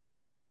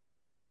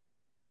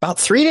 About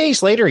 3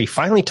 days later, he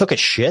finally took a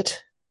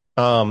shit.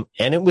 And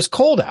it was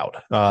cold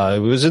out.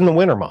 It was in the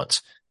winter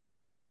months.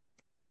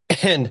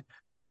 And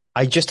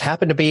I just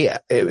happened to be,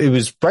 it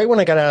was right when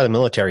I got out of the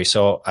military.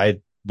 So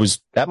I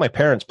was at my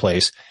parents'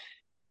 place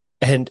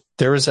and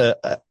there was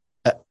a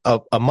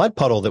mud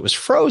puddle that was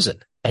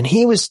frozen. And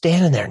he was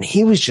standing there and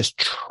he was just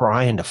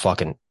trying to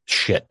fucking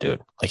shit,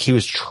 dude. Like he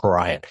was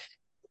trying.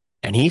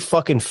 And he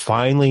fucking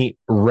finally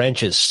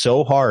wrenches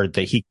so hard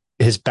that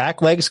his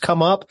back legs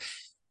come up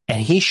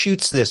and he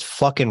shoots this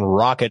fucking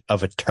rocket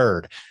of a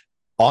turd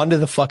onto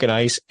the fucking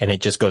ice and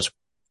it just goes,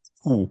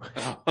 ooh.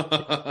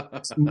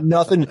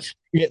 Nothing.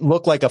 It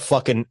looked like a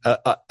fucking,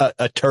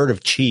 a turd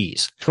of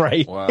cheese,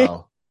 right?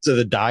 Wow. So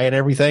the dye and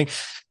everything.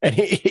 And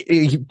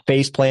he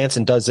face plants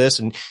and does this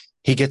and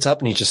he gets up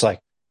and he's just like,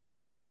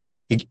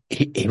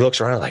 he looks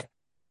around like,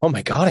 oh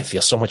my God, I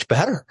feel so much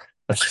better.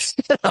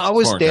 I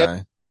was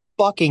dead,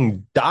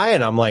 fucking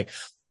dying. I'm like,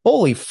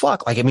 holy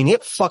fuck. Like, I mean,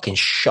 it fucking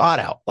shot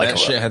out. Like that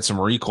shit had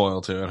some recoil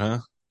to it, huh?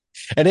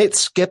 And it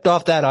skipped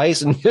off that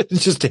ice and it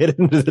just hit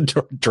into the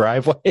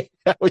driveway.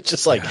 I was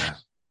just like,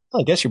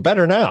 I guess you're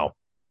better now.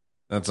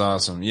 That's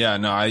awesome. Yeah,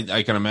 no,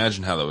 I can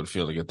imagine how that would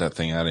feel to get that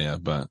thing out of you.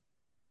 But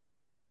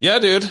yeah,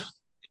 dude,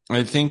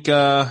 I think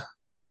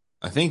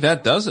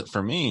that does it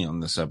for me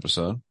on this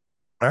episode.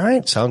 All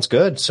right. Sounds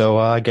good. So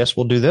I guess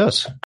we'll do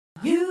this.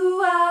 You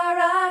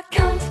are a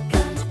cunt.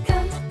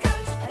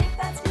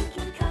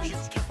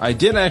 I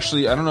did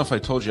actually, I don't know if I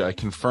told you, I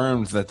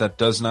confirmed that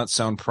does not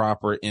sound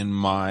proper in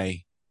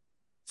my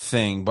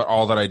thing, but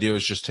all that I do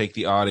is just take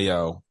the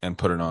audio and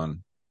put it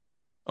on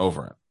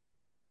over it.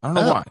 I don't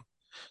know why.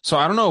 So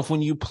I don't know if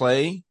when you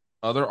play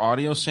other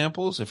audio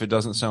samples, if it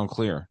doesn't sound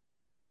clear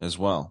as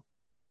well.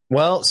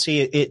 Well, see,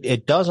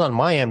 it does on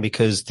my end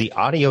because the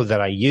audio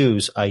that I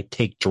use, I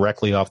take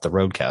directly off the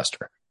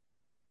Rodecaster.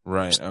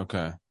 Right.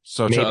 Okay.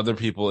 So to other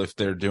people, if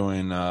they're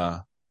doing,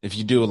 if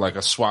you do like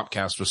a swap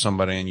cast with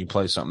somebody and you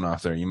play something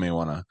off there, you may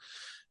want to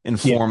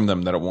inform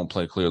them that it won't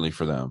play clearly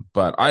for them.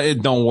 But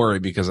don't worry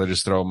because I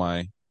just throw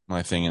my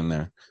thing in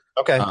there.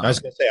 Okay. I was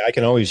going to say, I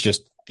can always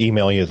just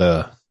email you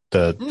the.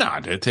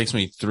 Nah, it takes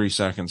me 3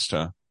 seconds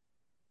to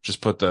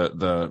just put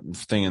the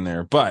thing in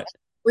there. But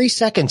 3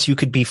 seconds, you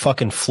could be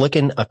fucking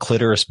flicking a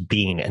clitoris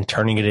bean and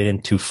turning it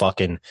into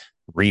fucking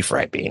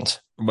refried beans.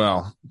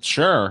 Well,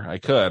 sure, I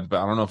could, but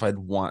I don't know if I'd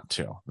want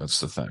to. That's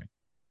the thing.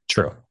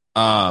 True.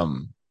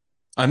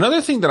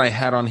 Another thing that I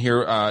had on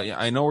here,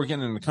 I know we're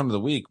getting to come to the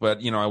week,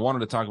 but I wanted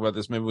to talk about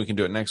this. Maybe we can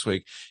do it next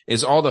week.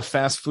 Is all the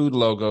fast food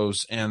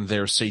logos and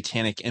their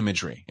satanic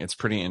imagery. It's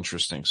pretty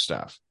interesting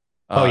stuff.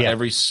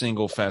 Every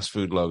single fast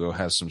food logo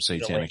has some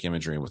satanic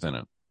imagery within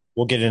it.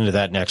 We'll get into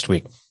that next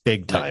week,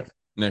 big time.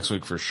 Next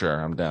week for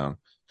sure. I'm down.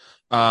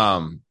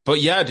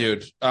 But yeah,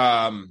 dude.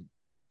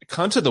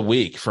 Cunt of the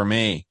week for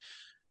me.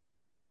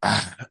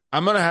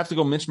 I'm gonna have to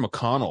go Mitch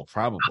McConnell,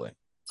 probably.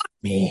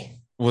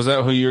 Me. Was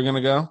that who you're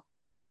gonna go?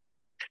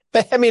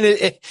 I mean,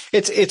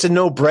 it's a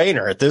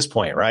no-brainer at this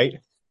point, right?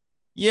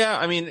 Yeah,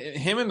 I mean,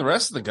 him and the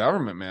rest of the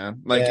government,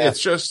 man. Like, it's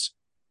just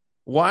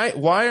why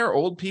are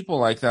old people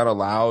like that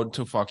allowed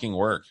to fucking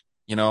work?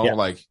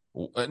 Like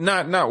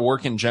not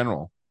work in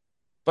general,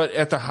 but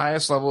at the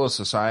highest level of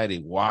society.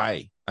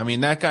 Why? I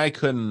mean, that guy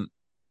couldn't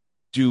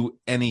do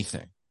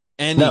anything.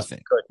 No,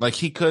 like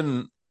he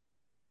couldn't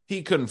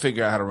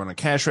figure out how to run a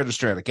cash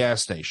register at a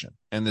gas station,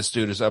 and this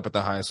dude is up at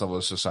the highest level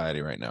of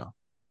society right now.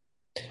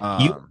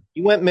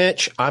 You went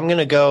Mitch. I'm going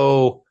to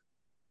go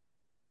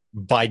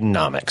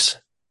Bidenomics.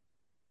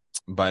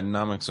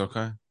 Bidenomics,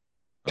 okay.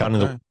 Kind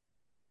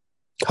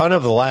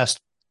of the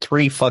last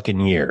 3 fucking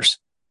years.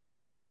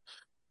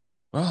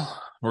 Well,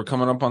 we're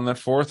coming up on that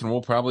 4th, and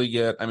we'll probably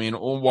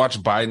we'll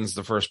watch Biden's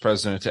the first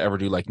president to ever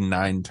do like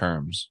 9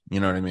 terms. You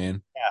know what I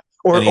mean? Yeah.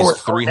 And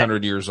he's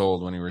 300 years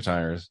old when he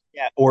retires.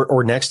 Yeah.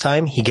 Or next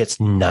time he gets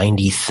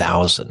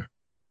 90,000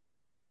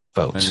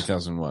 votes.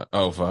 90,000 what?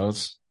 Oh,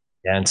 votes?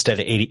 Yeah, instead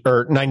of 80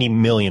 or 90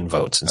 million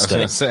votes instead.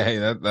 I was gonna say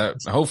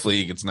that hopefully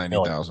he gets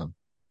 90,000.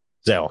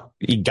 So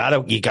you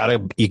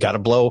gotta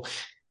blow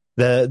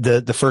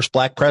the first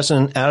black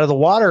president out of the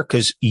water,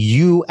 because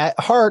you at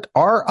heart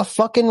are a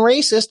fucking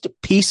racist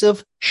piece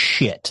of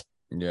shit.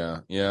 Yeah,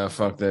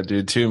 fuck that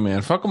dude too,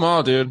 man. Fuck them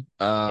all, dude.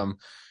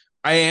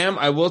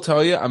 I will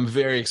tell you, I'm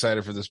very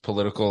excited for this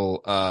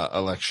political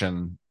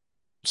election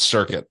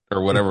circuit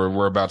or whatever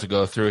we're about to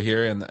go through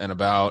here, and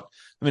about.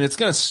 I mean, it's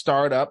going to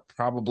start up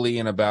probably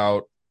in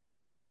about,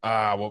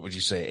 what would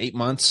you say, 8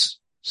 months,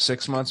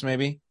 6 months,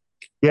 maybe?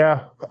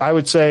 Yeah, I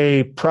would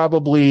say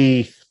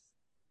probably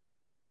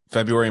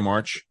February,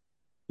 March.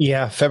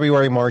 Yeah,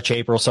 February, March,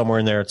 April, somewhere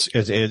in there.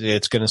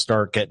 It's going to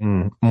start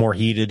getting more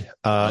heated.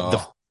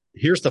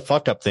 Here's the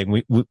fucked up thing.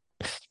 We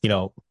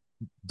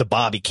the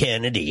Bobby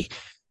Kennedy,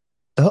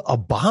 the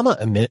Obama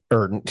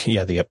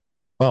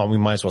we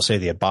might as well say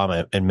the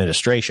Obama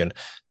administration,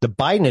 the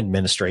Biden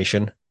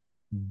administration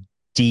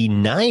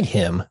denied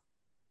him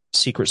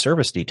Secret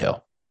Service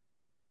detail.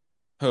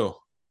 Who?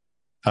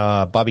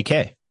 Bobby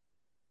K.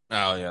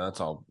 Oh yeah, that's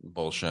all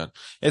bullshit.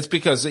 It's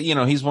because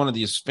he's one of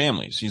these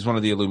families. He's one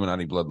of the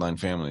Illuminati bloodline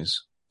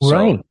families.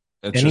 Right. So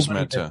it's just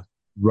meant to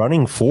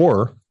running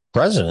for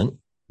president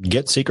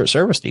get Secret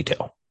Service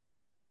detail.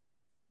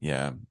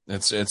 Yeah,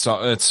 it's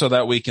so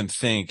that we can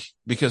think,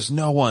 because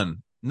no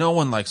one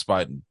likes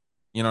Biden.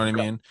 You know what I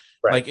mean?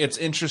 Right. Like, it's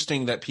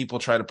interesting that people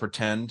try to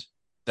pretend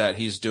that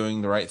he's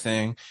doing the right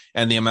thing,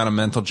 and the amount of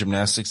mental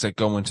gymnastics that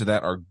go into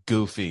that are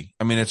goofy.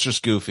 I mean, it's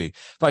just goofy.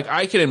 Like,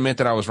 I can admit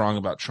that I was wrong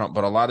about Trump,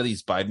 but a lot of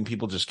these Biden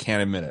people just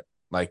can't admit it.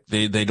 Like,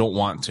 they don't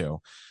want to.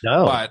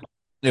 No. But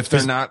if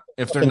they're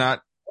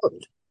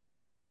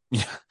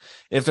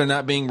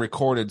not being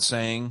recorded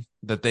saying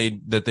that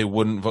they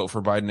wouldn't vote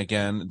for Biden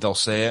again, they'll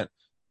say it.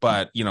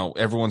 But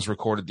everyone's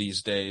recorded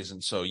these days,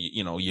 and so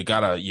you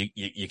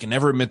can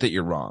never admit that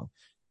you're wrong.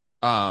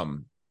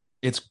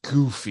 It's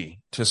goofy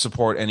to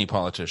support any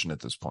politician at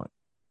this point.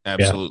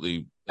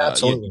 Absolutely. Yeah,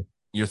 absolutely.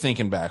 You're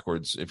thinking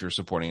backwards if you're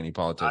supporting any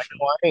politician.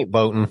 I ain't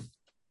voting.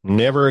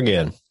 Never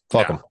again.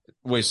 Fuck them.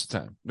 Waste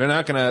of time. They're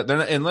not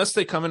unless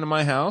they come into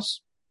my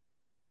house,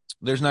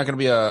 there's not going to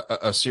be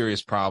a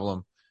serious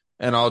problem.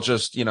 And I'll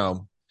just,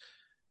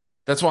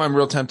 that's why I'm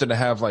real tempted to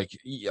have, like,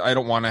 I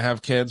don't want to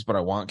have kids, but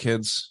I want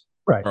kids.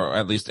 Right. Or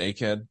at least a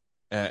kid.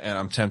 And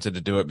I'm tempted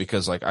to do it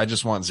because, like, I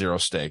just want zero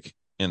stake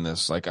in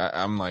this. Like,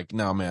 I'm like,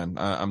 no, man,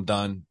 I'm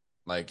done.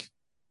 Like,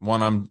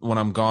 when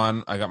I'm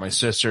gone, I got my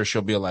sister.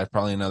 She'll be alive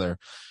probably another,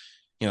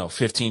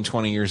 15,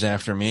 20 years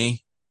after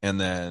me. And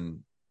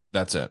then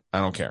that's it. I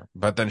don't care.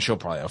 But then she'll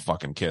probably have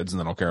fucking kids, and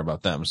then I'll care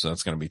about them. So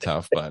that's going to be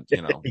tough. But,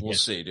 we'll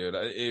see, dude.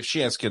 If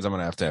she has kids, I'm going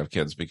to have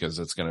kids, because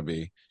it's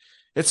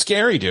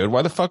scary, dude.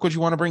 Why the fuck would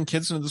you want to bring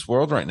kids into this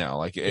world right now?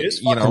 Like,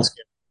 there's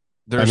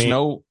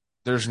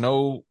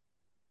no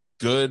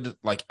good,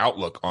 like,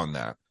 outlook on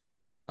that.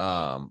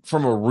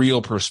 From a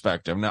real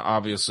perspective. Now,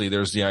 obviously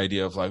there's the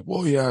idea of, like,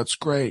 well, yeah, it's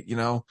great.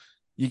 You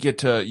get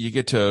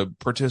to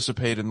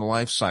participate in the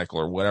life cycle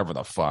or whatever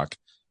the fuck.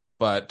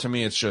 But to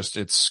me, it's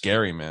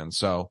scary, man.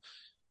 So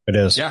it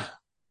is. Yeah.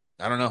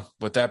 I don't know.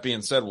 With that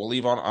being said, we'll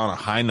leave on a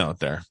high note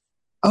there.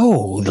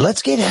 Oh,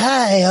 let's get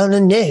high on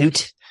a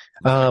note.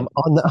 On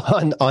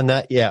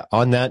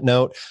that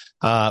note,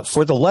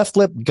 for the left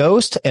lip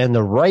Ghost and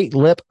the right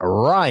lip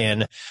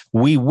Ryan,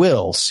 we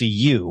will see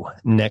you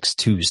next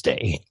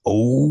Tuesday.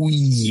 Oh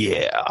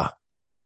yeah.